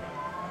have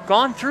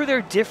gone through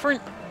their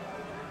different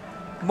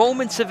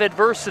moments of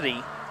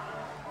adversity.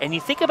 And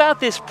you think about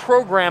this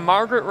program,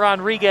 Margaret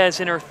Rodriguez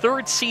in her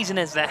 3rd season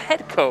as the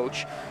head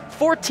coach,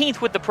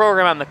 14th with the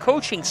program on the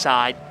coaching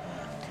side.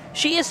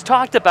 She has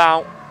talked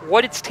about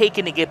what it's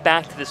taken to get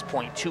back to this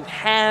point, to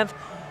have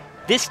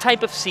this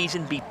type of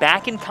season, be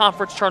back in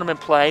conference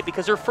tournament play,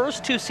 because her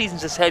first 2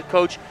 seasons as head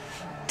coach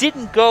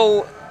didn't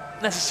go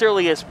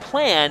necessarily as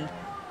planned,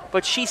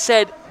 but she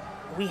said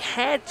we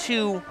had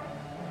to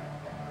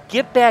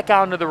get back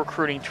onto the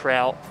recruiting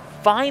trail,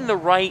 find the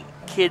right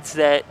kids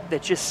that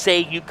just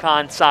say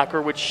UConn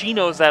soccer, which she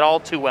knows that all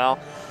too well.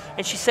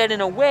 And she said,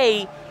 in a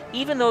way,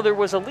 even though there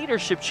was a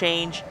leadership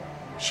change,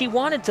 she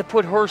wanted to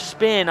put her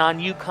spin on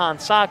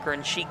UConn soccer,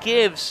 and she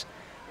gives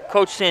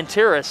Coach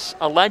Santeris,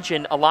 a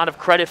legend, a lot of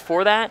credit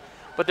for that,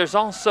 but there's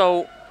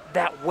also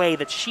that way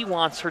that she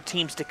wants her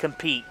teams to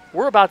compete.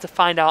 We're about to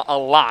find out a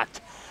lot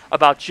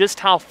about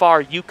just how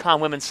far UConn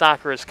women's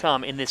soccer has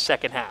come in this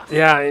second half.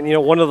 Yeah, and you know,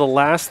 one of the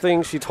last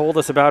things she told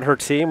us about her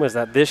team was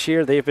that this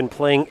year they've been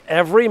playing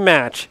every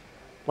match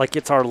like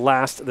it's our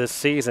last this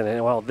season.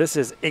 And well, this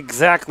is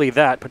exactly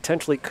that.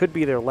 Potentially could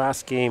be their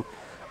last game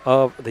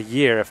of the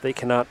year if they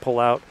cannot pull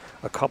out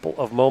a couple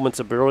of moments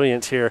of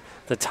brilliance here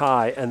to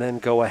tie and then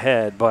go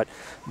ahead. But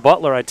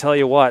Butler, I tell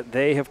you what,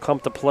 they have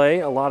come to play.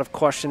 A lot of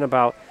question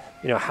about,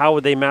 you know, how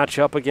would they match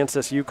up against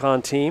this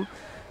UConn team?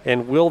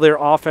 And will their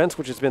offense,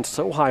 which has been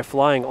so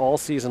high-flying all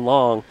season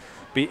long,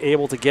 be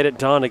able to get it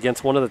done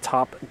against one of the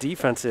top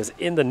defenses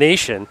in the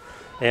nation?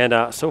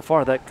 And so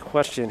far that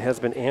question has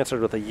been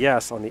answered with a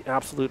yes on the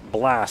absolute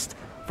blast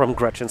from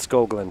Gretchen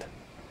Skoglund.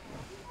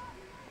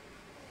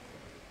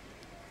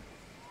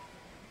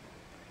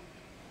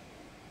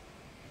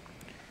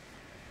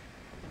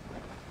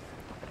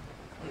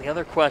 The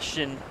other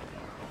question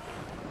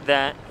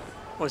that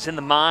was in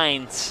the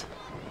minds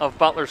of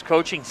Butler's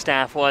coaching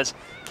staff was,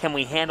 can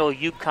we handle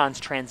UConn's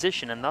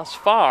transition? And thus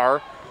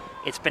far,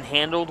 it's been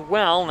handled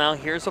well. Now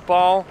here's a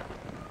ball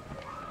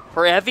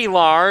for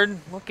Evillard,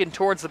 looking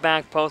towards the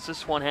back post.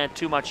 This one had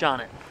too much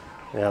on it.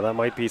 Yeah, that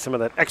might be some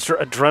of that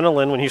extra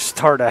adrenaline when you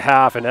start a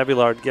half, and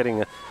Evillard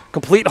getting a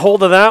complete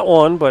hold of that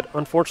one, but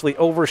unfortunately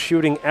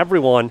overshooting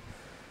everyone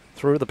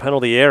through the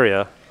penalty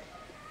area.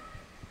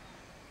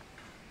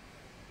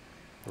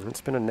 And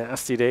it's been a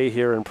nasty day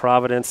here in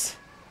Providence.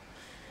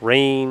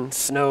 Rain,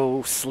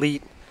 snow,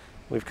 sleet.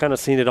 We've kind of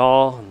seen it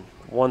all. And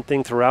one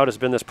thing throughout has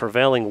been this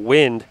prevailing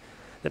wind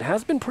that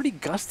has been pretty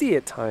gusty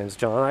at times,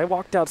 John. I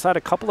walked outside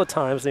a couple of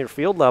times near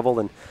field level,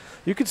 and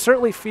you could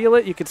certainly feel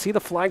it. You could see the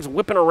flags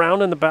whipping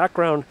around in the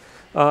background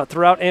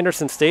throughout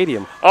Anderson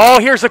Stadium. Oh,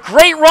 here's a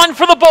great run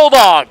for the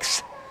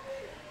Bulldogs.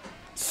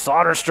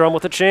 Soderstrom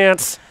with a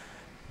chance.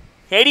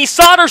 Katie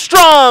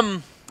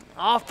Soderstrom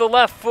off the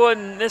left foot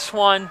in this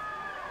one.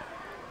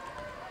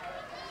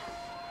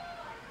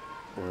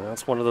 And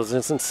that's one of those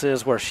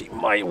instances where she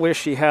might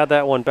wish she had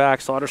that one back.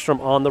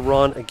 Soderstrom on the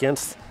run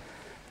against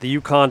the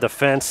UConn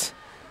defense.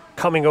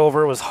 Coming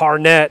over was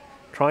Harnett,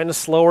 trying to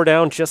slow her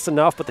down just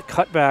enough, but the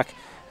cutback,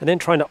 and then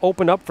trying to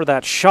open up for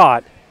that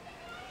shot.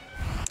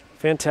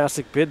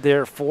 Fantastic bid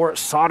there for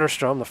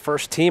Soderstrom, the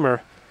first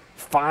teamer.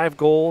 5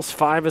 goals,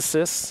 5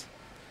 assists.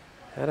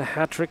 Had a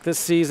hat trick this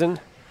season.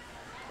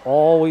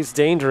 Always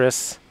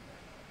dangerous.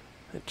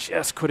 It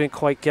just couldn't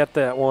quite get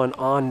that one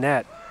on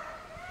net.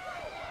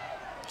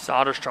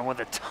 Soderstrom with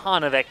a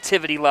ton of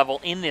activity level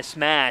in this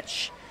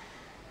match.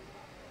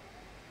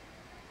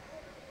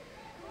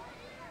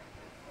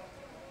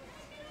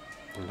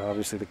 And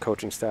obviously the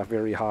coaching staff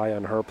very high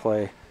on her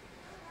play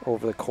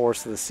over the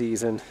course of the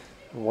season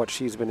and what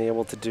she's been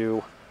able to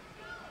do.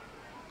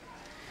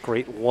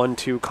 Great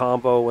 1-2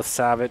 combo with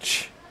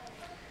Savage.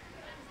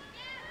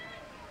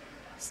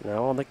 So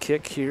now on the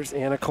kick, here's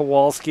Anna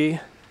Kowalski.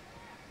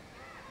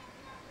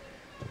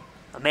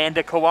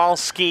 Amanda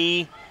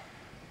Kowalski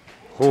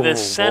to the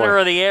center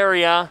of the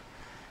area.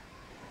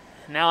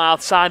 Now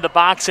outside the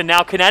box, and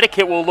now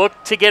Connecticut will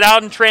look to get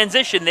out in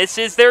transition. This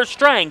is their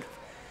strength.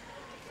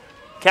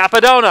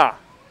 Capadona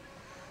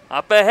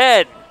up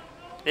ahead.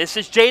 This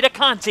is Jada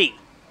Conti,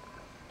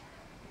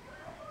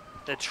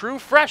 the true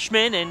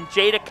freshman, and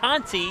Jada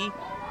Conti.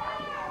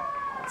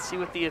 Let's see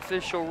what the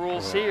official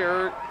rules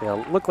here.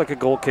 Yeah, looked like a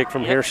goal kick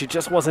from here. She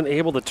just wasn't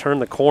able to turn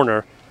the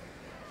corner.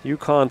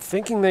 UConn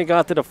thinking they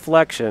got the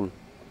deflection.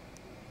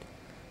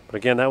 But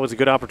again, that was a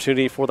good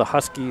opportunity for the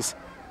Huskies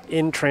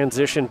in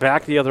transition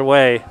back the other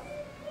way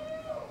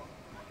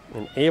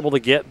and able to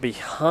get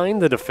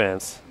behind the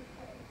defense.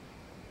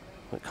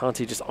 But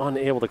Conti just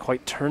unable to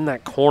quite turn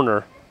that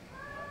corner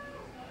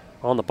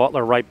on the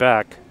Butler right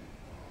back.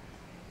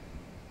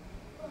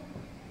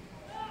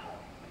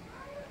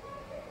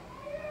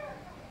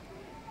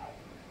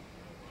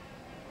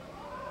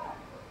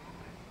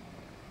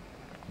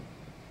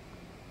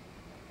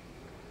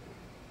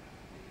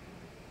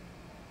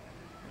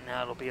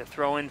 Now it'll be a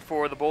throw-in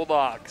for the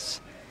Bulldogs.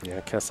 Yeah,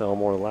 Kessa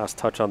Elmore, last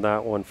touch on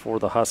that one for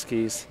the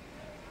Huskies.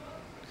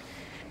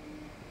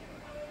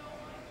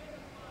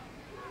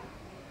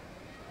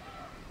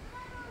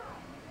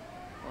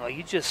 Well,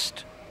 you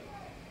just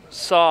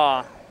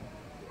saw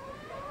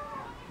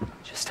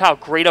just how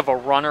great of a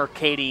runner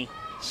Katie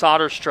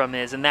Soderstrom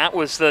is, and that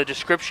was the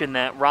description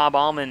that Rob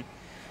Allman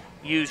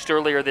used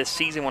earlier this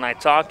season when I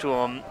talked to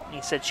him.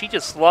 He said she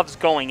just loves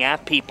going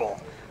at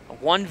people. A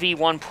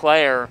 1v1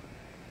 player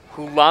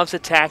who loves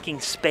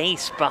attacking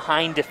space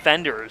behind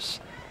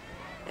defenders.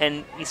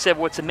 And he said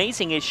what's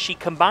amazing is she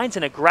combines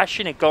an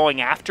aggression at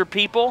going after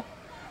people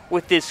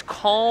with this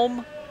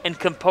calm and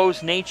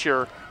composed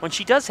nature when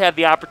she does have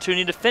the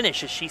opportunity to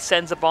finish, as she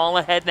sends a ball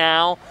ahead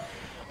now.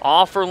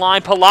 Off her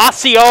line,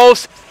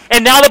 Palacios,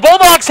 and now the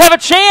Bulldogs have a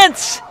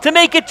chance to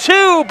make it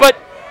 2, but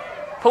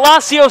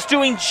Palacios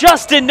doing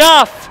just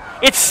enough.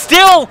 It's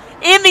still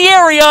in the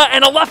area,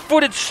 and a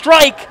left-footed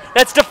strike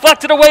that's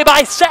deflected away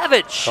by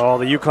Savage. Oh,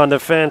 the UConn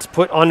defense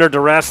put under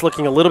duress,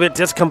 looking a little bit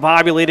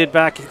discombobulated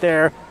back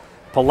there.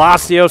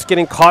 Palacios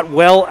getting caught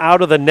well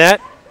out of the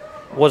net.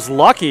 Was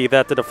lucky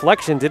that the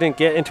deflection didn't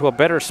get into a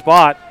better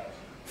spot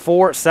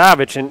for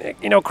Savage. And,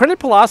 you know, credit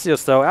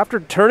Palacios, though, after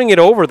turning it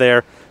over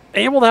there,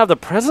 able to have the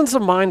presence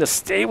of mind to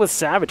stay with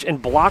Savage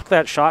and block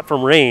that shot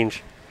from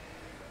range.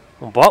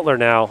 Well, Butler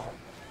now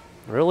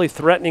really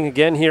threatening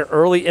again here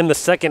early in the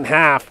second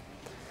half.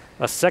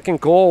 A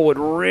second goal would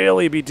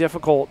really be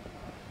difficult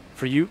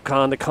for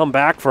UConn to come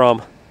back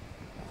from.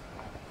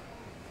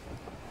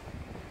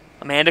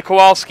 Amanda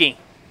Kowalski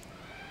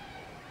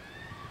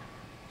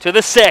to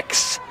the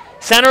 6.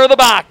 Center of the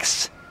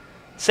box.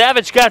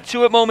 Savage got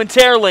to it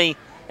momentarily,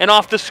 and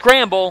off the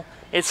scramble,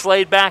 it's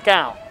laid back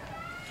out.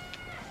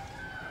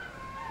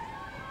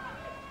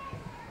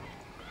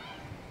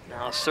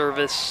 Now a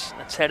service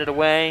that's headed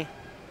away.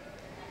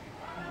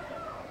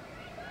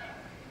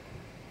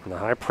 And the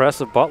high press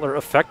of Butler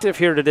effective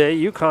here today.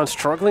 UConn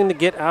struggling to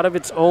get out of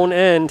its own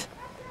end.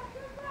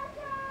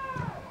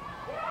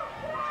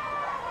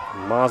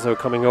 Mazzo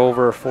coming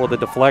over for the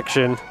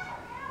deflection.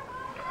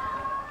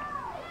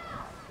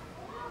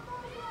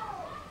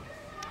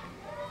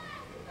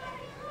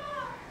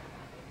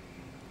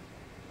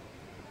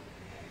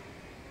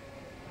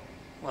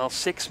 Well,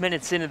 6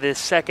 minutes into this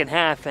second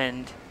half,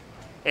 and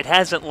it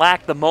hasn't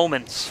lacked the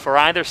moments for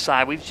either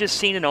side. We've just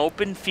seen an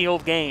open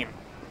field game.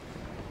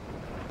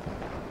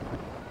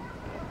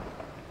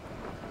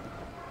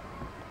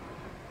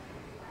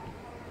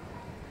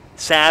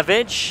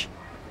 Savage,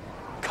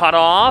 cut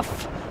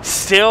off,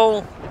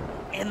 still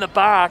in the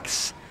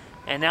box,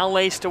 and now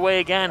laced away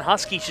again.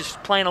 Huskies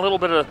just playing a little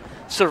bit of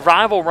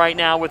survival right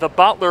now with a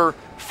Butler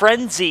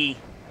frenzy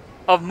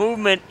of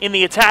movement in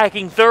the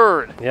attacking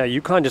third. Yeah,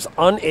 UConn just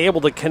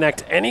unable to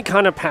connect any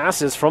kind of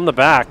passes from the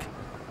back.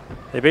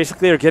 They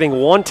basically are getting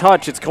one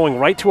touch. It's going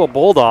right to a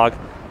Bulldog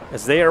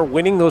as they are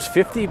winning those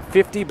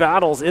 50-50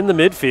 battles in the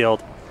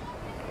midfield.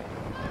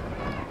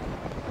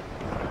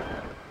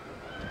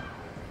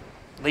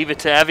 Leave it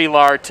to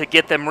Avilar to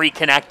get them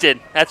reconnected.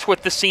 That's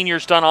what the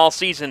senior's done all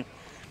season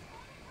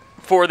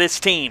for this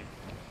team.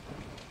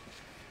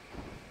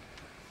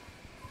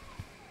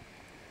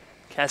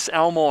 Kess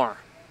Elmore.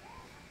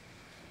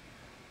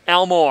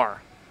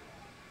 Elmore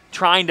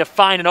trying to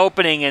find an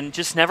opening and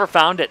just never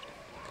found it.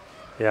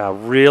 Yeah,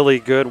 really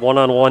good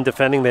one-on-one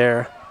defending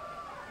there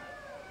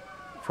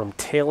from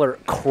Taylor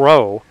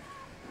Crow.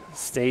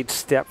 Stayed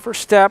step for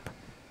step.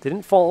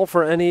 Didn't fall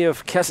for any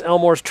of Kess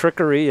Elmore's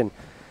trickery, and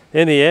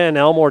in the end,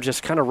 Elmore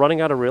just kind of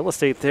running out of real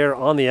estate there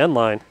on the end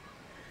line.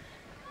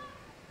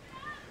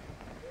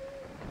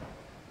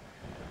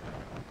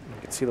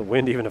 You can see the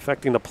wind even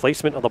affecting the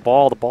placement of the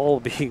ball. The ball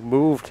being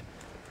moved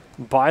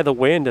by the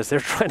wind as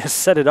they're trying to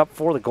set it up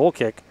for the goal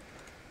kick.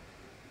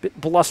 Bit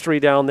blustery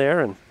down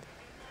there, and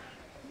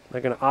they're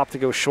going to opt to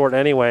go short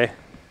anyway.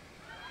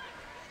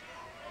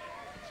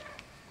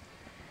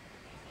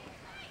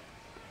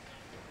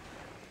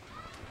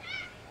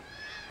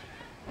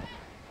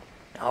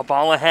 Now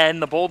ball ahead,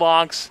 and the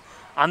Bulldogs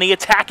on the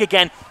attack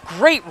again.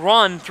 Great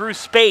run through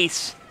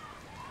space.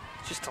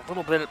 Just a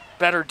little bit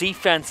better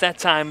defense that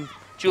time.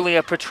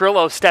 Julia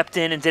Petrillo stepped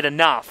in and did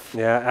enough.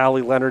 Yeah,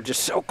 Allie Leonard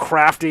just so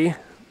crafty.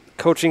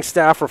 Coaching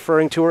staff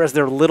referring to her as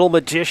their little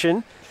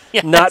magician.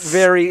 Yes. Not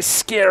very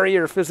scary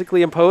or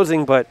physically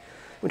imposing, but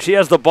when she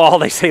has the ball,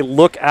 they say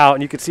look out.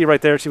 And you can see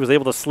right there she was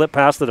able to slip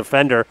past the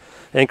defender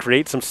and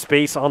create some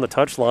space on the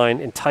touchline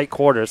in tight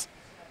quarters.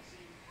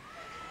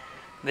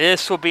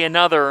 This will be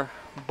another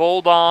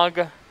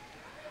Bulldog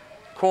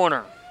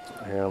corner.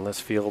 And this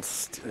field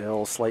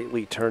still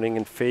slightly turning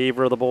in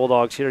favor of the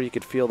Bulldogs here. You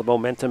could feel the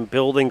momentum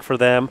building for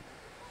them.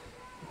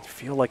 You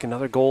feel like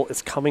another goal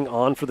is coming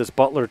on for this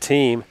Butler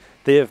team.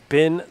 They have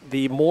been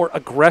the more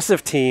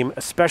aggressive team,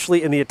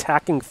 especially in the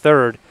attacking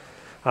third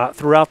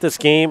throughout this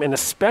game, and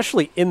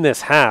especially in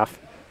this half.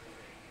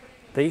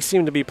 They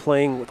seem to be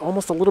playing with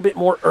almost a little bit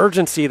more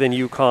urgency than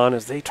UConn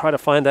as they try to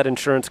find that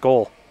insurance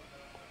goal.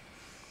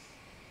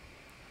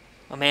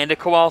 Amanda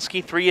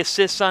Kowalski, 3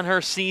 assists on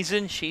her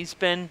season. She's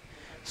been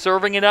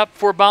serving it up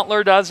for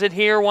Butler. Does it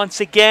here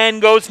once again.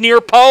 Goes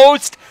near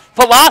post.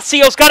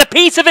 Palacios got a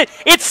piece of it.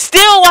 It's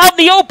still out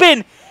in the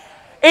open.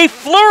 A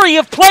flurry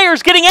of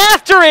players getting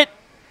after it.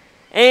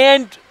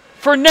 And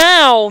for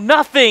now,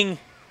 nothing.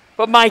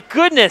 But my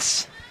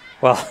goodness.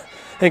 Well,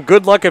 and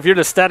good luck if you're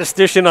the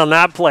statistician on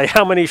that play.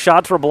 How many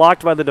shots were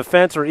blocked by the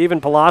defense or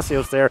even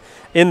Palacios there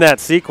in that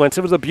sequence.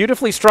 It was a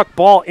beautifully struck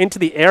ball into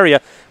the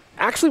area.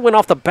 Actually went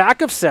off the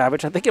back of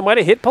Savage. I think it might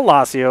have hit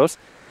Palacios.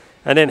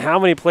 And then how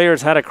many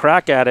players had a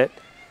crack at it?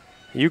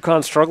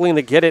 UConn struggling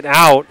to get it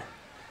out.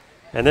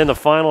 And then the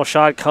final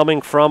shot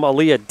coming from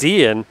Aaliyah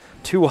Dean.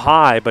 Too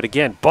high, but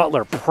again,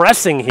 Butler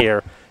pressing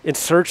here in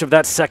search of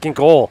that second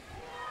goal.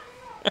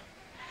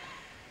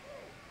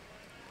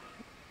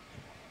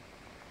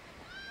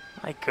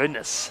 My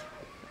goodness.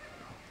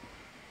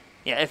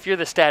 Yeah, if you're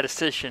the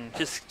statistician,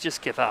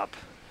 just give up.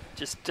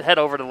 Just head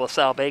over to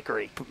LaSalle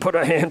Bakery. Put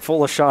a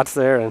handful of shots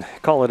there and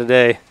call it a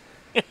day.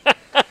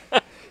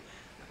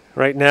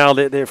 Right now,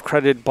 they've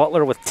credited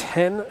Butler with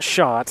 10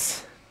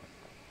 shots,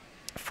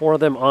 4 of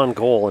them on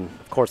goal, and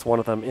of course, one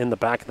of them in the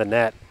back of the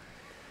net.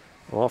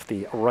 Off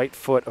the right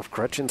foot of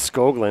Gretchen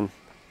Skoglund.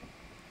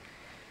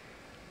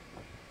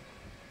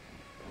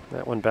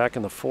 That one back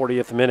in the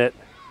 40th minute.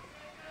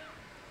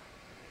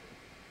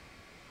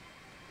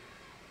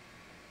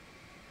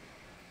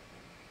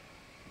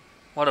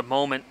 What a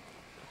moment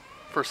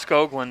for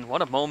Skoglund.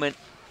 What a moment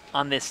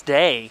on this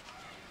day.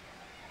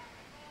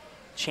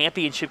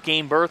 Championship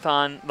game berth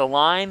on the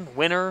line.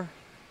 Winner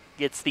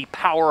gets the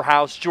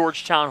powerhouse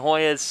Georgetown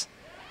Hoyas.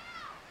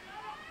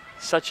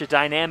 Such a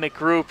dynamic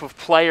group of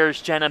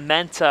players. Jenna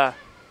Menta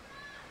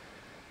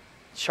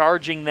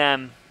charging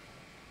them.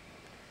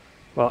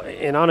 Well,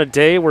 and on a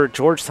day where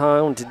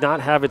Georgetown did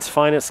not have its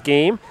finest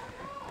game,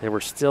 they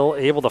were still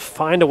able to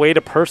find a way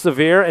to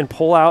persevere and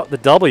pull out the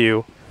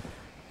W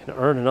and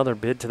earn another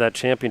bid to that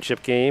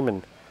championship game. And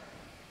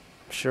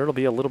I'm sure it'll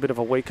be a little bit of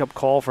a wake-up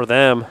call for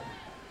them.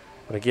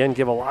 But again,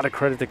 give a lot of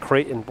credit to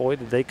Creighton. Boy,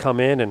 did they come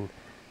in, and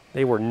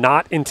they were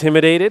not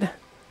intimidated.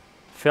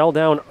 Fell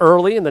down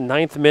early in the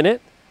 9th minute.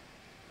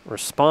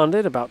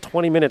 Responded about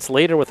 20 minutes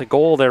later with a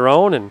goal of their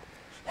own and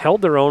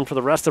held their own for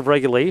the rest of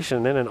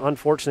regulation. Then an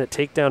unfortunate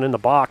takedown in the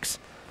box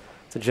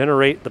to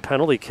generate the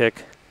penalty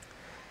kick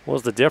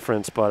was the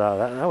difference, but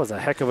that was a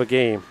heck of a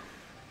game.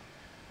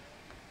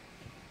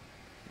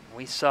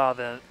 We saw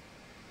the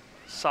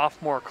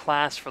sophomore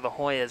class for the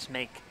Hoyas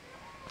make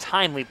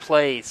timely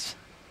plays.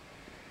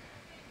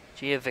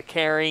 Gia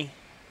Vicari,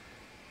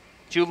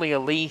 Julia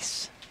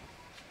Lease,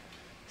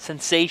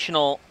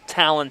 sensational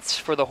talents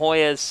for the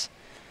Hoyas,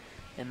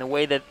 and the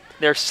way that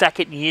their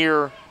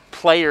second-year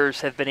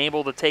players have been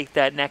able to take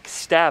that next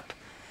step.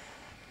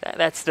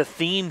 That's the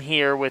theme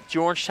here with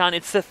Georgetown.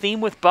 It's the theme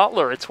with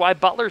Butler. It's why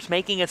Butler's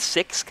making a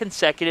 6th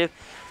consecutive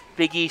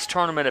Big East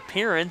tournament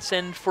appearance.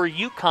 And for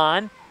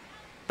UConn,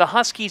 the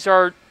Huskies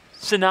are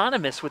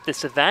synonymous with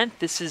this event.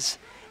 This is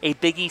a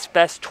Big East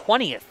Best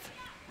 20th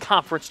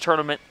conference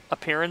tournament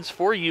appearance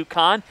for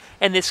UConn,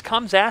 and this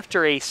comes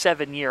after a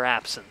 7-year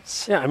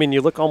absence. Yeah, I mean, you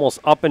look almost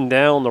up and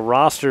down the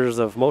rosters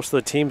of most of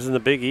the teams in the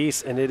Big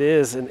East, and it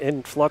is an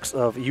influx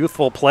of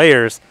youthful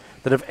players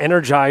that have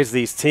energized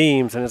these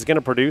teams, and it's going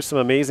to produce some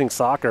amazing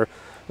soccer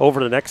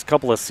over the next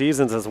couple of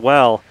seasons as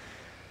well.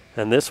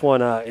 And this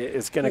one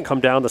is going to come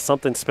down to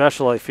something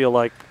special, I feel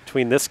like,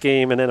 between this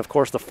game and then, of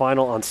course, the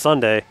final on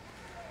Sunday,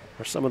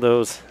 where some of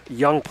those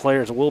young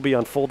players will be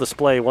on full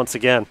display once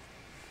again.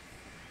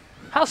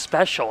 How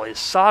special is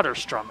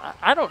Soderstrom?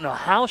 I don't know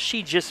how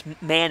she just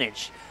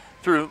managed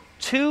through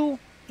 2,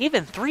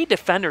 even 3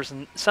 defenders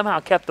and somehow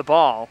kept the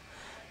ball.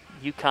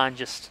 UConn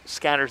just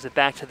scatters it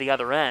back to the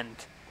other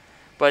end.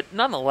 But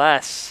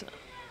nonetheless,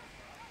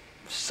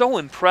 so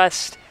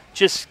impressed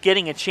just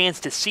getting a chance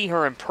to see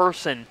her in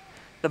person,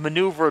 the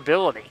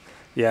maneuverability.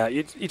 Yeah,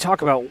 you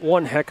talk about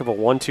one heck of a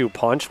 1-2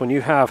 punch when you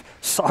have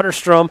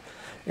Soderstrom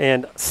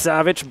and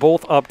Savage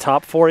both up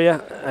top for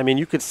you. I mean,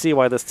 you could see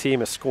why this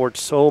team has scored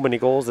so many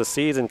goals this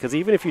season, because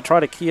even if you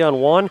try to key on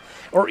one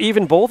or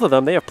even both of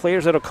them, they have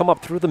players that will come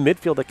up through the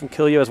midfield that can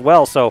kill you as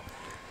well. So,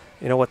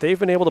 you know, what they've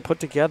been able to put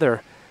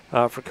together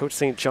for Coach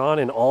St. John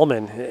and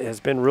Allman has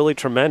been really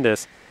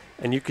tremendous,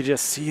 and you could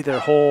just see their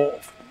whole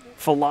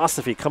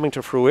philosophy coming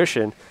to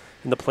fruition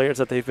in the players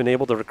that they've been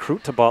able to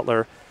recruit to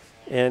Butler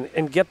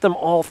and get them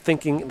all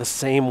thinking the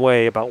same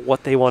way about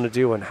what they want to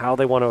do and how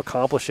they want to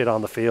accomplish it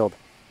on the field.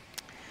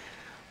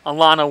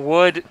 Alana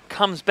Wood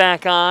comes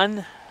back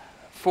on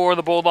for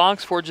the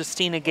Bulldogs for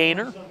Justina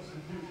Gaynor.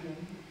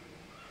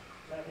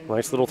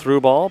 Nice little through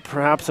ball.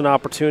 Perhaps an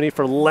opportunity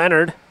for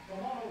Leonard.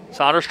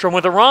 Soderstrom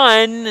with a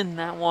run, and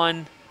that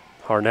one.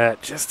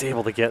 Harnett just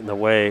able to get in the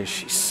way.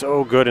 She's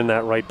so good in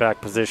that right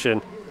back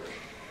position.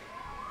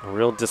 A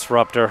real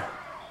disruptor.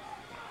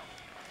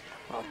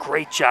 Well,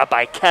 great job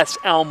by Kess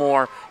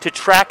Elmore to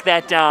track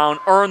that down,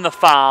 earn the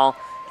foul,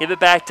 give it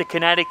back to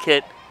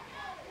Connecticut.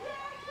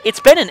 It's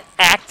been an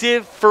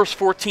active first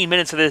 14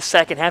 minutes of this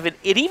second half.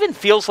 It even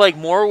feels like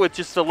more with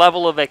just the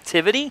level of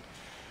activity.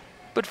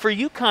 But for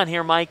UConn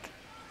here, Mike,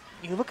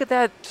 you look at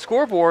that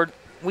scoreboard,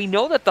 we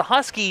know that the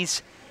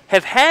Huskies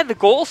have had the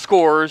goal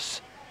scorers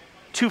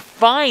to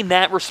find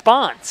that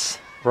response.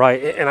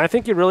 Right, and I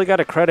think you really got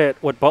to credit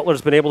what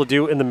Butler's been able to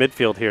do in the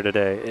midfield here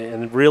today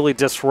and really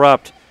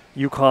disrupt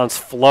UConn's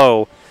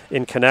flow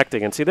in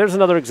connecting. And see, there's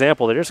another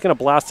example. They're just going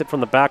to blast it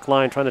from the back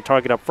line, trying to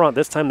target up front.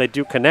 This time they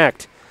do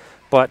connect.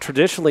 But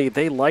traditionally,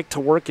 they like to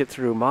work it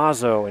through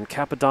Mazzo and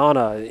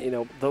Capadonna, you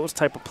know, those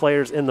type of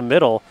players in the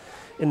middle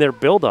in their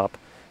build-up.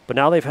 But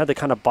now they've had to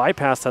kind of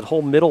bypass that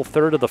whole middle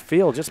third of the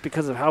field just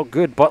because of how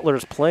good Butler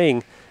is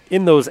playing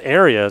in those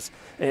areas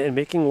and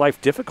making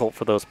life difficult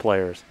for those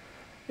players.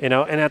 You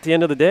know, and at the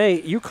end of the day,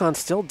 UConn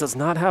still does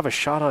not have a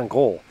shot on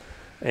goal.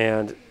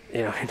 And,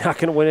 you know, you're not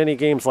going to win any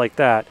games like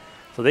that.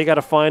 So they got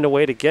to find a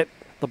way to get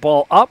the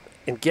ball up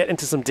and get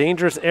into some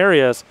dangerous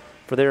areas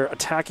for their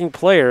attacking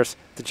players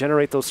to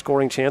generate those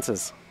scoring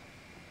chances.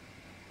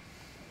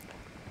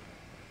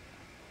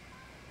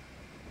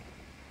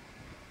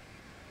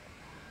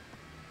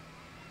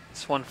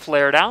 This one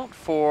flared out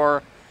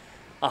for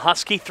a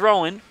Husky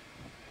throw-in.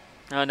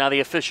 Now the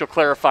official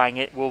clarifying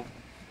it will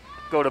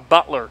go to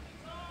Butler.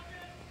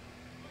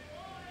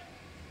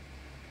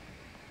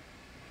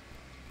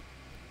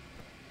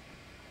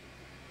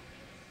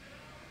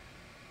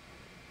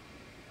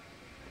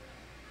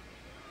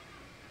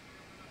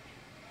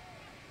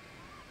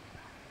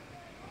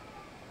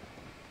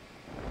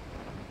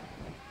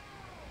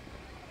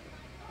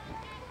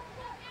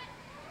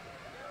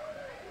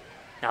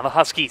 Now the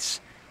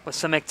Huskies with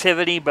some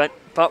activity, but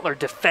Butler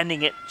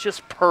defending it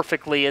just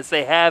perfectly as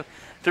they have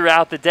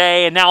throughout the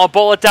day. And now a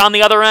bullet down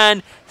the other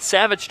end.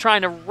 Savage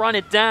trying to run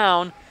it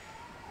down.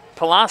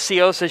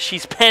 Palacios, as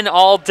she's been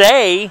all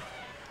day,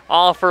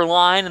 off her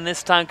line, and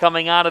this time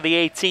coming out of the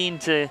 18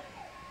 to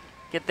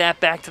get that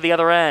back to the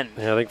other end.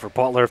 Yeah, I think for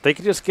Butler, if they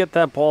could just get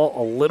that ball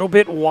a little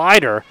bit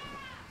wider,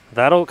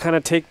 that'll kind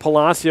of take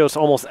Palacios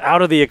almost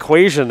out of the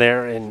equation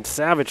there, and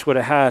Savage would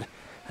have had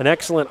an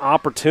excellent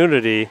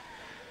opportunity to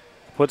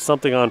put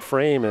something on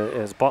frame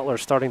as Butler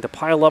starting to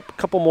pile up a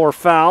couple more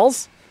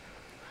fouls.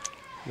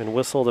 Been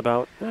whistled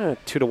about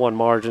 2-1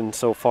 margin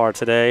so far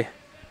today.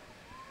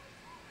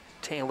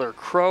 Taylor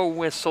Crow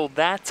whistled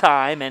that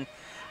time. And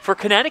for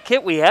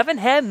Connecticut, we haven't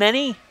had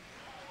many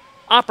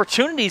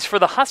opportunities for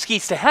the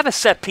Huskies to have a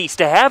set piece,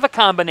 to have a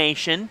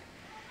combination.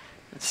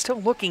 And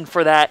still looking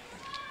for that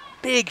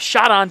big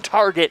shot on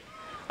target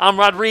on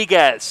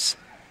Rodriguez.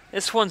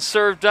 This one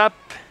served up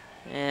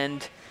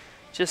and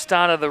just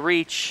out of the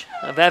reach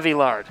of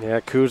Evillard. Yeah,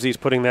 Kuzi's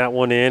putting that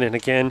one in. And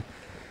again,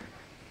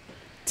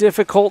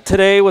 difficult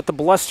today with the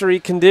blustery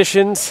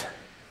conditions.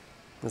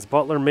 As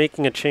Butler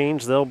making a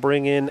change, they'll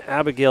bring in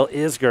Abigail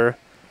Isger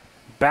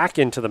back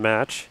into the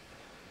match.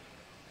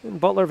 And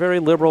Butler very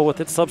liberal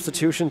with its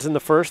substitutions in the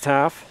first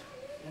half,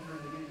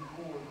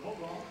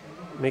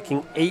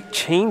 making 8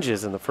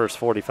 changes in the first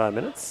 45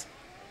 minutes.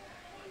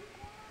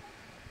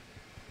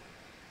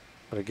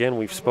 But again,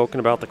 we've spoken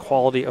about the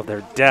quality of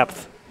their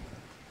depth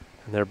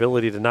and their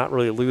ability to not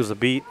really lose a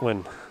beat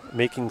when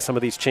making some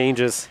of these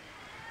changes.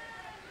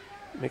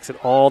 Makes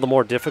it all the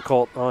more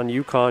difficult on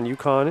UConn.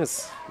 UConn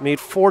has made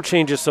 4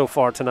 changes so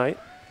far tonight.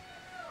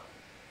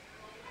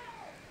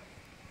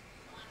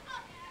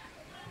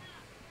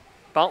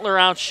 Butler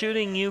out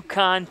shooting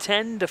UConn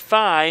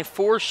 10-5.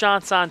 4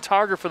 shots on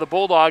target for the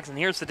Bulldogs, and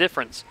here's the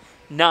difference.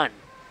 None.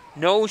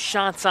 No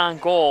shots on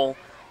goal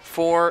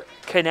for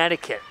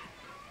Connecticut.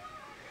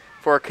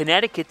 For a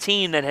Connecticut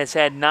team that has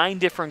had 9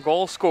 different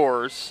goal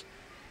scorers,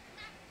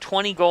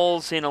 20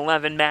 goals in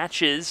 11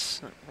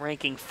 matches,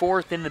 ranking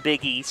 4th in the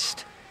Big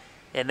East,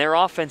 and their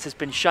offense has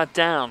been shut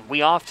down.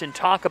 We often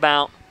talk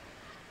about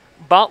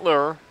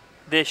Butler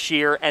this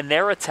year and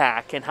their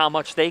attack and how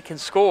much they can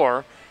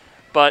score,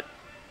 but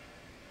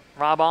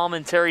Rob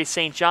Allman, Terry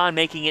St. John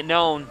making it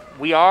known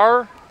we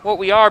are what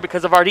we are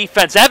because of our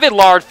defense.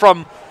 Evillard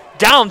from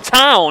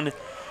downtown,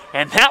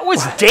 and that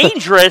was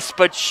dangerous,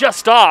 but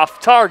just off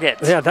target.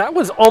 Yeah, that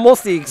was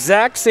almost the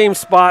exact same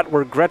spot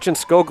where Gretchen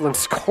Skoglund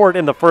scored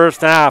in the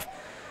first half.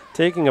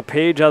 Taking a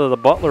page out of the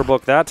Butler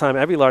book that time.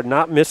 Evillard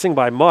not missing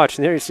by much.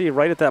 And there you see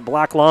right at that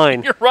black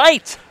line. You're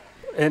right.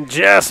 And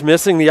just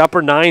missing the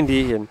upper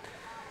 90. And,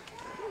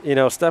 you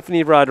know,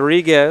 Stephanie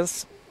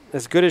Rodriguez,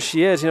 as good as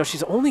she is, you know,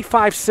 she's only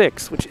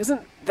 5'6", which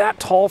isn't that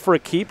tall for a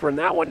keeper. And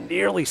that one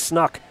nearly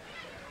snuck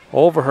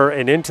over her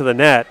and into the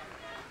net.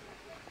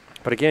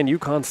 But again,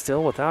 UConn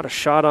still without a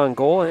shot on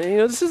goal. And, you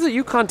know, this is a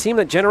UConn team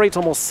that generates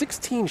almost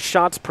 16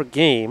 shots per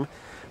game.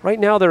 Right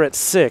now they're at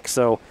 6.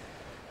 So,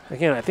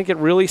 again, I think it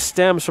really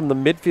stems from the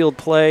midfield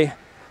play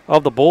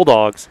of the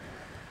Bulldogs.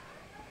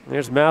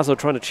 There's Mazzo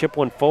trying to chip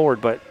one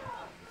forward, but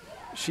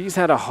she's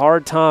had a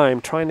hard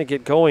time trying to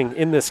get going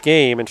in this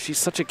game, and she's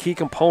such a key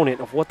component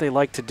of what they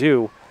like to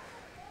do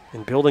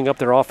in building up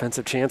their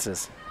offensive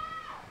chances.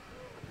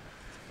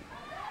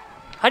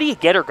 How do you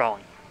get her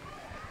going?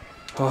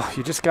 Oh,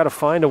 you just got to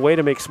find a way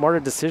to make smarter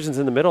decisions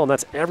in the middle, and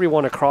that's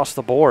everyone across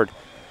the board.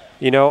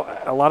 You know,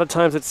 a lot of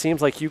times it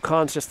seems like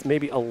UConn's just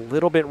maybe a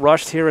little bit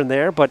rushed here and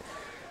there, but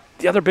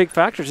the other big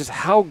factor is just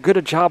how good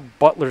a job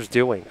Butler's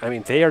doing. I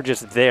mean, they are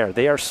just there.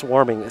 They are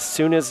swarming. As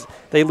soon as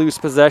they lose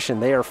possession,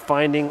 they are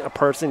finding a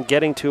person,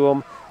 getting to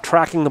them,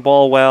 tracking the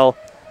ball well.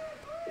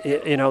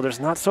 You know, there's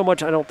not so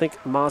much I don't think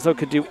Mazzo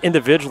could do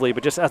individually,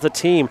 but just as a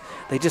team,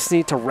 they just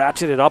need to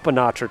ratchet it up a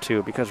notch or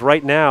two, because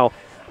right now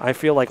I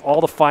feel like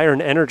all the fire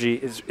and energy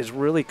is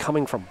really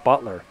coming from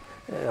Butler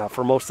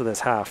for most of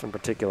this half in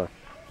particular.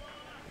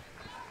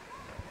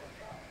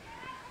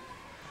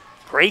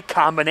 Great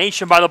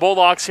combination by the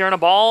Bulldogs here, and a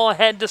ball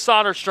ahead to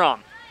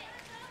Soderstrom.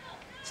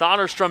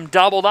 Soderstrom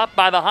doubled up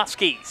by the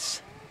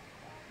Huskies.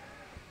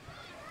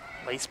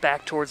 Lace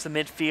back towards the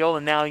midfield,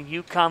 and now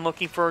UConn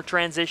looking for a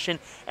transition.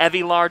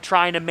 Evillard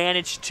trying to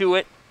manage to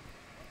it.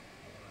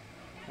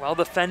 Well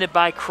defended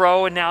by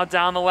Crow, and now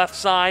down the left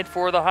side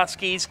for the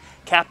Huskies.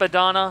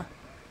 Capadonna.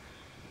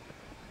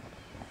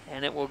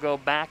 And it will go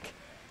back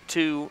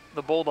to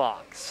the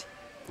Bulldogs.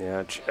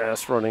 Yeah,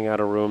 just running out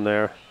of room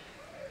there.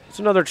 There's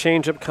another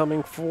change-up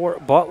coming for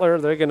Butler.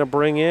 They're going to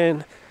bring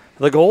in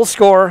the goal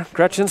scorer,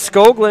 Gretchen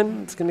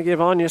Skoglund. It's going to give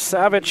Anya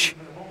Savage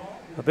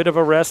a bit of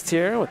a rest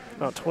here with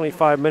about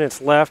 25 minutes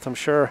left. I'm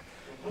sure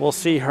we'll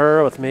see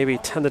her with maybe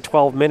 10 to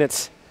 12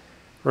 minutes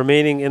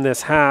remaining in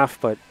this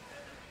half, but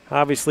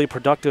obviously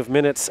productive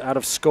minutes out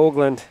of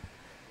Skoglund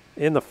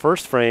in the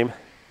first frame.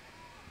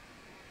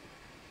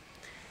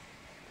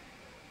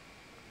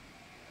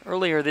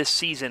 Earlier this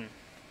season,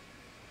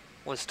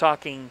 was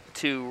talking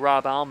to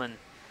Rob Allman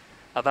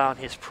about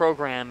his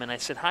program, and I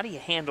said, how do you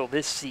handle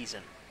this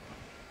season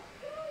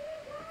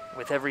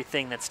with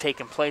everything that's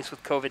taken place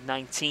with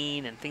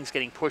COVID-19 and things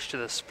getting pushed to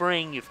the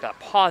spring? You've got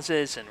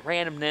pauses and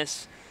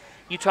randomness.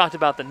 You talked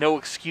about the no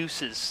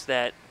excuses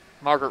that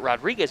Margaret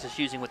Rodriguez is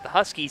using with the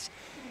Huskies,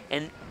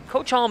 and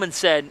Coach Allman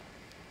said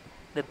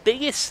the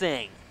biggest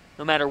thing,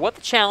 no matter what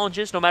the challenge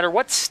is, no matter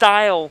what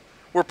style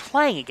we're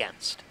playing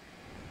against,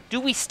 do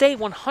we stay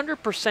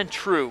 100%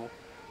 true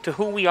to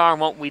who we are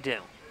and what we do?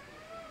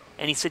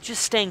 And he said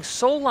just staying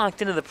so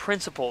locked into the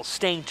principles,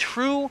 staying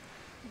true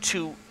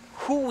to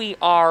who we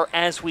are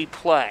as we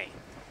play.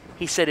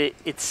 He said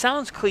it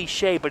sounds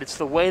cliche, but it's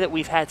the way that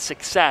we've had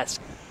success.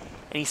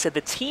 And he said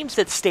the teams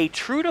that stay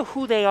true to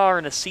who they are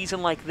in a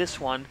season like this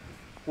one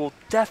will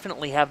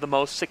definitely have the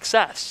most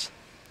success.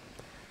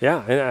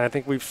 Yeah, and I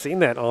think we've seen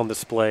that on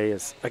display.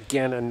 As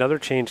again, another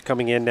change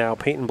coming in now.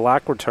 Peyton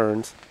Black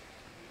returns.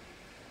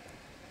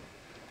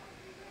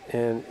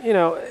 And, you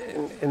know,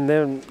 and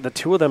then the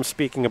two of them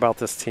speaking about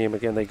this team,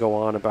 again, they go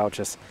on about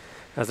just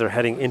as they're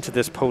heading into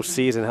this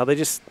postseason, how they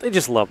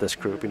just love this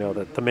group. You know,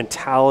 the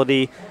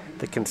mentality,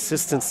 the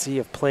consistency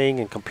of playing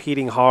and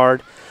competing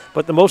hard.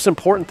 But the most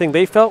important thing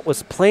they felt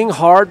was playing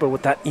hard, but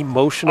with that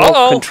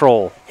emotional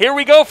control. Here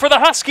we go for the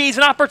Huskies,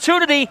 an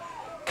opportunity.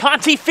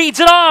 Conti feeds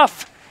it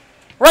off.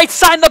 Right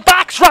side in the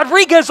box,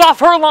 Rodriguez off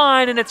her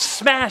line, and it's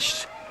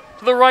smashed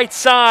to the right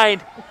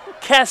side.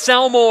 Cass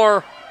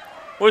Elmore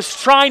was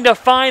trying to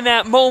find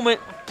that moment.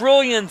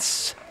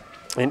 Brilliance.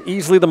 And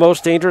easily the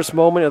most dangerous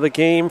moment of the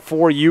game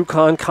for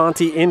UConn.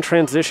 Conti in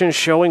transition,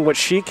 showing what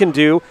she can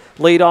do.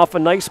 Laid off a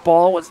nice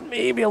ball, was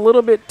maybe a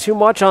little bit too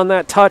much on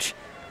that touch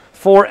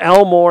for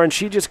Elmore, and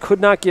she just could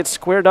not get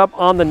squared up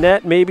on the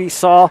net. Maybe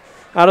saw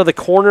out of the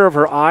corner of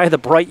her eye the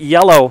bright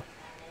yellow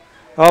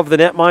of the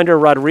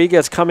netminder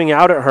Rodriguez coming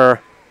out at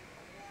her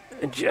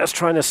and just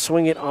trying to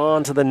swing it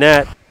onto the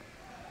net.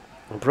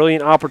 A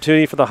brilliant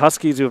opportunity for the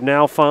Huskies, who have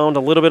now found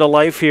a little bit of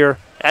life here.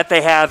 That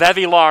they have.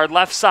 Evillard,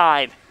 left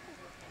side.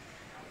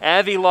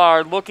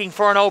 Evillard looking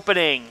for an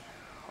opening.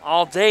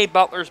 All day,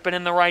 Butler's been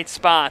in the right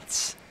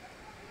spots.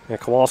 And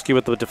Kowalski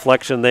with the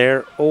deflection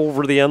there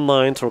over the end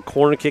line. So a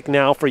corner kick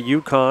now for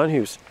UConn,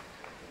 who's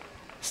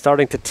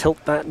starting to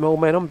tilt that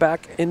momentum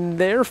back in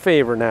their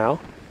favor now.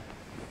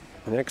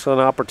 An excellent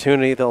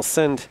opportunity. They'll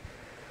send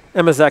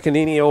Emma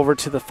Zaccanini over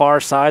to the far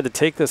side to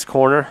take this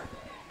corner.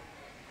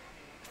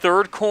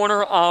 Third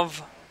corner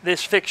of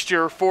this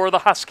fixture for the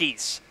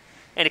Huskies.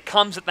 And it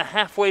comes at the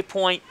halfway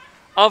point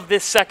of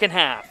this second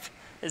half.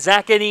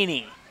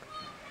 Zaccanini.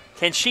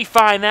 Can she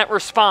find that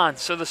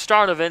response? So the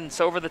start of it, and it's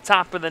over the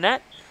top of the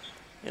net.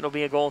 It'll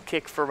be a goal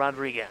kick for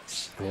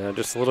Rodriguez. Yeah,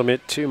 just a little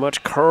bit too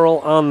much curl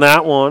on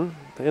that one.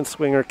 The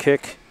in-swinger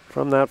kick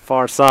from that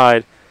far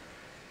side.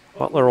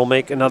 Butler will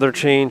make another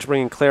change,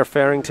 bringing Claire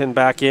Farrington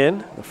back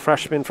in, the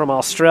freshman from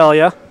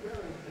Australia.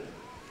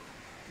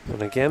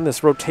 And again,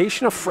 this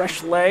rotation of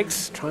fresh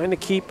legs, trying to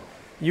keep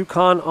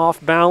UConn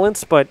off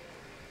balance, but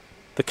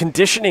the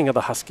conditioning of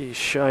the Huskies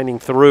shining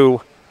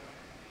through.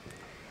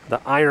 The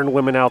Iron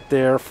Women out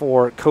there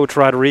for Coach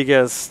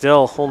Rodriguez,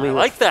 still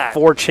only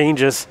 4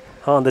 changes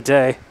on the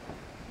day.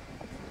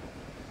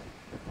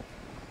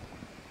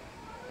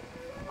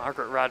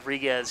 Margaret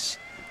Rodriguez,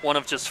 one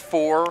of just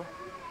 4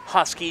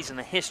 Huskies in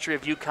the history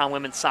of UConn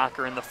women's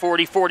soccer in the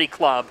 40-40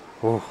 club.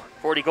 Ooh.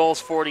 40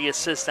 goals, 40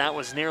 assists. That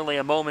was nearly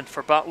a moment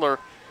for Butler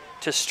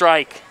to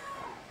strike.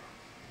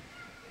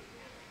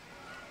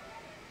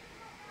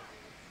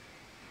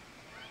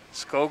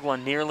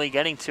 Skoglund nearly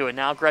getting to it.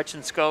 Now Gretchen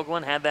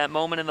Skoglund had that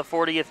moment in the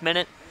 40th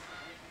minute.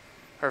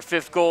 Her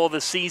 5th goal of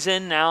the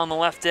season, now on the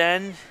left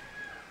end.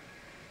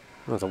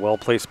 That was a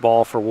well-placed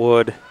ball for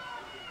Wood.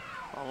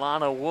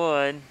 Alana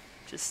Wood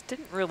just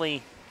didn't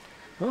really...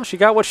 Well, she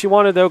got what she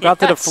wanted, though. Got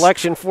the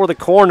deflection for the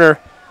corner.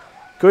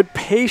 Good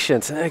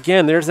patience. And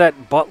again, there's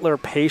that Butler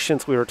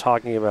patience we were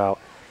talking about.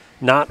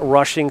 Not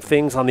rushing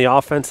things on the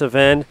offensive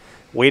end,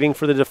 waiting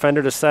for the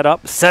defender to set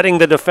up, setting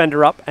the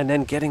defender up, and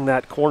then getting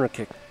that corner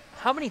kick.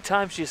 How many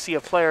times do you see a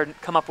player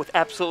come up with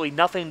absolutely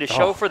nothing to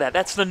show for that?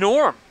 That's the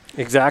norm.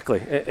 Exactly.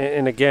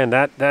 And again,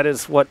 that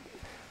is what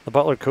the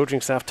Butler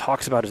coaching staff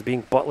talks about as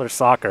being Butler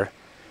soccer,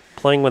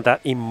 playing with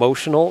that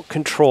emotional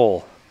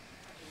control.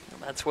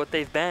 That's what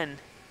they've been.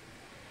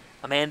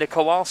 Amanda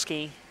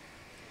Kowalski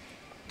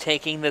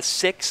taking the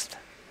 6th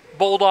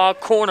Bulldog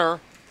corner.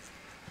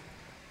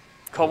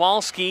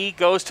 Kowalski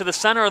goes to the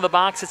center of the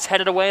box. It's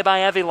headed away by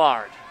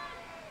Evillard.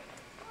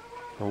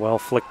 A well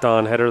flicked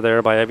on header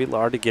there by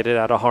Evillard to get it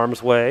out of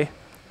harm's way.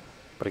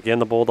 But again,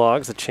 the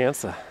Bulldogs a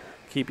chance to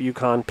keep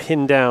UConn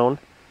pinned down.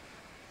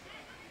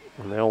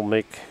 And they'll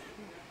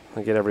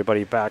get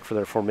everybody back for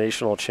their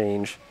formational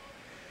change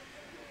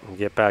and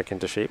get back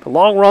into shape. A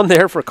long run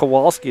there for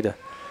Kowalski to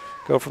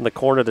go from the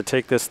corner to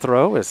take this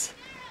throw is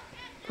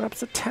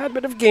perhaps a tad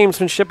bit of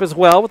gamesmanship as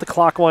well, with the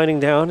clock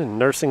winding down and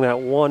nursing that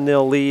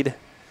 1-0 lead.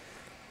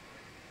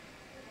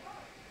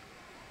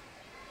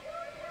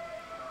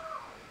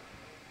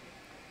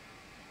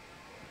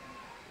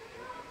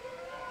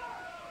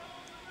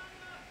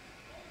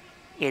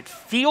 It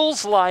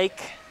feels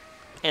like,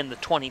 and the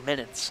 20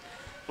 minutes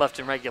left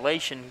in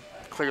regulation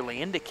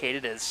clearly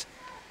indicated, as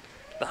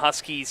the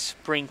Huskies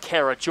bring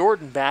Kara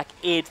Jordan back,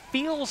 it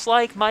feels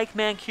like, Mike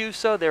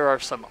Mancuso, there are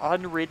some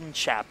unwritten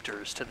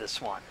chapters to this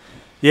one.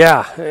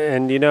 Yeah,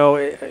 and you know,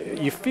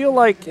 you feel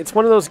like it's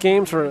one of those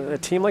games where a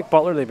team like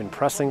Butler, they've been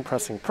pressing,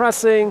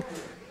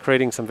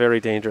 creating some very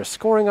dangerous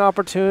scoring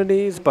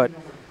opportunities, but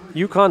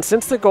UConn,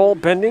 since the goal,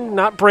 bending,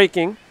 not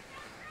breaking,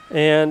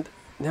 and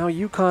now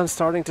UConn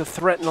starting to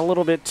threaten a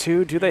little bit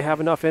too. Do they have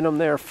enough in them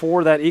there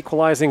for that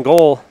equalizing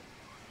goal?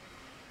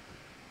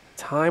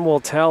 Time will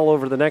tell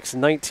over the next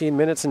 19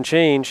 minutes and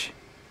change.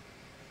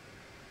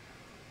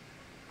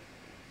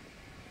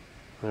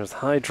 There's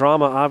high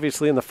drama,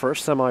 obviously, in the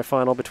first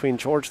semifinal between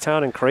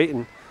Georgetown and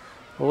Creighton.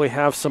 Will we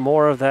have some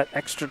more of that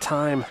extra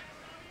time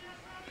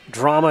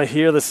drama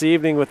here this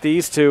evening with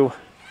these two?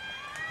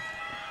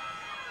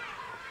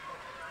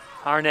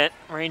 Arnett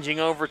ranging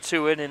over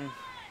to it, and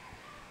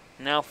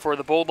now for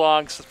the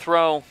Bulldogs to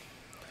throw.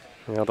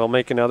 Yeah, they'll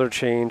make another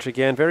change.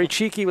 Again, very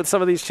cheeky with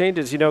some of these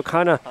changes, you know,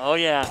 kind of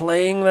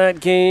playing that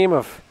game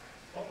of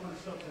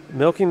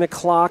milking the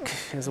clock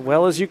as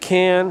well as you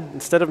can.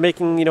 Instead of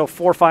making, 4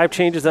 or 5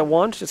 changes at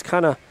once, just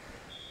kind of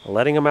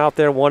letting them out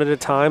there one at a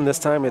time. This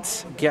time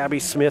it's Gabby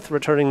Smith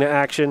returning to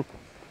action.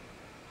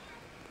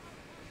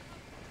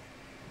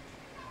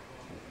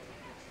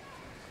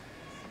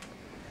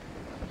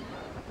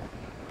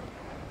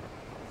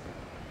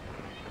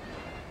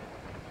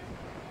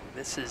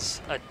 This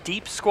is a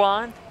deep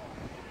squad,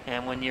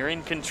 and when you're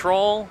in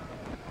control,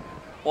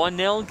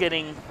 1-0,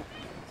 getting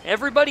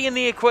everybody in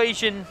the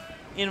equation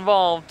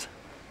involved.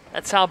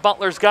 That's how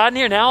Butler's gotten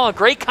here. Now a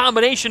great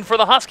combination for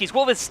the Huskies.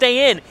 Will this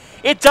stay in?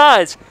 It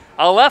does.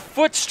 A left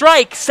foot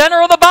strike,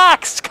 center of the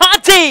box.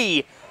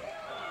 Conti!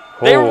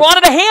 They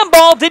wanted a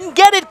handball, didn't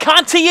get it.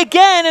 Conti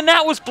again, and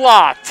that was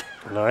blocked.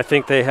 No, I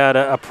think they had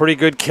a pretty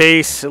good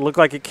case. It looked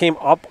like it came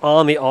up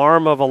on the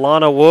arm of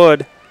Alana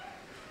Wood.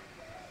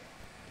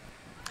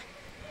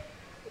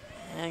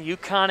 And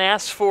UConn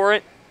asked for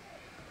it.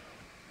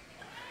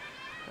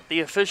 The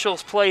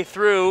officials play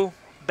through.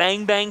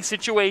 Bang-bang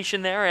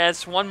situation there,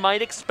 as one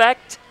might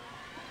expect.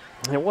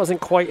 It wasn't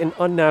quite an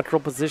unnatural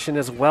position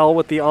as well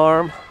with the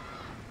arm.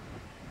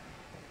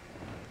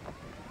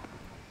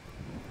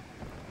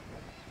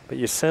 But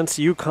you sense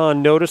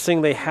UConn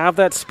noticing they have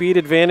that speed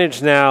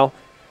advantage now.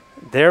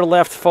 They're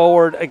left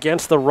forward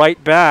against the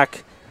right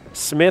back.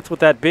 Smith with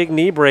that big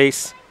knee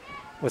brace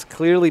was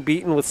clearly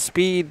beaten with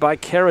speed by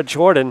Kara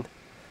Jordan.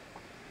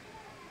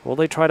 Will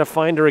they try to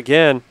find her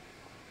again?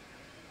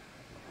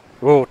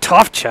 Oh,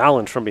 tough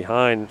challenge from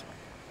behind.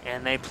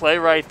 And they play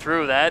right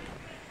through. That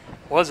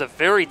was a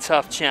very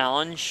tough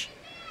challenge.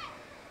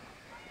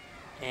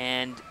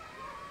 And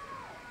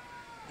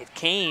it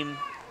came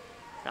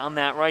on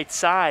that right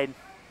side.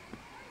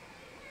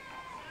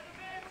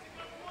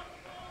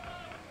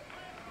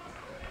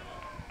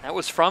 That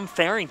was from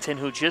Farrington,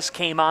 who just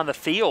came on the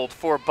field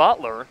for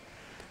Butler,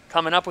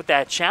 coming up with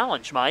that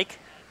challenge, Mike.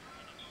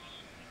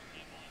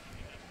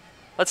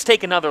 Let's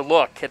take another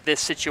look at this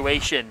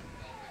situation.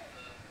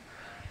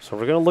 So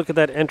we're going to look at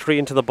that entry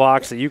into the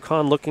box. At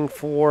UConn looking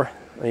for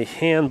a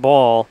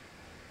handball.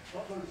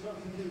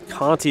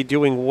 Conti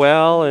doing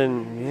well,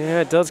 and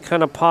yeah, it does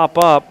kind of pop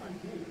up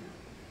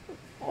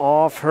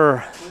off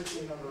her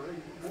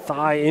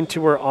thigh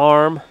into her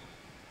arm.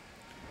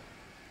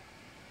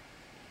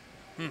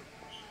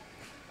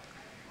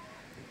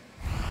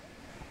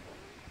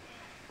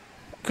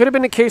 Could have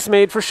been a case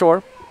made for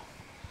sure.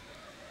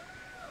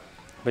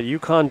 But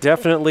UConn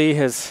definitely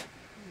has...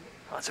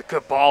 That's a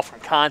good ball from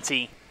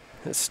Conti.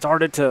 Has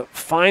started to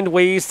find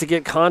ways to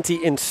get Conti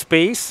in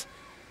space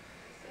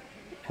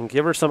and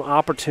give her some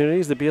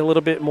opportunities to be a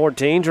little bit more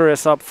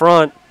dangerous up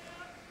front.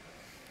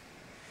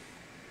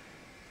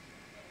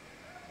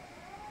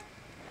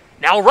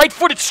 Now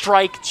right-footed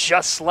strike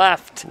just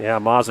left. Yeah,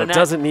 Mazzo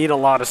doesn't need a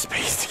lot of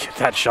space to get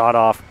that shot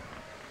off.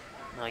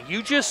 Now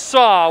you just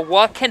saw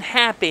what can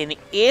happen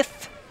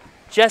if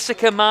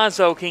Jessica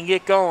Mazzo can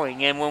get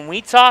going. And when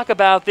we talk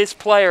about this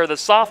player, the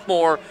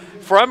sophomore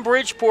from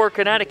Bridgeport,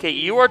 Connecticut,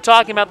 you are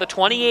talking about the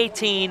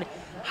 2018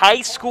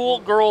 High School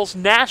Girls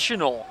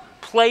National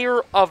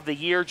Player of the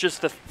Year,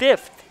 just the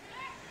 5th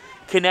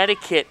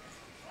Connecticut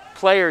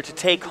player to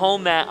take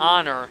home that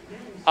honor.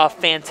 A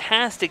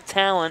fantastic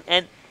talent.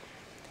 And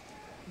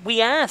we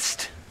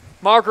asked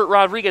Margaret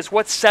Rodriguez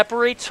what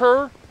separates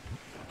her,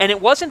 and it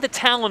wasn't the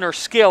talent or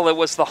skill, it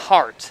was the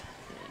heart.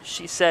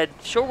 She said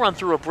she'll run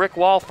through a brick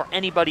wall for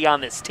anybody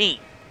on this team.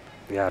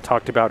 Yeah,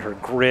 talked about her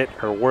grit,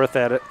 her work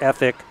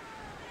ethic,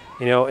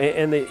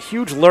 and the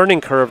huge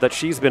learning curve that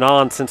she's been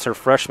on since her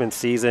freshman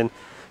season.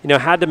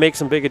 Had to make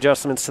some big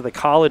adjustments to the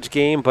college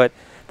game, but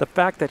the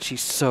fact that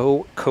she's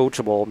so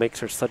coachable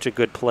makes her such a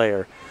good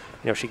player.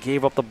 She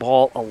gave up the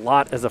ball a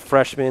lot as a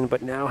freshman,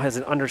 but now has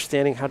an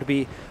understanding how to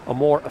be a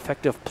more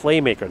effective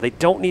playmaker. They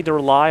don't need to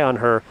rely on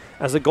her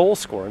as a goal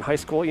scorer. In high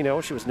school,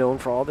 she was known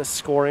for all this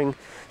scoring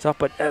stuff,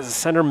 but as a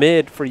center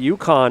mid for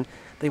UConn,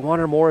 they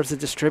want her more as a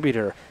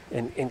distributor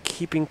and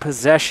keeping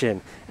possession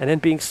and then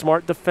being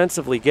smart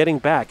defensively, getting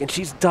back. And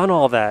she's done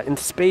all that in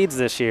spades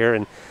this year.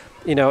 And,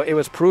 it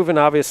was proven,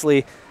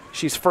 obviously,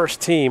 she's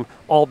first team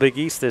All Big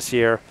East this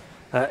year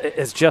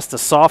as just a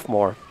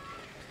sophomore.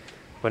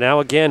 But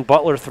now again,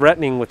 Butler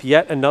threatening with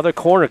yet another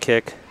corner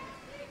kick.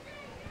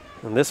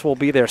 And this will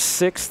be their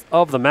 6th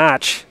of the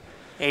match.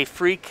 A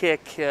free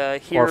kick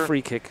here. Or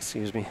free kick,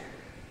 excuse me.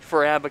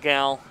 For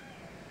Abigail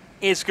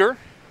Isger.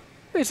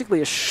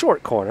 Basically a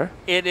short corner.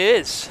 It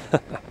is.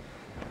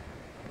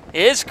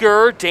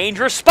 Isger,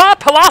 dangerous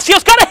spot.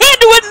 Palacios got a hand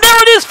to it, and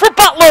there it is for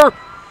Butler.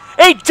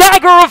 A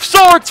dagger of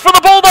sorts for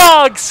the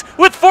Bulldogs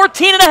with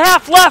 14 and a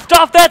half left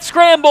off that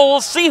scramble.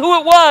 We'll see who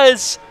it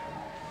was.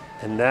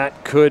 And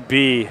that could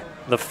be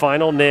the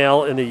final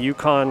nail in the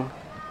UConn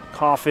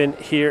coffin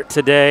here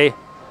today.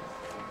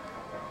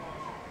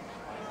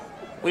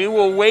 We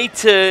will wait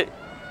to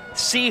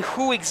see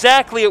who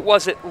exactly it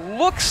was. It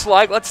looks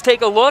like, let's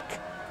take a look.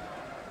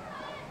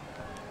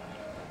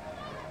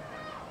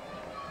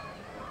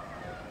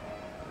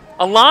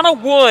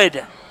 Alana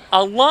Wood.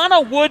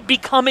 Alana Wood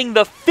becoming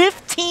the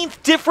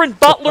 15th different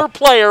Butler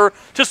player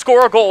to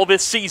score a goal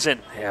this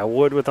season. Yeah,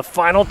 Wood with the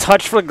final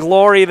touch for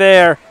glory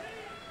there.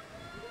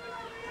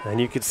 And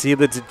you can see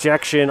the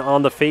dejection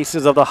on the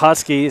faces of the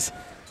Huskies.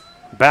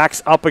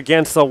 Backs up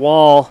against the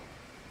wall.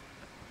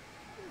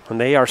 And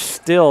they are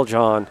still,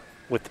 John,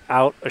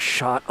 without a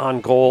shot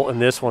on goal in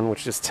this one,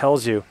 which just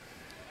tells you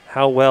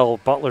how well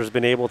Butler's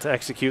been able to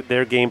execute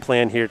their game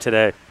plan here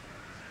today.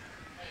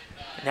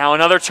 Now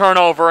another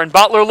turnover, and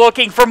Butler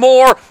looking for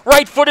more.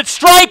 Right-footed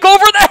strike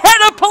over the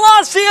head of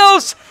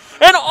Palacios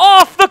and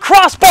off the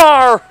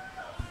crossbar.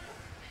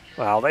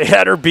 Wow, they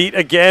had her beat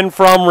again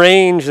from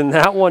range, and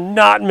that one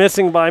not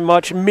missing by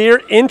much.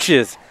 Mere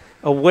inches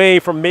away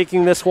from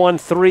making this one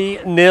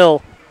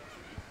 3-0.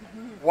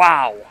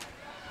 Wow.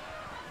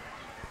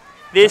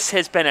 This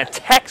has been a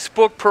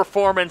textbook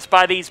performance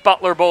by these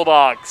Butler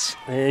Bulldogs.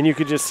 And you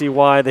could just see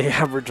why they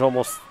average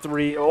almost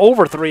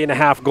over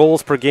 3.5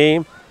 goals per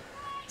game.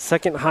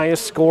 Second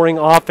highest scoring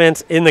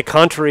offense in the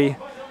country,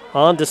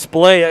 on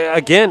display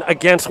again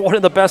against one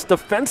of the best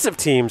defensive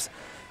teams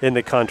in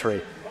the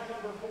country.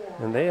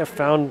 And they have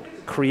found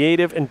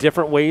creative and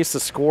different ways to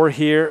score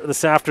here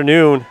this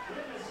afternoon.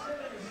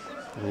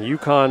 And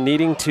UConn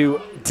needing to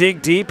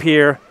dig deep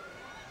here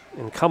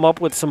and come up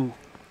with some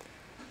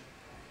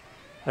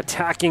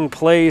attacking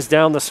plays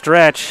down the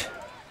stretch.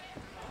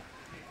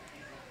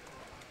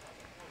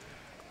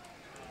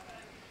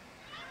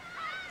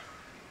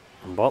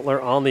 And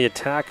Butler on the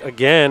attack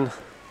again.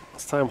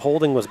 This time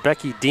holding was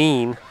Becky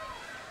Dean.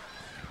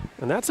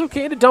 And that's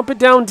okay to dump it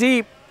down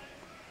deep.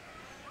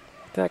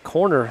 That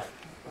corner,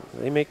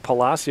 they make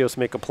Palacios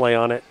make a play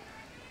on it.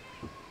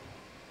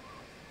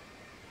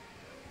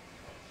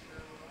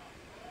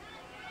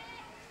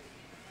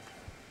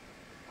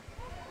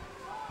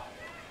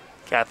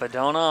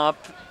 Capadona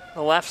up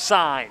the left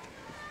side,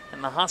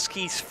 and the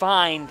Huskies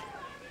find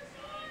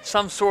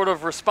some sort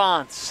of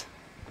response.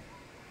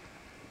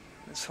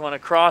 This one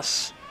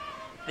across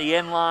the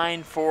end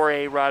line for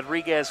a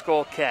Rodriguez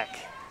goal kick.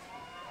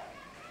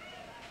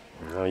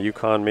 Now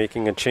UConn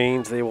making a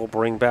change. They will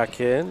bring back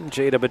in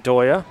Jada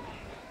Bedoya.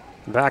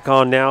 Back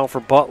on now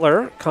for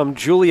Butler come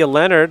Julia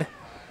Leonard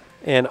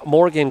and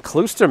Morgan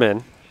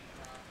Kloosterman.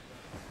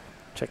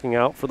 Checking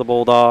out for the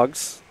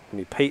Bulldogs will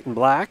be Peyton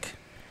Black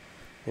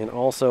and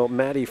also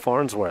Maddie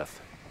Farnsworth.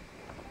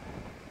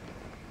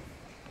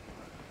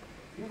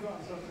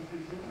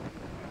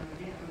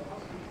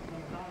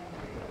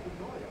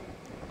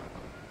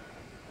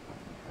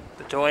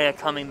 Bedoya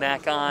coming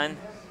back on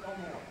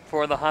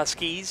for the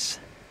Huskies.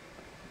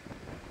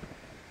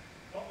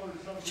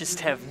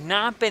 Just have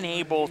not been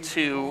able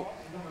to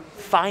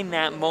find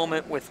that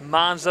moment with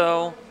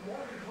Mazzo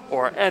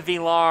or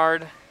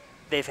Evillard.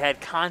 They've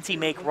had Conti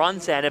make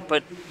runs at it,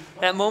 but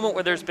that moment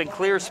where there's been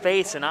clear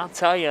space, and I'll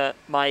tell you,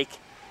 Mike,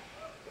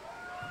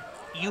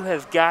 you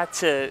have got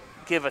to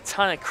give a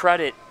ton of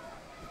credit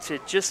to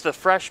just the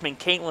freshman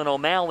Caitlin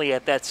O'Malley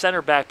at that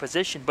center back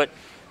position, but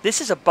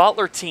this is a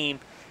Butler team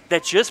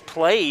that just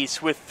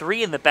plays with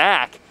three in the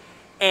back.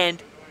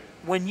 And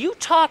when you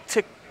talk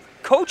to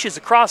coaches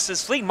across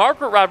this league,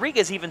 Margaret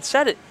Rodriguez even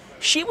said it,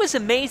 she was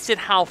amazed at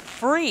how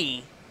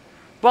free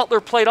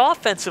Butler played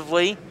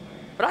offensively,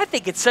 but I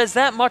think it says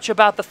that much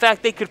about the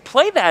fact they could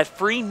play that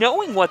free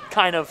knowing what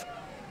kind of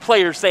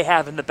players they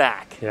have in the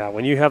back. Yeah,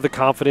 when you have the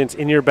confidence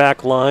in your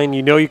back line,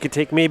 you know you could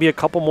take maybe a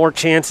couple more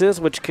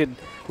chances, which could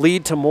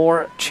lead to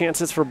more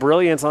chances for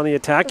brilliance on the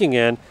attacking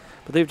end.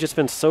 But they've just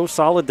been so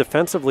solid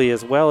defensively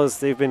as well as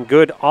they've been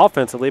good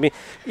offensively. I mean,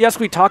 yes,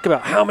 we talk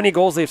about how many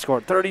goals they've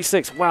scored,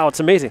 36. Wow, it's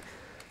amazing.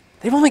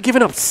 They've only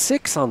given up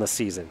 6 on the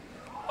season.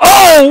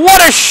 Oh,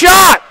 what a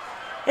shot!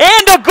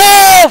 And a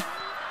goal!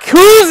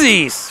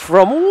 Koozies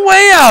from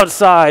way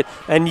outside,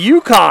 and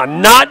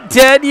UConn not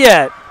dead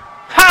yet.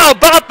 How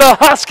about the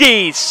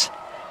Huskies?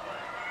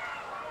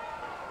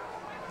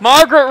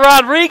 Margaret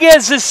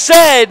Rodriguez has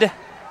said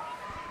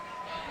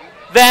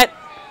that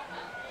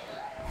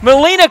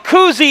Melina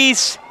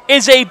Koozies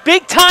is a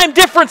big-time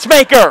difference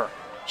maker.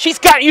 She's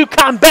got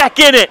UConn back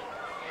in it.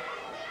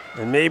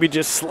 And maybe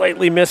just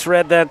slightly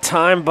misread that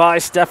time by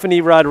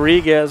Stephanie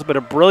Rodriguez, but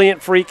a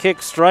brilliant free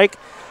kick strike.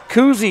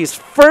 Koozies'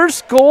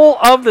 first goal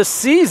of the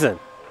season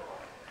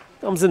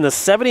comes in the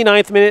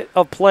 79th minute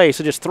of play,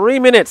 so just 3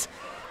 minutes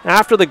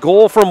after the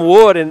goal from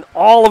Wood, and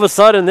all of a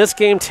sudden this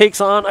game takes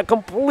on a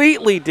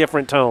completely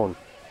different tone.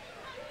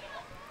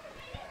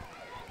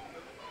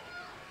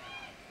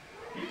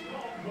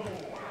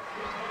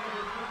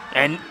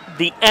 And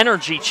the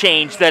energy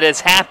change that has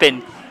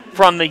happened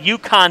from the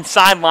UConn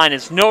sideline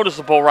is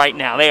noticeable right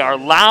now. They are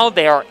loud,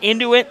 they are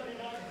into it,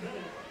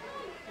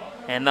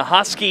 and the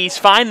Huskies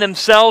find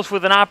themselves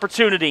with an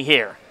opportunity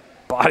here.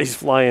 Bodies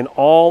flying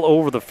all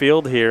over the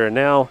field here, and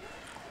now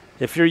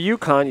if you're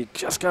UConn, you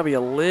just got to be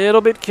a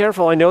little bit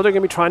careful. I know they're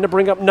going to be trying to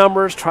bring up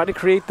numbers, try to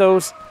create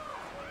those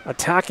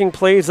attacking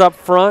plays up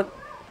front.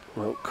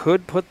 Well,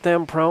 could put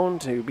them prone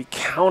to be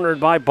countered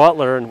by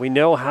Butler, and we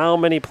know how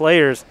many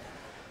players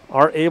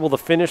are able to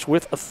finish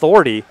with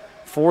authority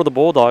for the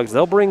Bulldogs.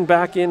 They'll bring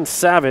back in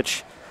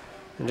Savage,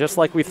 and just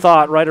like we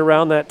thought, right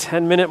around that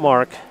 10-minute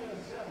mark.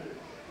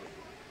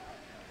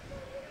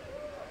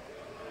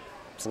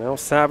 So now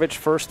Savage,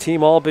 first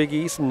team All-Big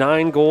East,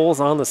 9 goals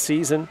on the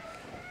season.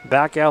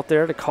 Back out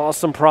there to cause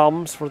some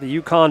problems for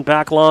the UConn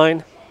back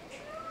line.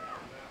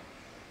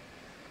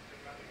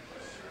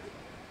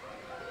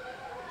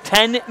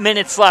 10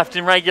 minutes left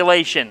in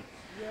regulation.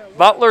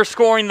 Butler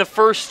scoring the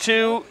first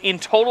 2, in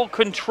total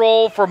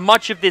control for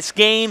much of this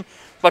game,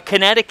 but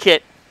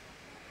Connecticut,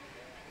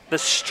 the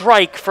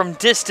strike from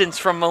distance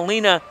from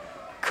Melina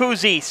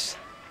Kuzis,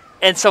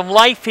 and some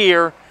life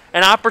here,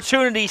 an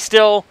opportunity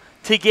still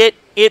to get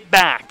it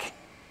back.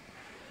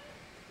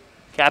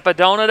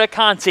 Capadona to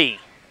Conti.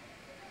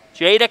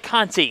 Jada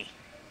Conti.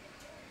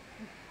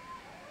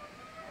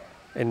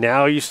 And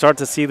now you start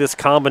to see this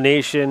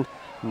combination.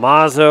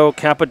 Mazzo,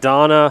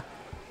 Capadonna,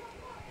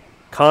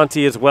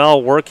 Conti as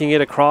well, working it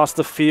across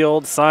the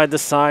field, side to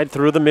side,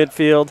 through the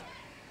midfield.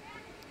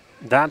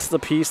 That's the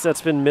piece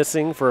that's been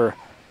missing for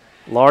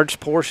large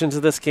portions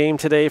of this game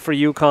today for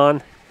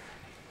UConn.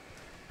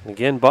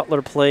 Again,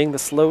 Butler playing the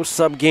slow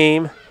sub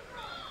game,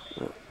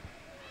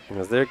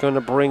 as they're going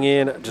to bring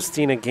in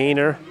Justina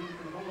Gaynor.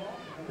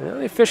 Well,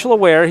 the official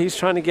aware, he's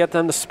trying to get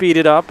them to speed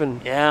it up,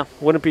 and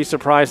wouldn't be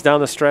surprised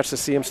down the stretch to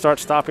see him start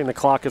stopping the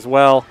clock as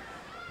well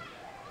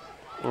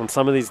on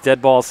some of these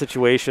dead ball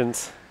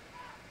situations.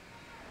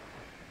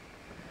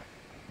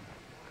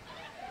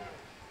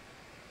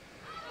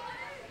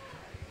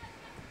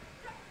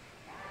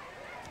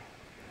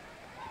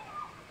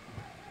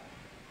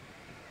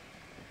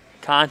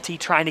 Conti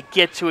trying to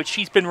get to it.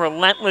 She's been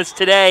relentless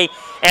today,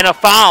 and a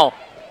foul.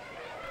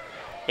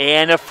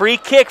 And a free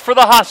kick for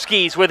the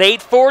Huskies with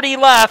 8:40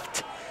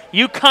 left.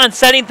 UConn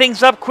setting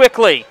things up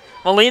quickly.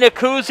 Melina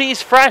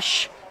Kuzis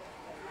fresh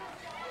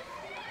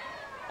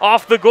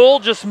off the goal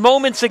just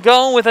moments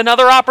ago with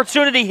another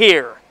opportunity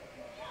here.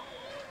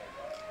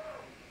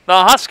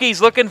 The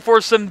Huskies looking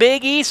for some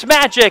Big East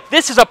magic.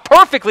 This is a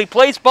perfectly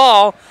placed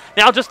ball,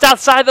 now just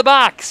outside the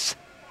box.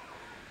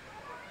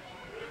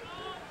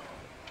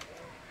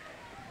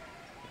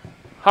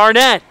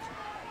 Harnett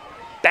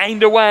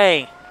banged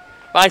away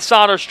by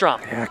Soderstrom.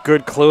 Yeah,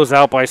 good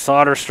closeout by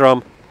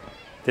Soderstrom.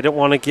 Didn't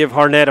want to give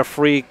Harnett a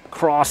free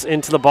cross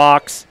into the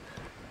box.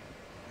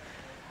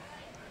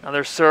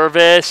 Another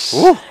service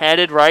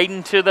headed right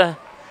into the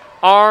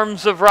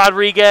arms of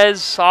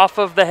Rodriguez off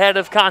of the head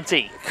of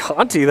Conti.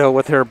 Conti, though,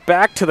 with her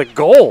back to the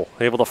goal,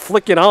 able to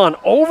flick it on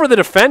over the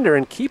defender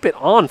and keep it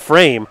on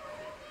frame.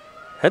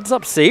 Heads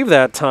up save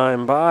that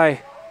time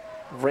by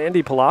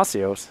Randy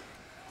Palacios.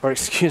 Or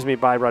excuse me,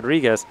 by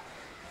Rodriguez.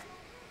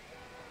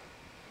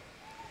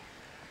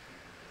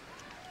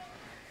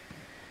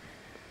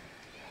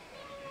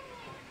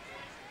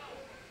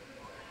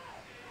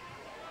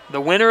 The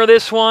winner of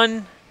this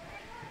one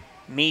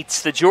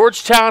meets the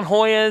Georgetown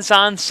Hoyas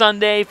on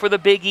Sunday for the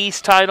Big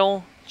East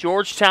title.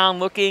 Georgetown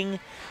looking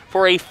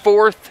for a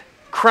 4th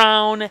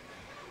crown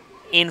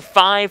in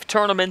 5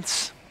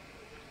 tournaments.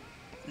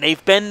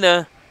 They've been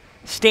the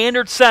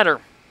standard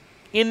setter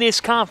in this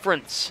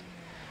conference.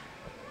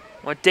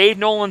 What Dave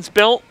Nolan's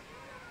built,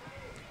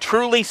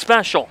 truly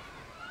special.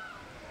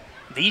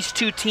 These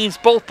two teams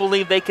both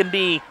believe they can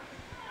be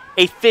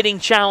a fitting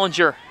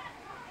challenger.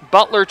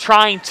 Butler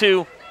trying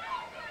to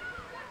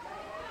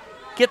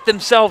get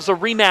themselves a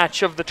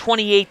rematch of the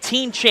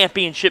 2018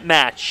 championship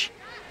match.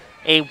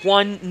 A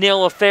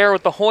 1-0 affair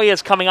with the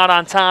Hoyas coming out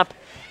on top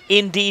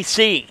in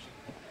D.C.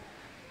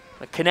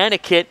 But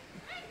Connecticut,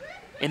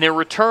 in their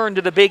return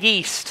to the Big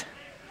East,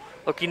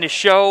 looking to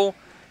show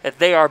that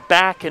they are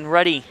back and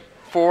ready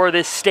for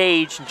this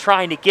stage and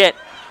trying to get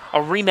a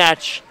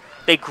rematch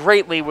they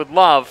greatly would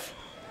love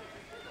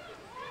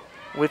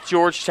with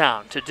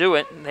Georgetown. To do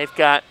it, they've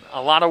got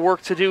a lot of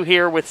work to do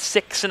here with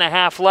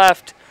 6.5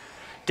 left.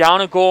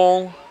 Down a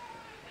goal,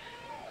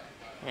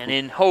 and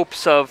in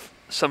hopes of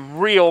some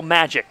real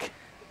magic.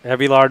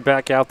 Evillard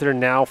back out there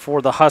now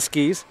for the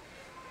Huskies.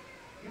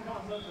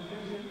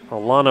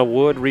 Alana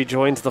Wood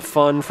rejoins the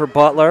fun for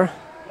Butler.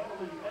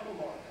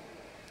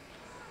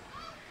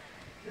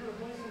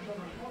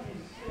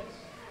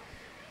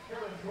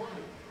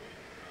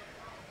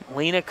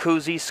 Lena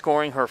Kuzi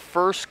scoring her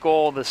first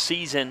goal of the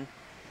season,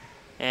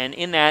 and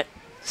in that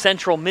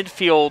central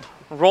midfield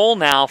role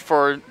now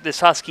for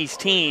this Huskies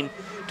team.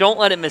 Don't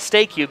let it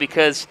mistake you,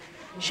 because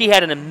she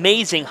had an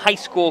amazing high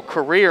school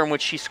career in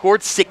which she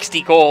scored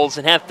 60 goals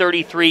and had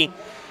 33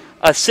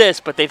 assists,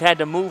 but they've had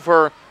to move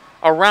her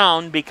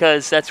around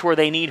because that's where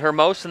they need her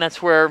most, and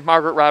that's where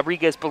Margaret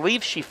Rodriguez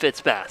believes she fits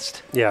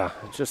best. Yeah,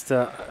 just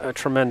a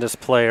tremendous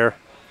player.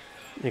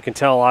 You can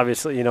tell,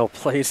 obviously, you know,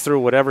 plays through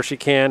whatever she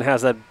can,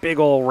 has that big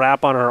old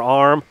wrap on her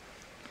arm.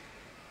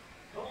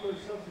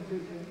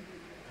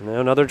 And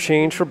another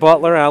change for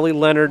Butler. Allie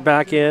Leonard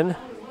back in.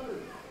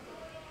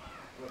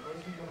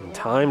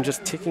 Time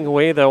just ticking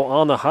away, though,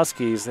 on the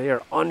Huskies. They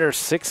are under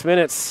 6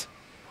 minutes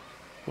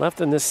left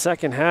in this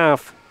second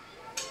half.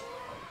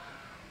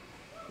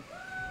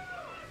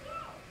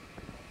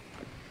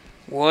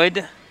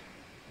 Wood.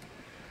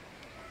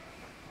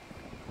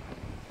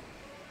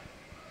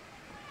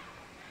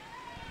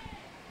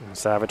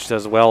 Savage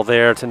does well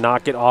there to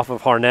knock it off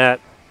of Harnett.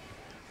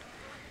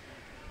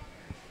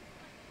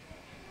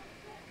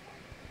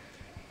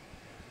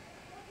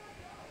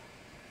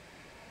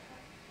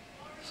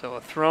 So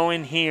a throw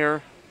in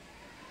here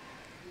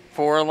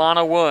for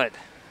Alana Wood.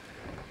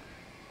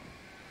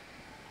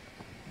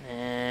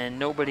 And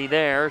nobody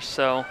there,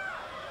 so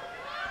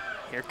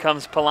here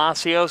comes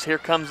Palacios, here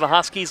comes the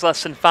Huskies,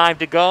 less than 5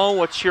 to go.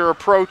 What's your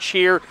approach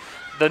here?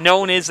 The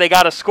known is they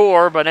got to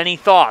score, but any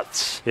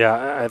thoughts?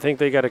 Yeah, I think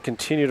they got to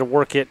continue to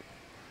work it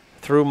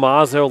through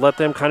Mazzo, let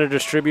them kind of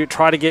distribute,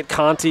 try to get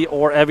Conti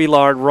or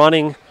Evillard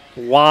running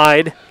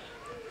wide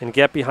and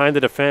get behind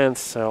the defense.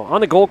 So on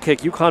the goal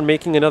kick, UConn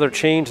making another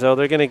change, though.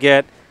 They're going to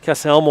get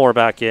Kesselmore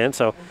back in.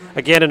 So,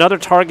 again, another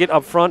target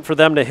up front for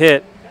them to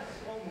hit.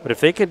 But if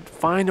they could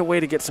find a way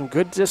to get some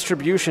good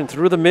distribution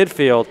through the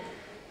midfield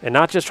and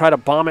not just try to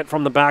bomb it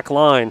from the back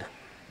line,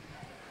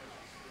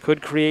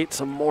 could create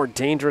some more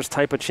dangerous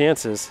type of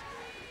chances.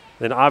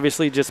 Then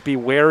obviously just be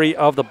wary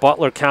of the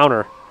Butler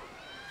counter.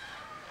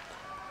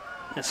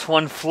 This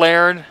one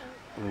flared.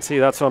 And see,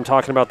 that's what I'm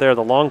talking about there.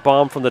 The long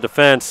bomb from the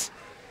defense.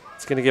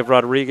 It's going to give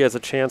Rodriguez a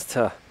chance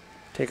to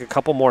take a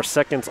couple more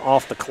seconds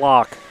off the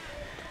clock.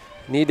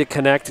 Need to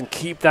connect and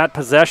keep that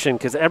possession,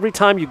 because every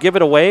time you give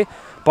it away,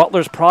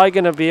 Butler's probably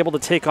going to be able to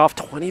take off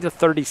 20 to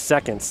 30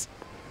 seconds.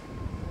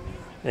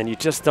 And you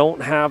just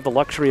don't have the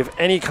luxury of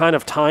any kind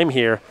of time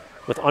here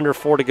with under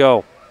 4 to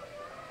go.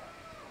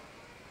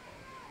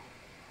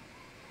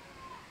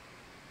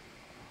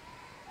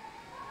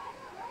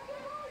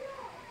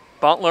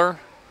 Butler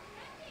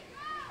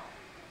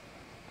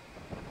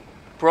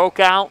broke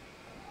out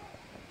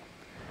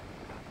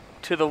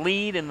to the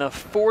lead in the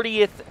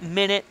 40th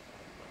minute.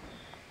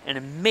 An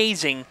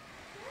amazing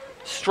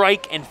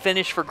strike and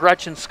finish for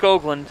Gretchen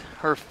Skoglund,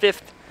 her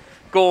 5th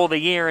goal of the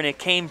year, and it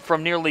came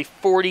from nearly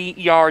 40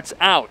 yards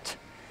out.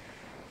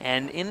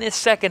 And in this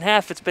second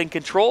half, it's been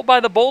controlled by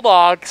the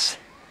Bulldogs.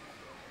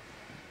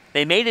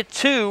 They made it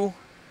 2.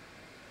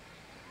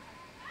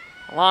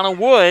 Alana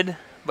Wood,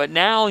 but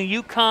now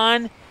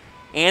UConn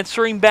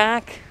answering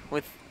back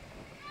with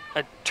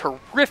a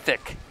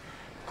terrific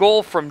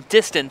goal from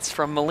distance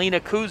from Melina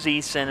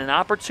Kuzis, and an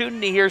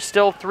opportunity here,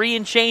 still 3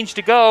 and change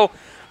to go.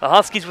 The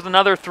Huskies with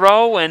another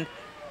throw, and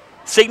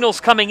signals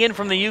coming in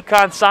from the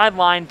UConn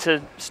sideline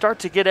to start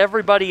to get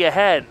everybody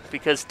ahead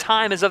because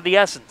time is of the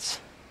essence.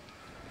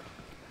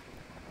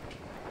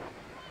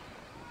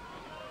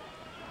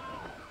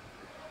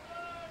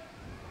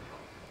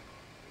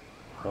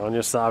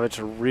 Anja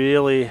Savic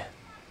really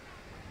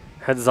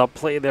heads up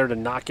play there to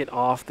knock it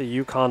off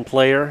the UConn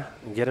player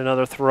and get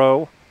another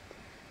throw.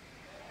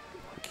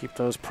 Keep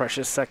those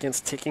precious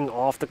seconds ticking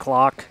off the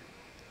clock.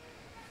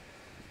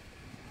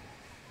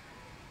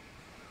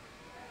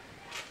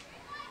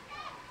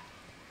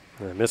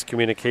 A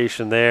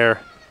miscommunication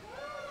there.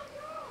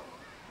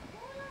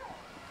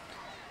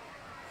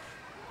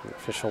 The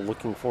official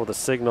looking for the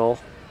signal.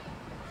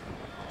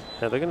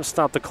 Yeah, they're going to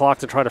stop the clock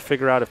to try to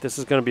figure out if this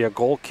is going to be a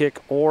goal kick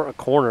or a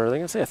corner. They're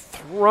going to say a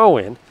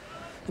throw-in.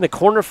 And the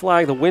corner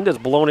flag, the wind has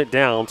blown it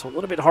down, so a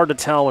little bit hard to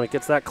tell when it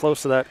gets that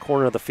close to that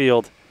corner of the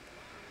field.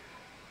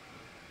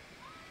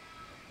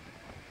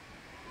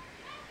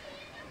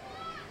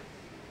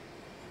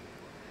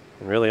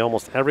 And really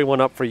almost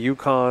everyone up for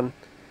UConn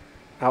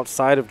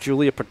outside of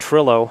Julia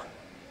Petrillo.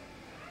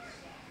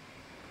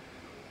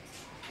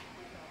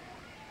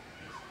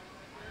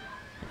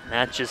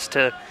 That just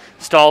to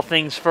stall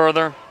things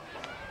further.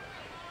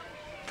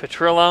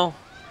 Petrillo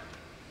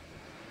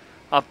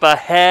up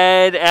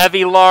ahead.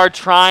 Evillard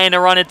trying to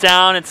run it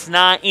down. It's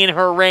not in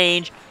her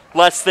range.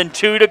 Less than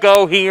 2 to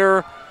go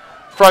here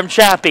from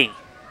Chappie.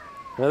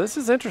 Now this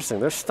is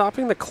interesting. They're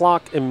stopping the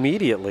clock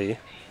immediately.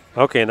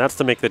 Okay, and that's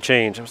to make the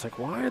change. I was like,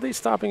 why are they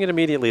stopping it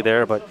immediately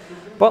there? But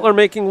Butler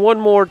making one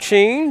more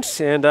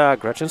change, and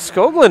Gretchen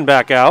Skoglund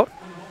back out.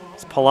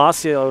 It's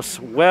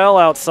Palacios well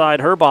outside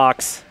her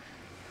box.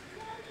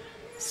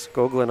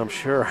 Skoglund, I'm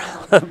sure,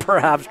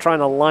 perhaps trying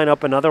to line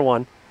up another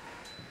one.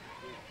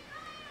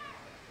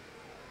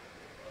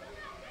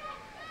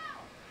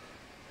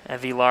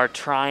 Evillard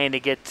trying to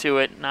get to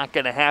it, not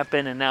going to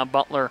happen, and now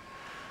Butler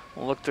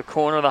will look to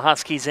corner the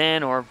Huskies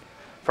in, or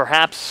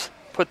perhaps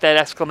put that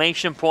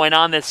exclamation point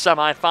on this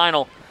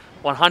semifinal.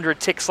 100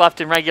 ticks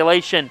left in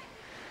regulation.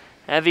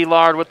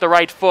 Evillard with the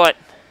right foot.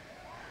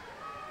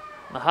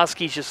 The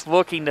Huskies just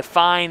looking to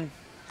find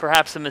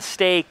perhaps a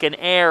mistake, an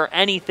error,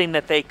 anything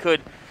that they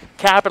could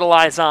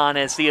capitalize on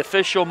as the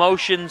official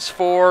motions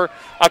for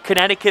a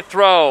Connecticut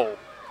throw.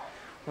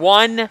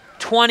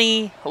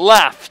 1:20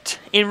 left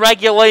in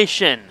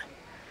regulation.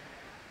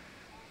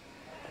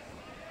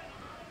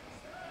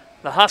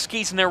 The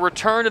Huskies in their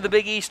return to the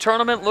Big East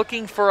tournament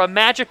looking for a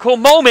magical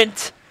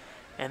moment,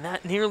 and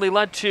that nearly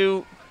led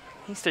to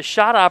at least a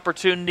shot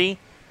opportunity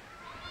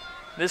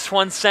This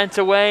one sent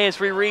away as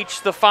we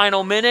reach the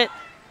final minute.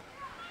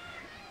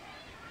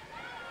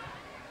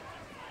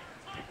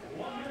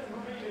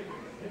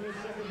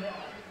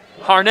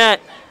 Harnett.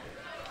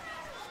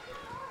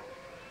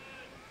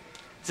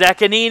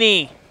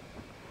 Zaccanini.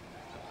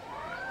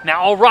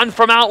 Now a run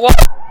from out wide.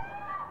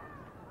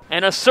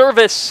 And a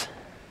service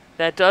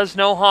that does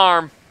no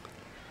harm.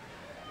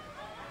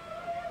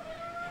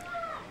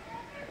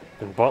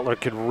 And Butler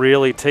could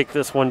really take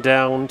this one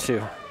down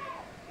to,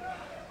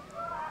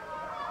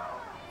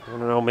 I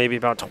don't know, maybe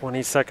about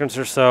 20 seconds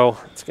or so.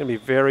 It's going to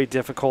be very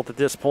difficult at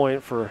this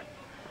point for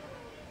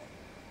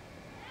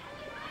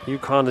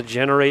UConn to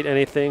generate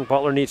anything.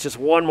 Butler needs just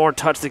one more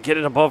touch to get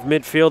it above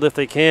midfield if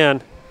they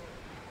can.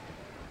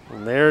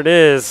 And there it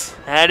is.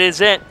 That is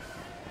it.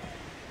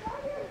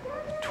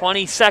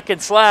 20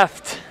 seconds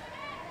left.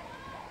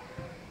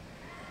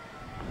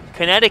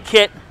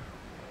 Connecticut,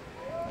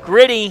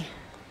 gritty,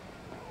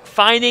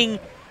 finding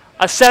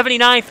a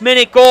 79th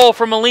minute goal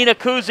from Alina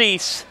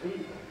Kuzis.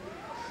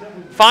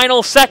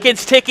 Final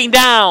seconds ticking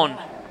down.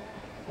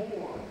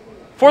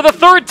 For the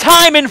third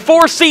time in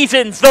 4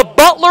 seasons, the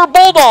Butler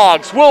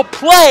Bulldogs will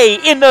play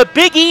in the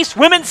Big East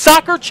Women's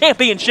Soccer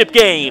Championship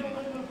game.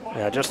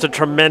 Yeah, just a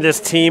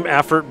tremendous team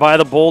effort by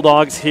the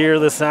Bulldogs here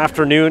this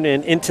afternoon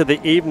and into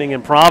the evening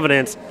in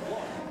Providence.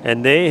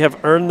 And they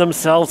have earned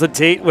themselves a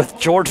date with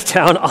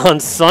Georgetown on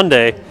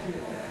Sunday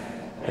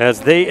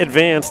as they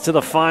advance to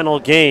the final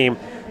game.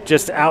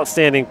 Just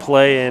outstanding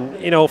play.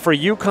 And, you know, for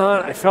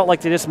UConn, I felt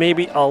like they just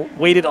maybe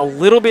waited a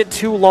little bit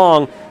too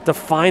long to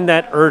find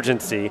that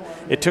urgency.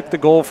 It took the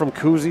goal from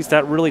Kuzis.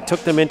 That really took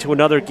them into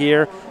another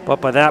gear.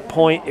 But by that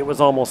point, it was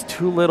almost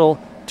too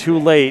little, too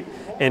late.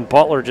 And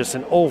Butler just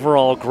an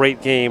overall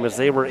great game as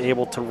they were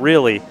able to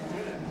really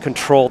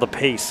control the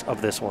pace of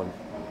this one.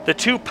 The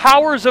two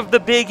powers of the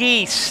Big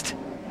East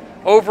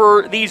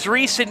over these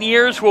recent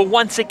years will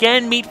once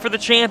again meet for the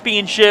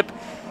championship.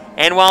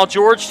 And while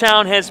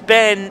Georgetown has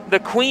been the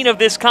queen of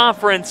this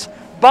conference,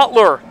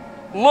 Butler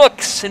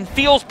looks and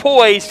feels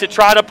poised to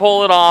try to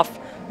pull it off.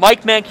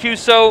 Mike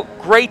Mancuso,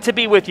 great to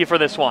be with you for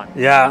this one.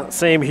 Yeah,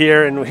 same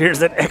here. And here's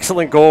that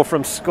excellent goal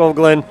from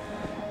Skoglund.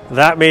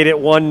 That made it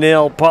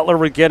 1-0. Butler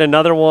would get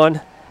another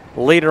one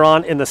later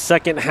on in the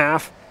second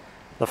half.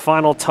 The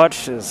final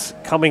touch is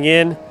coming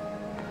in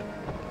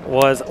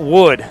was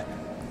Wood.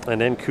 And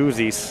then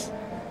Kuzis.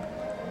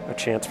 A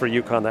chance for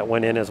UConn that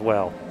went in as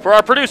well. For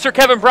our producer,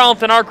 Kevin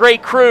Brownth, and our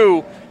great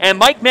crew, and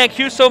Mike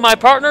Mancuso, my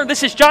partner,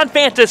 this is John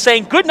Fanta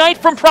saying good night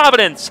from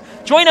Providence.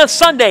 Join us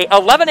Sunday,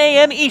 11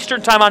 a.m. Eastern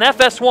Time on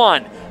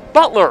FS1,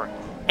 Butler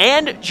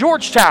and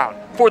Georgetown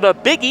for the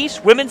Big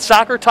East Women's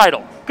Soccer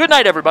title. Good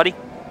night, everybody.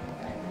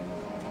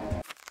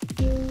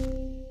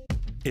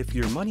 If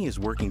your money is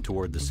working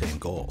toward the same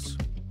goals,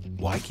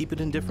 why keep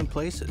it in different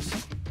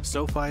places?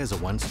 SoFi is a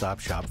one-stop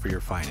shop for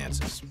your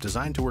finances,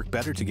 designed to work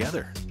better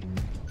together.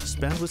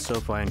 Spend with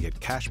SoFi and get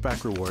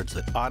cashback rewards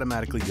that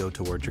automatically go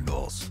toward your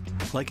goals,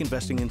 like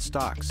investing in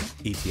stocks,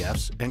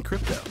 ETFs, and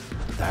crypto.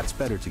 That's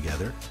better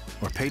together.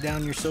 Or pay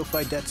down your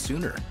SoFi debt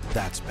sooner.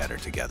 That's better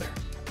together.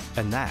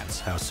 And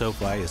that's how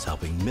SoFi is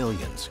helping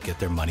millions get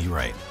their money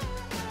right.